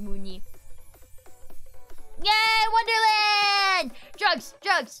wake up as Mooni. Yay, Wonderland! Drugs!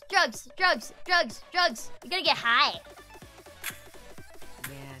 You gotta get high.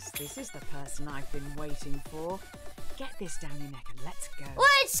 Yes, this is the person I've been waiting for. Get this down your neck and let's go.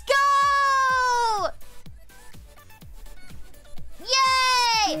 Let's go!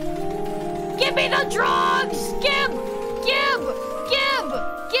 Yay! Give me the drugs! Give!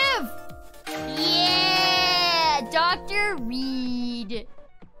 Yeah! Dr. Reed.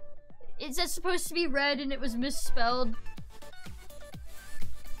 Is that supposed to be red and it was misspelled?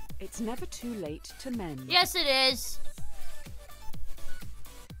 It's never too late to mend. Yes, it is.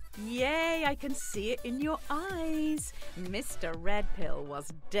 Yay, I can see it in your eyes. Mr. Red Pill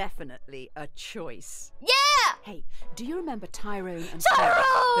was definitely a choice. Yeah! Hey, do you remember Tyrone and Tyrone!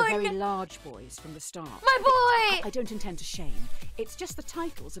 the very large boys from the start? My boy! I don't intend to shame. It's just the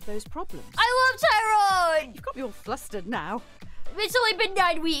titles of those problems. I love Tyrone! You've got me all flustered now. It's only been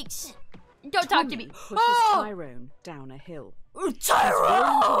 9 weeks. Don't talk to me. Pushes Tyrone down a hill.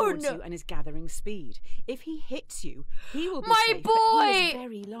 Tyrone! He's you and is gathering speed. If he hits you, he will be my safe, boy! but he is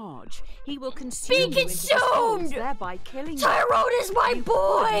very large. He will consume you into his arms, thereby killing you. Tyrone is my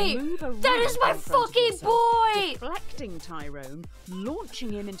boy! That is my fucking boy! Deflecting Tyrone,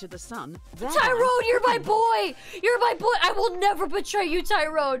 launching him into the sun. Tyrone, you're my boy! You're my boy! I will never betray you,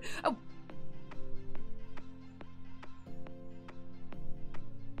 Tyrone!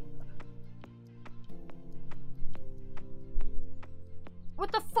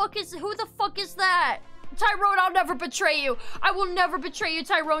 Who the fuck is that? Tyrone, I'll never betray you. I will never betray you,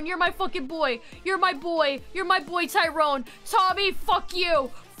 Tyrone. You're my fucking boy. You're my boy. You're my boy, Tyrone. Tommy, fuck you.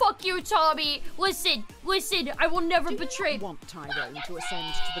 Fuck you, Tommy. Listen. I will never betray. Do you want Tyrone to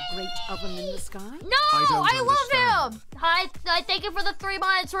ascend to the great oven in the sky? No, I love him. Hi, thank you for the 3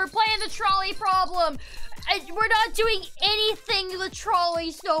 months. We're playing the trolley problem. We're not doing anything to the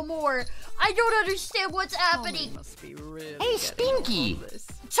trolleys no more. I don't understand what's happening. Must be really hey, Stinky.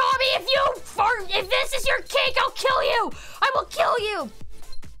 Tommy, if this is your cake, I'll kill you. I will kill you.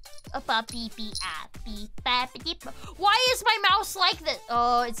 Why is my mouse like this?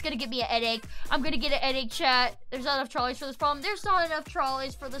 Oh, it's gonna give me a headache. I'm gonna get a headache, chat. There's not enough trolleys for this problem. There's not enough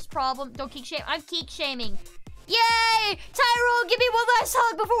trolleys for this problem. Don't keep shaming. I'm keep shaming. Yay! Tyrone, give me one last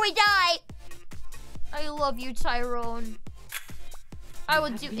hug before we die. I love you, Tyrone. I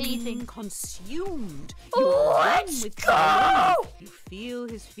would do anything. Consumed. Let's go! You feel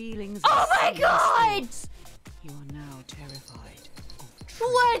his feelings. Oh my god! You are now terrified of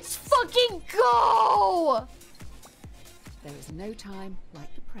truth. Let's fucking go! There is no time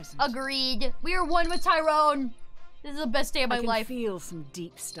like the present. Agreed. We are one with Tyrone. This is the best day of my life. I can feel some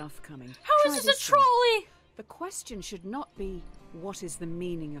deep stuff coming. How is this a trolley? The question should not be, what is the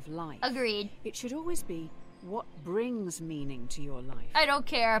meaning of life? Agreed. It should always be, what brings meaning to your life? I don't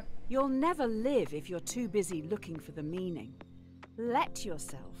care. You'll never live if you're too busy looking for the meaning. Let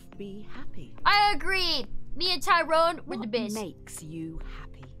yourself be happy. I agree. Me and Tyrone, we're the best. What makes you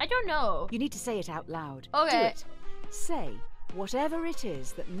happy? I don't know. You need to say it out loud. Okay. Do it. Say whatever it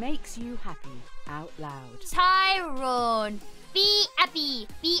is that makes you happy out loud. Tyrone, be happy,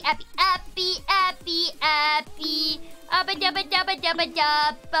 be happy, happy, happy, happy. Abba dabba dabba dabba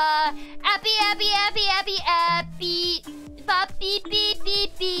dabba. Happy, happy, happy, happy, happy. Bop beep beep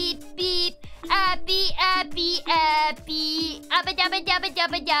beep beep beep. Happy, happy, happy. Abba dabba dabba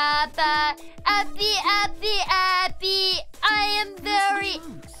dabba dabba. Happy, happy, happy. I am very.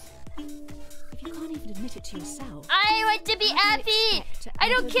 If you can't even admit it to yourself. I want to be happy. I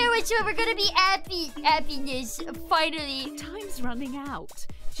don't care whatsoever. We're gonna be happy. Happiness. Finally. Time's running out.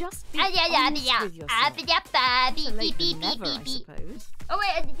 Just be yeah, honest with yourself. Beep, Beep, beep, never, beep, I beep. suppose. Oh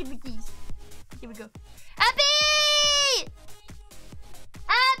wait, I need to make these. Here we go. Happy!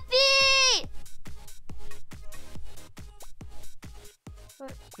 Happy!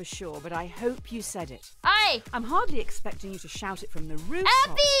 For sure, but I hope you said it. I'm hardly expecting you to shout it from the rooftop.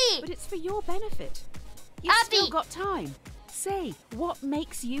 Happy! But it's for your benefit. You've Happy! still got time. Say what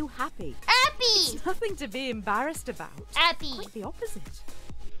makes you happy. Happy! It's nothing to be embarrassed about. Happy! Quite the opposite.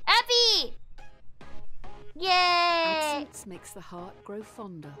 Happy! Yay! Absence makes the heart grow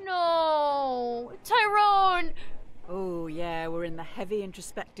fonder. No! Tyrone! Oh yeah, we're in the heavy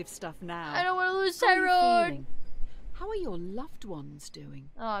introspective stuff now. I don't want to lose How are you Tyrone! feeling? How are your loved ones doing?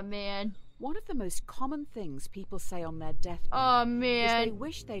 Oh man. One of the most common things people say on their deathbed Oh is man. they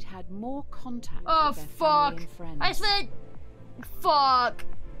wish they'd had more contact Oh with their fuck. family and friends. I said fuck.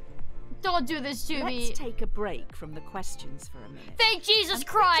 Don't do this to me. Let's take a break from the questions for a minute. Thank Jesus and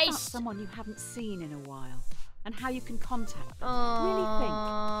Christ. Think about someone you haven't seen in a while and how you can contact them. Really think.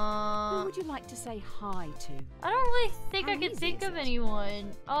 Who would you like to say hi to? I don't really think How I can easy think is of it?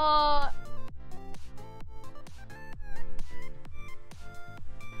 anyone.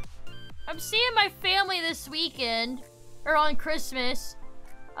 I'm seeing my family this weekend. Or on Christmas.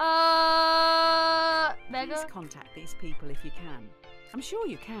 Mega? Please contact these people if you can. I'm sure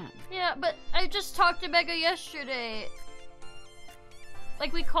you can. Yeah, but I just talked to Mega yesterday.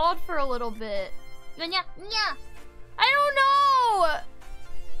 Like, we called for a little bit. Yeah. I don't know!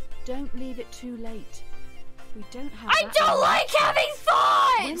 Don't leave it too late. We don't have I that don't long. like having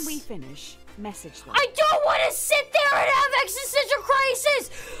thoughts! When we finish, message them. I don't want to sit there and have existential crisis!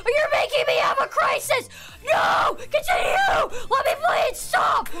 You're making me have a crisis! No! Continue! Let me play it!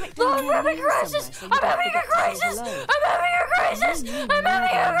 Stop! I'm having a crisis! I'm having a crisis! I'm having a crisis! I'm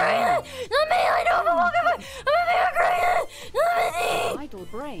having a crisis! Let me, I know I'm having a crisis! Let me. Idle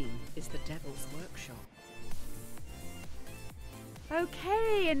brain is the devil's workshop.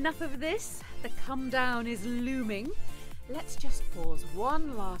 Okay, enough of this. The come down is looming. Let's just pause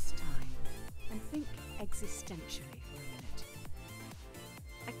one last time and think existentially for a minute.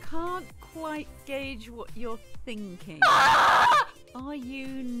 I can't quite gauge what you're thinking. Are you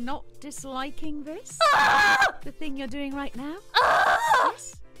not disliking this? The thing you're doing right now?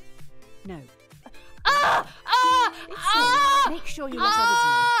 Yes? No. It's no. Make sure you let others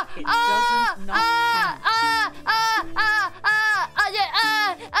know. It doesn't not count.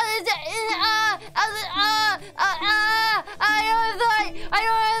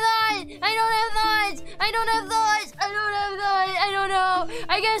 I don't know.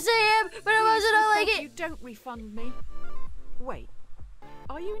 I guess I am, but I wasn't like it. You don't refund me. Wait.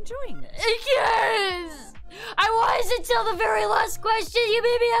 Are you enjoying this? Yes! I was until the very last question. You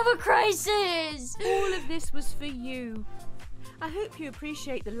made me have a crisis. All of this was for you. I hope you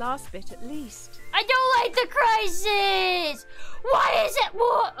appreciate the last bit at least. I don't like the crisis. Why is it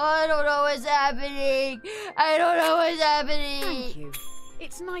more? I don't know what's happening. I don't know what's happening. Thank you.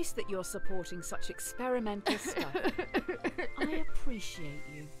 It's nice that you're supporting such experimental stuff. I appreciate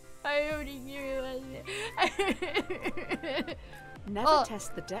you. I only knew it. Never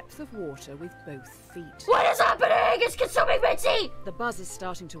test the depth of water with both feet. What is happening? It's consuming Mitzi! The buzz is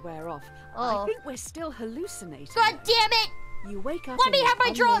starting to wear off. I think we're still hallucinating. God damn it! You wake up Let me in have an my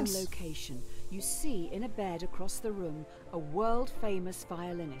unknown drugs! location. You see in a bed across the room a world-famous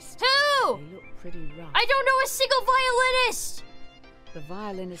violinist. Who? They look pretty rough. I don't know a single violinist! The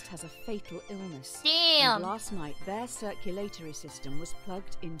violinist has a fatal illness. Damn. And last night, their circulatory system was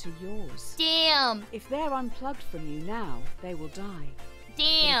plugged into yours. Damn. If they're unplugged from you now, they will die.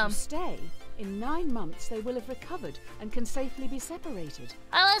 Damn. But if you stay, in 9 months they will have recovered and can safely be separated.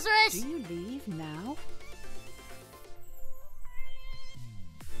 Hi, Lazarus. Do you leave now?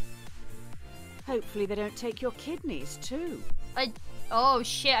 Hopefully they don't take your kidneys too. Oh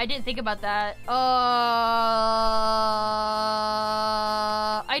shit, I didn't think about that.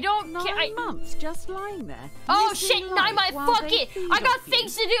 I don't care. 9 months just lying there. Oh shit, 9 months. Fuck it. I got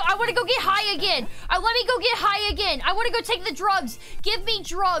things to do. I want to go get high again. Let me go get high again. I want to go take the drugs. Give me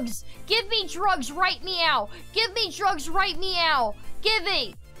drugs. Give me drugs right meow. Give me drugs right meow. Give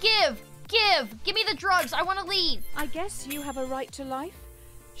me. Give me the drugs. I want to leave. I guess you have a right to life.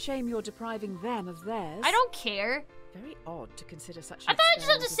 Shame you're depriving them of theirs. I don't care. Very odd to consider such. I thought I just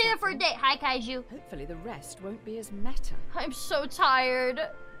had to stay there for a day. Hi, Kaiju. Hopefully the rest won't be as meta. I'm so tired.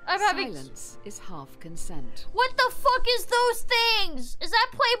 Silence is half consent. What the fuck is those things? Is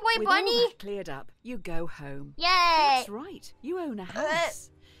that Playboy Bunny? All that cleared up, you go home. Yay! That's right. You own a house.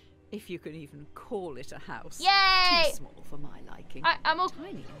 If you can even call it a house. Yay! Too small for my liking. I'm okay.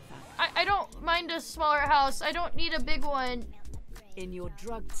 Tiny, in fact. I don't mind a smaller house. I don't need a big one. In your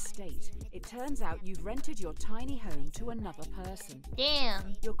drugged state, it turns out you've rented your tiny home to another person.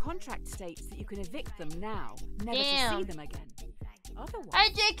 Damn. Your contract states that you can evict them now, never to see them again.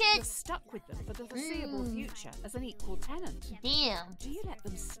 Otherwise, you're stuck with them for the foreseeable future as an equal tenant. Damn. Do you let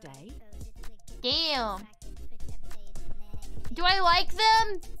them stay? Damn. Do I like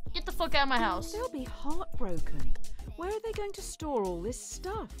them? Get the fuck out of my house. They'll be heartbroken. Where are they going to store all this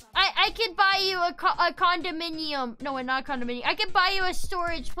stuff? I could buy you a condominium. No, not a condominium. I could buy you a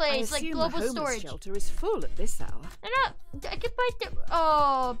storage place, like global the storage. Shelter is full at this hour. I could buy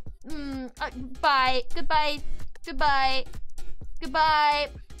bye. Goodbye. Goodbye. Goodbye.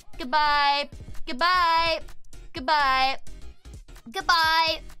 Goodbye. Goodbye. Goodbye.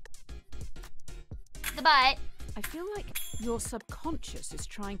 Goodbye. Goodbye. I feel like your subconscious is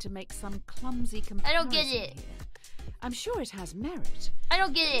trying to make some clumsy comparison. I don't get it. Here. I'm sure it has merit. I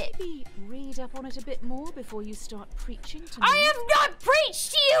don't get it. Maybe read up on it a bit more before you start preaching to me. I have not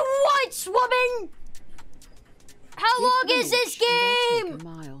preached to you once, woman! How long is this game? Take a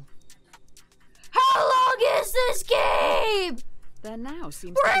mile. How long is this game? There now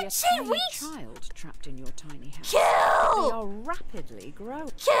seems to be a tiny child trapped in your tiny house. Kill! They are rapidly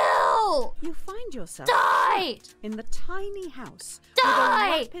growing. Kill! You find yourself trapped in the tiny house with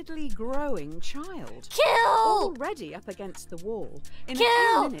a rapidly growing child. Kill! Already up against the wall. In a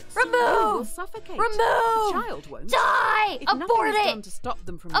few minutes, remove! you will suffocate. Remove! The child won't. Die! If Abort nothing is it! done to stop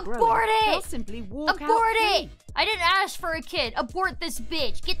them from Abort growing, it! they'll simply walk out Abort it! free. I didn't ask for a kid. Abort this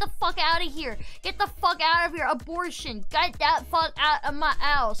bitch. Get the fuck out of here. Get the fuck out of here. Abortion. Get that fuck out of my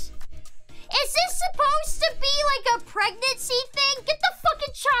house. Is this supposed to be like a pregnancy thing? Get the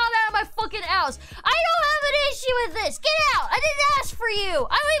fucking child out of my fucking house. I don't have an issue with this. Get out. I didn't ask for you.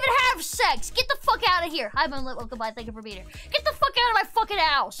 I don't even have sex. Get the fuck out of here. Hi, Moonlit. Welcome by. Thank you for being here. Get the fuck out of my fucking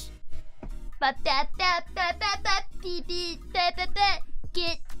house.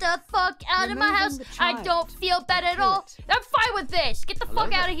 Get the fuck out of my house. I don't feel bad at all. I'm fine with this. Get the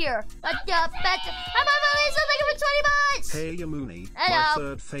fuck out of here. I'm on my way, so thank you for 20 months. Hey, Mooni, my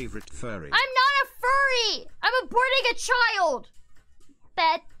third favorite furry. I'm not a furry. I'm aborting a child.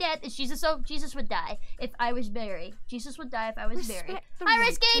 Jesus would die if I was Mary. Jesus would die if I was Mary. Hi,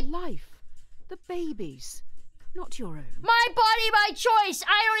 Risky. Life. The babies. Not your own. My body, my choice.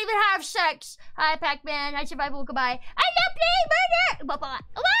 I don't even have sex. Hi, Pac-Man. Hi, Survival. Goodbye. I love playing murder. Bye-bye.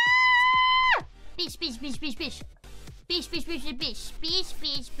 Ah! Bish, bish, bish, bish, bish. Bish, bish, bish, bish, bish. Bish,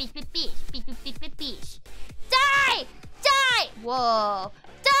 bish, bish, bish, bish. Bish, bish, bish, bish, bish. Die! Die! Whoa.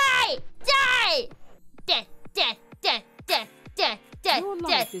 Die! Die! Death, death, death, death, death, death, your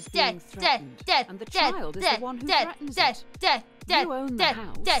life is being threatened, and the child is the one who threatens it. You own the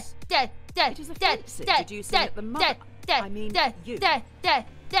house. It is offensive deducing that the mother, I mean you.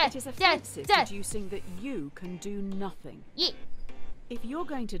 It is offensive deducing that you can do nothing. If you're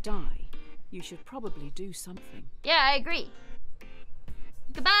going to die, you should probably do something. Yeah, I agree.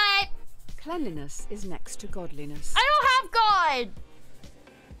 Goodbye. Cleanliness is next to godliness. I don't have God.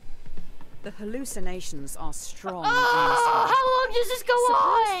 The hallucinations are strong. Oh, how long does this go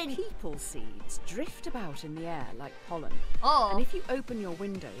on? People seeds drift about in the air like pollen. Oh. And if you open your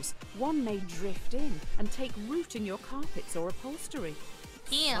windows, one may drift in and take root in your carpets or upholstery.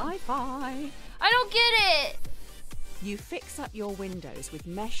 Damn. Sci-fi. I don't get it. You fix up your windows with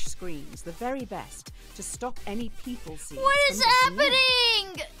mesh screens, the very best, to stop any people seeds. What is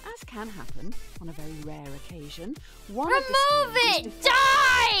happening? As This can happen on a very rare occasion. Remove it!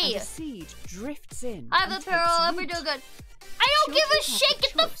 Die! And the seed drifts in. I have a peril. I'm doing good. I don't give a shit.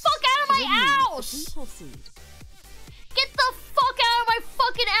 Get the fuck out of my house. Get the fuck out of my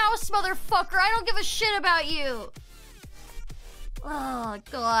fucking house, motherfucker. I don't give a shit about you. Oh,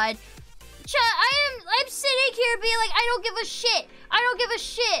 God. Chat, I'm sitting here being like, I don't give a shit. I don't give a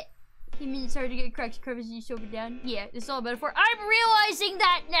shit. You mean it's hard to get cracked crevices you sober down? Yeah, it's all a metaphor. I'm realizing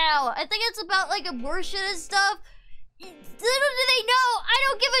that now. I think it's about like abortion and stuff. Little do they know, I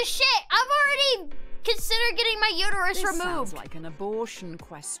don't give a shit. I've already considered getting my uterus removed. Sounds like an abortion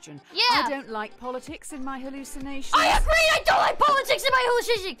question. Yeah. I don't like politics in my hallucinations. I agree, I don't like politics in my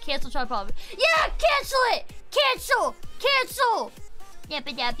hallucinations. Cancel child problem. Yeah, cancel it. Cancel. Cancel. Yeah,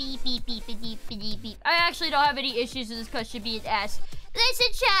 but yeah, beep, beep, beep, beep, beep, beep. I actually don't have any issues with this question being asked.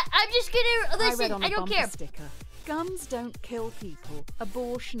 Listen, chat, I'm just gonna listen. I don't care. Sticker. Guns don't kill people.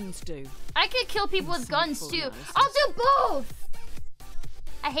 Abortions do. I could kill people with guns too. I'll do both.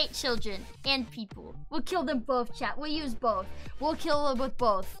 I hate children and people. We'll kill them both, chat. We'll use both. We'll kill them with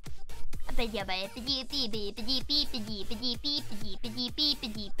both. Why did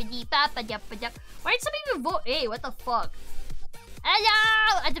some even vote? Hey, what the fuck?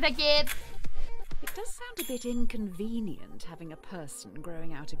 Hello, I'm defective. It does sound a bit inconvenient having a person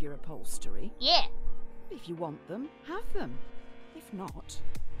growing out of your upholstery. Yeah. If you want them, have them. If not,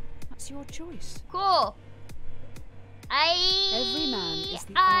 that's your choice. Cool. Every man is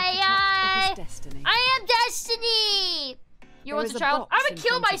the architect of his destiny. I am destiny. You want a child? I would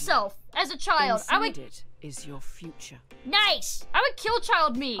kill myself as a child. Inside it is your future. Nice. I would kill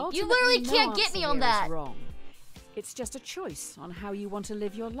child me. Ultimately, you literally can't get me on that. Wrong. It's just a choice on how you want to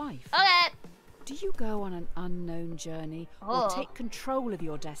live your life. Okay. Do you go on an unknown journey or take control of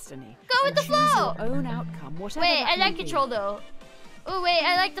your destiny? Go with the flow. Your own outcome, whatever. Wait, I like control though. Oh wait,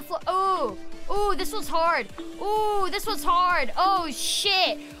 I like the flow. Oh, oh, this one's hard. Oh, this one's hard. Oh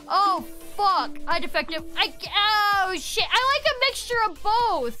shit. Oh fuck. I defective. Oh shit. I like a mixture of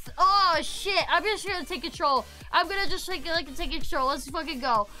both. Oh shit. I'm just gonna take control. I'm gonna just take control. Let's fucking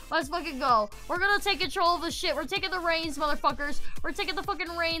go. Let's fucking go. We're gonna take control of the shit. We're taking the reins, motherfuckers. We're taking the fucking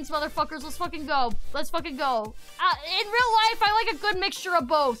reins, motherfuckers. Let's fucking go. Let's fucking go. In real life, I like a good mixture of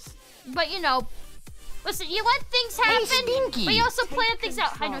both. But you know, listen, you let things happen, but you also plan things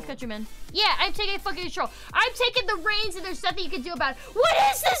out. Hi, North Countryman. Yeah, I'm taking fucking control. I'm taking the reins, and there's nothing you can do about it. What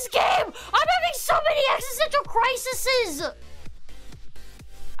is this game? I'm having so many existential crises.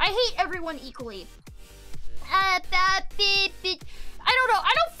 I hate everyone equally. I don't know.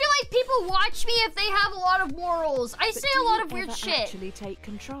 I don't feel like people watch me if they have a lot of morals. I say a lot of weird shit. Actually take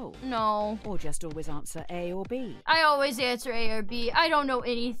control? No. Or just always answer A or B? I always answer A or B. I don't know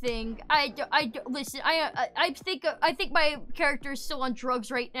anything. Listen, I think my character is still on drugs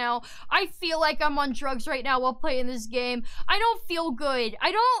right now. I feel like I'm on drugs right now while playing this game. I don't feel good.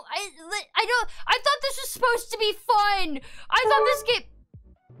 I thought this was supposed to be fun. I thought this game...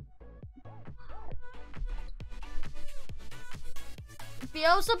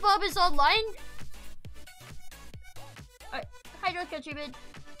 Beelzebub is online? Hi, North Countryman.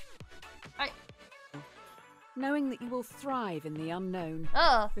 Knowing that you will thrive in the unknown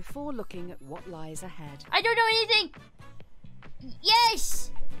before looking at what lies ahead. I don't know anything.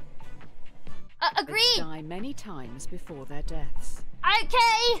 Yes. Agreed. They die many times before their deaths.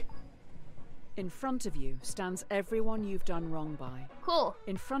 Okay. In front of you stands everyone you've done wrong by. Cool.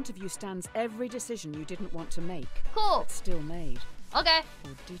 In front of you stands every decision you didn't want to make. Cool. But still made. Okay.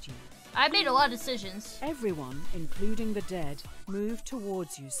 Or did you? I made a lot of decisions. Everyone, including the dead, moved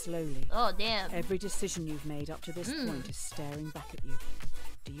towards you slowly. Oh, damn. Every decision you've made up to this point is staring back at you.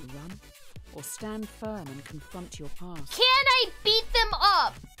 Do you run? Or stand firm and confront your past? Can I beat them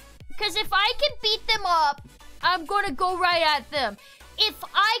up? Because if I can beat them up, I'm gonna go right at them. If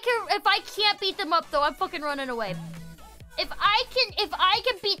I can't beat them up though, I'm fucking running away. If I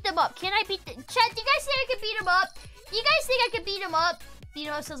can beat them up, can I beat them? Chat, do you guys think I can beat them up? Do you guys think I can beat him up? You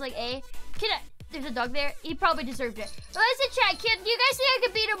know, it sounds like A. There's a dog there. He probably deserved it. Listen, chat, do you guys think I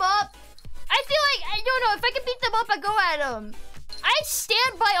can beat him up? I feel like, I don't know, if I can beat them up, I go at them. I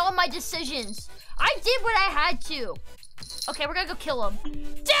stand by all my decisions. I did what I had to. Okay, we're gonna go kill him.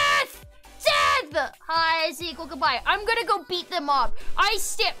 Death! Death! Hi, Ezekiel, goodbye. I'm gonna go beat them up. I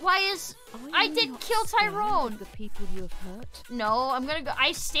didn't kill Tyrone. The people you have hurt? No, I'm gonna go.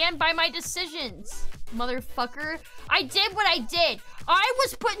 I stand by my decisions, motherfucker. I did what I did. I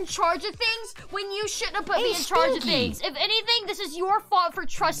was put in charge of things when you shouldn't have put me in charge of things. If anything, this is your fault for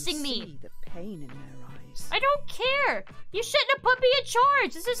trusting me. See the pain in their eyes. I don't care. You shouldn't have put me in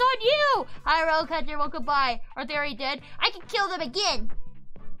charge. This is on you. Hi, Roll Cutter. Well, goodbye. Are they already dead? I can kill them again.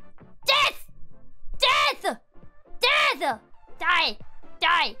 Death! Death! Death! Die!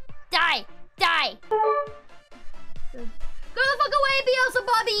 Die! Die! Die! Go the fuck away,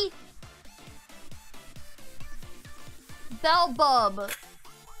 Beelzebubby! Belbub.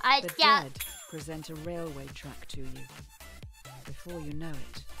 The dead present a railway track to you. Before you know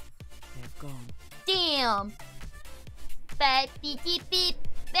it, they've gone. Damn. All good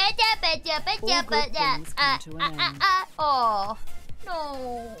things come to an end. Oh,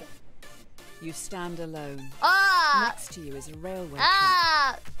 no. You stand alone. Next to you is a railway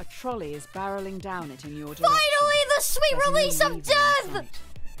track. A trolley is barreling down it in your direction. Finally, the sweet release of death!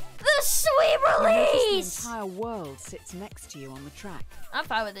 The sweet release! The entire world sits next to you on the track. I'm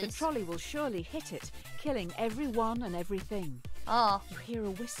fine with this. The trolley will surely hit it, killing everyone and everything. You hear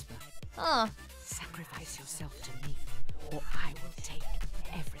a whisper. Sacrifice yourself to me, or I will take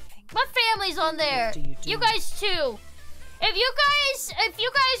everything. My family's on there. What do you do? You guys too. If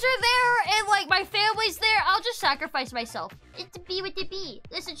you guys are there and like my family's there, I'll just sacrifice myself. It's be what it be.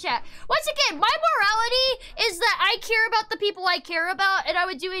 Listen, chat. Once again, my morality is that I care about the people I care about, and I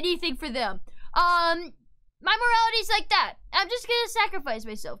would do anything for them. My morality's like that. I'm just gonna sacrifice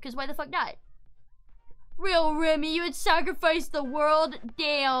myself, because why the fuck not? Real Remy, you would sacrifice the world?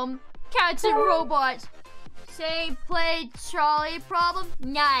 Damn. Cats and robots. Same play trolley problem?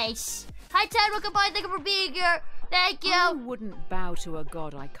 Nice. Hi, Ted. Welcome by. Thank you for being here. Thank you. I wouldn't bow to a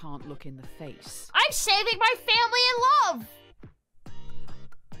god I can't look in the face. I'm saving my family and love.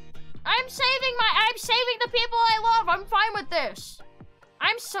 I'm saving the people I love. I'm fine with this.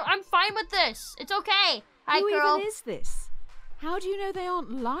 I'm fine with this. It's okay. Hi, Who girl. even is this? How do you know they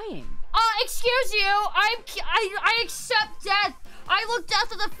aren't lying? Excuse you. I accept death. I look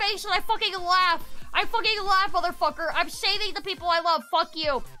death in the face and I fucking laugh. I fucking laugh, motherfucker. I'm saving the people I love. Fuck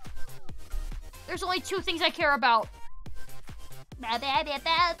you. There's only two things I care about. What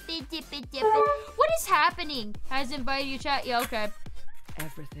is happening? Has invited you, chat? Yeah, okay.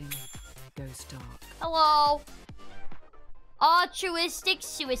 Everything goes dark. Hello. Altruistic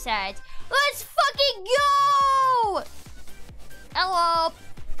suicide. Let's fucking go! Hello.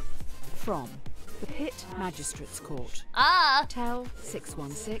 From the Pit Magistrates Court. Tell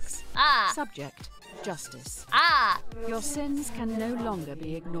 616. Subject. Justice. Your sins can no longer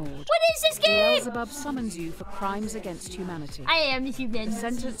be ignored. What is this game? Beelzebub summons you for crimes against humanity. I am human. The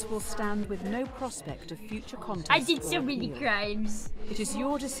sentence will stand with no prospect of future contest. I did so many crimes. It is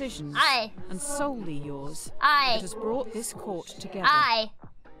your decisions, and solely yours, that has brought this court together.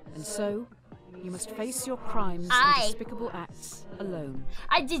 And so, you must face your crimes and despicable acts alone.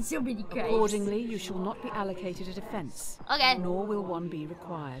 I did so many crimes. Accordingly, you shall not be allocated a defense. Okay. Nor will one be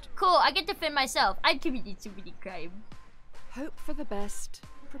required. Cool, I can defend myself. I committed so many crimes. Hope for the best,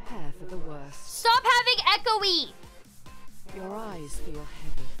 prepare for the worst. Stop having echoey! Your eyes feel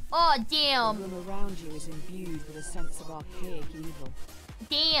heavy. Oh, damn. The room around you is imbued with a sense of archaic evil.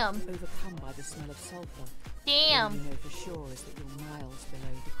 Damn. Overcome by the smell of sulfur. Damn. All you know for sure is that you're miles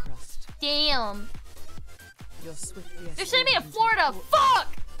below the crust. Damn. You're swiftly they're sending me to Florida.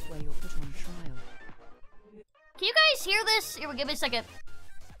 Fuck! Where you're put on trial. Can you guys hear this? Here, give me a second.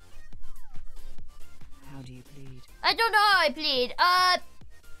 How do you plead? I don't know how I plead. I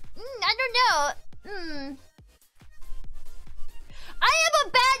don't know. I am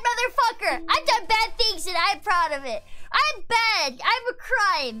a bad motherfucker. I've done bad things and I'm proud of it. I'm bad. I'm a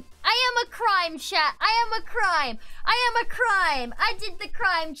crime. I am a crime, chat. I am a crime. I am a crime. I did the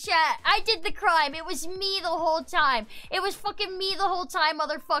crime, chat. I did the crime. It was me the whole time. It was fucking me the whole time,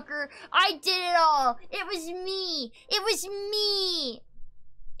 motherfucker. I did it all. It was me. It was me.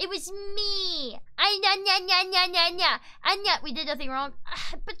 It was me. We did nothing wrong.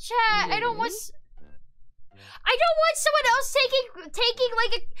 But chat, really? I don't want someone else taking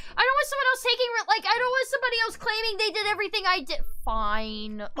like a. I don't want someone else taking like. I don't want somebody else claiming they did everything I did.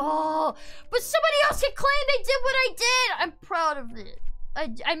 Fine. Oh, but somebody else can claim they did what I did. I'm proud of it.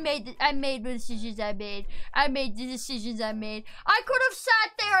 I made the decisions I made. I made the decisions I made. I could have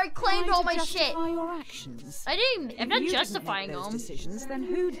sat there and claimed all my shit. Your actions. I didn't. I'm not you justifying didn't make them. those decisions. Then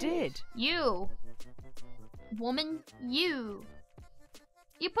who did? You, woman. You.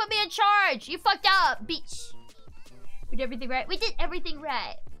 You put me in charge. You fucked up, bitch. We did everything right. We did everything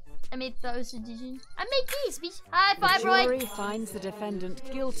right. I made those decisions. I made these, bitch. High five, Roy. The jury finds the defendant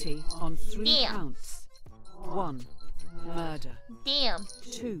guilty on 3 counts. 1. Murder. Damn.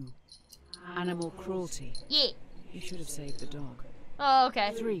 2. Animal cruelty. Yeah. You should have saved the dog. Oh,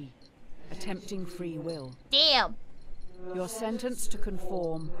 okay. 3. Attempting free will. Damn. You're sentenced to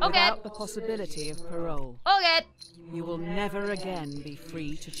conform without the possibility of parole. Okay. You will never again be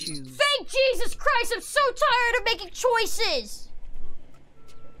free to choose. Thank Jesus Christ, I'm so tired of making choices!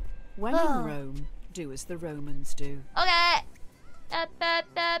 When in Rome, do as the Romans do. Okay. You're at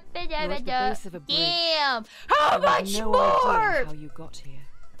the base of a bridge. Damn! How much no more? Idea how you got here.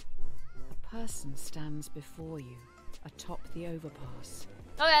 A person stands before you, atop the overpass.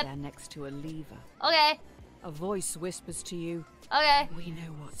 Okay. They're next to a lever. Okay. A voice whispers to you. Okay. We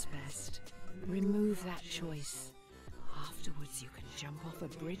know what's best. Remove that choice. Afterwards, you can jump off a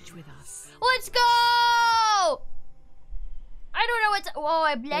bridge with us. Let's go! I don't know what's. Oh,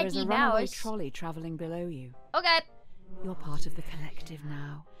 I bloody mouse. There is a runaway trolley traveling below you. Okay. You're part of the collective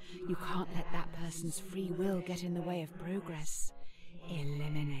now. You can't let that person's free will get in the way of progress.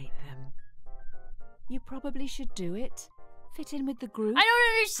 Eliminate them. You probably should do it. Fit in with the group. I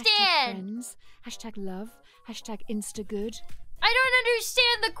don't understand. #friends, #love, #instagood. I don't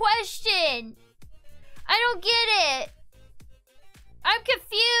understand the question. I don't get it. I'm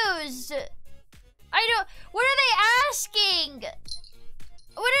confused. I don't. What are they asking?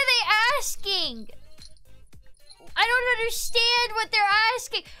 What are they asking? I don't understand what they're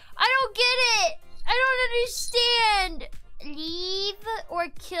asking. I don't get it. I don't understand. Leave or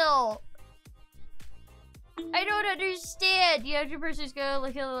kill? I don't understand. You have your person's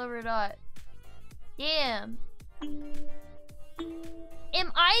gonna kill them or not. Damn. Am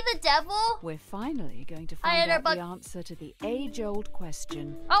I the devil? We're finally going to find out the answer to the age-old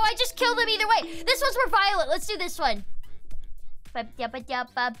question. Oh, I just killed him either way. This one's more violent. Let's do this one. I want the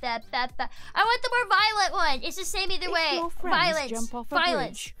more violent one. It's the same either way. Your friends violence. Jump off a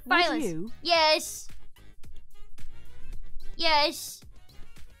violence. Bridge, Violence. You? Yes. Yes.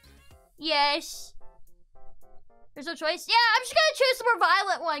 Yes. There's no choice. Yeah, I'm just gonna choose the more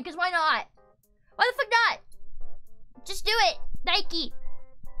violent one, because why not? Why the fuck not? Just do it. Nike.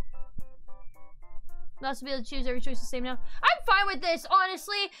 Not to be able to choose every choice the same now. I'm fine with this,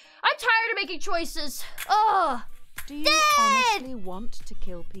 honestly. I'm tired of making choices. Ugh. Do you honestly want to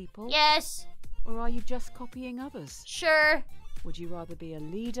kill people? Yes. Or are you just copying others? Sure. Would you rather be a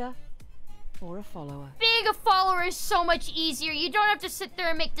leader or a follower? Being a follower is so much easier. You don't have to sit there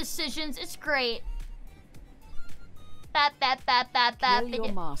and make decisions. It's great. Kill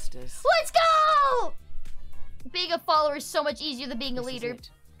your masters. Let's go! Being a follower is so much easier than being a leader.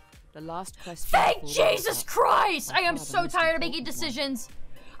 The last question. Thank Jesus Christ! I am so tired of making decisions.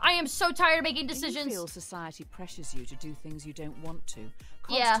 I am so tired of making decisions. Do you feel society pressures you to do things you don't want to,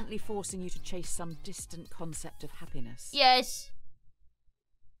 constantly forcing you to chase some distant concept of happiness? Yes.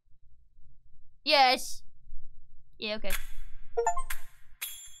 Yes. Yeah, okay.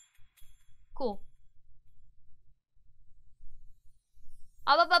 Cool.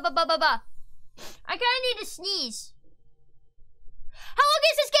 I kinda need to sneeze. How long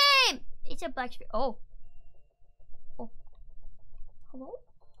is this game? It's a black screen. Oh. Oh. Hello?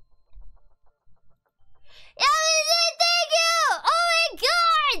 Thank you! Oh my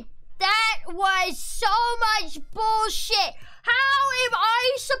god! That was so much bullshit. How am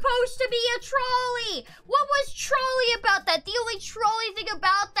I supposed to be a trolley? What was trolley about that? The only trolley thing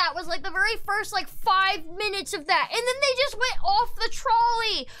about that was like the very first like 5 minutes of that. And then they just went off the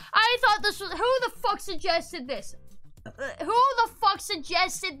trolley. I thought this was, who the fuck suggested this? Who the fuck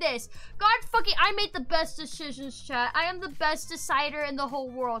suggested this? God fucking, I made the best decisions, chat. I am the best decider in the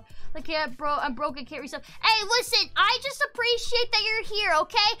whole world. I'm broken, can't reset. Hey, listen, I just appreciate that you're here,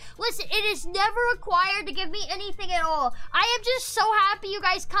 okay? Listen, it is never required to give me anything at all. I am just so happy you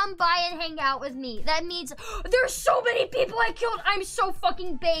guys come by and hang out with me. That means there's so many people I killed. I'm so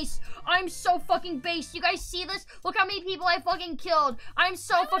fucking based. I'm so fucking based. You guys see this? Look how many people I fucking killed. I'm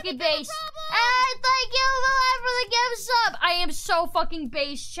so fucking based. And thank you for the gift sub. I am so fucking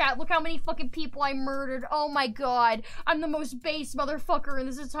based, chat. Look how many fucking people I murdered. Oh my god. I'm the most based motherfucker in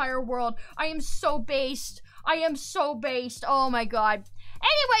this entire world. I am so based. I am so based. Oh my god.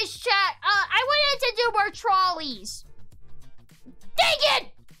 Anyways, chat, I wanted to do more trolleys. Dang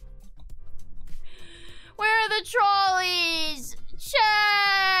it! Where are the trolleys?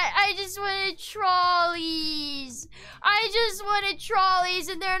 Chat, I just wanted trolleys. I just wanted trolleys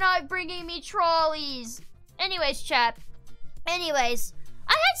and they're not bringing me trolleys. Anyways, chat. Anyways,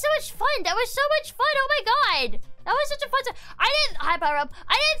 I had so much fun. That was so much fun. Oh my god. That was such a fun time. Hi, Power Up.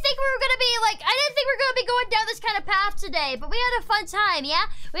 I didn't think we were gonna be like, I didn't think we were gonna be going down this kind of path today, but we had a fun time, yeah?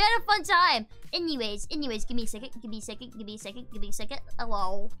 We had a fun time. Anyways, give me a second.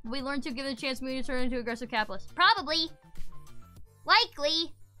 Hello. We learned to give it a chance Mooni to turn into aggressive capitalist. Probably.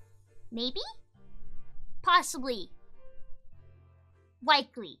 Likely. Maybe? Possibly.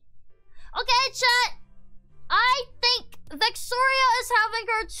 Likely. Okay, chat. I think Victoria is having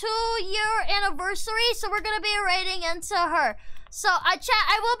her 2-year anniversary, so we're gonna be raiding into her. So, chat,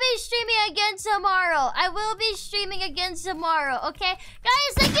 I will be streaming again tomorrow. I will be streaming again tomorrow, okay?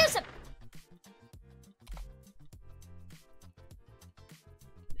 Guys, thank you so...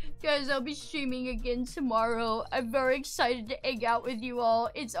 Guys, I'll be streaming again tomorrow. I'm very excited to hang out with you all.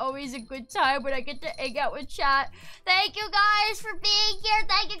 It's always a good time when I get to hang out with chat. Thank you guys for being here.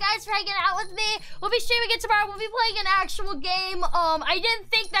 Thank you guys for hanging out with me. We'll be streaming again tomorrow. We'll be playing an actual game. I didn't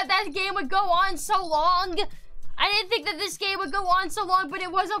think that game would go on so long. I didn't think that this game would go on so long, but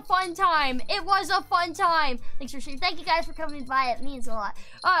it was a fun time. It was a fun time. Thanks for streaming. Thank you guys for coming by. It means a lot.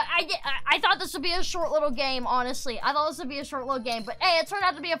 I thought this would be a short little game, honestly. I thought this would be a short little game, but hey, it turned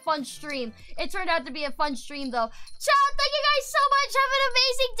out to be a fun stream. It turned out to be a fun stream, though. Ciao, thank you guys so much. Have an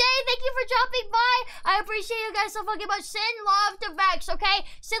amazing day. Thank you for dropping by. I appreciate you guys so fucking much. Send love to Vex, okay?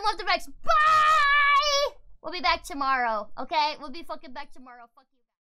 Send love to Vex. Bye! We'll be back tomorrow, okay? We'll be fucking back tomorrow. Fuck you.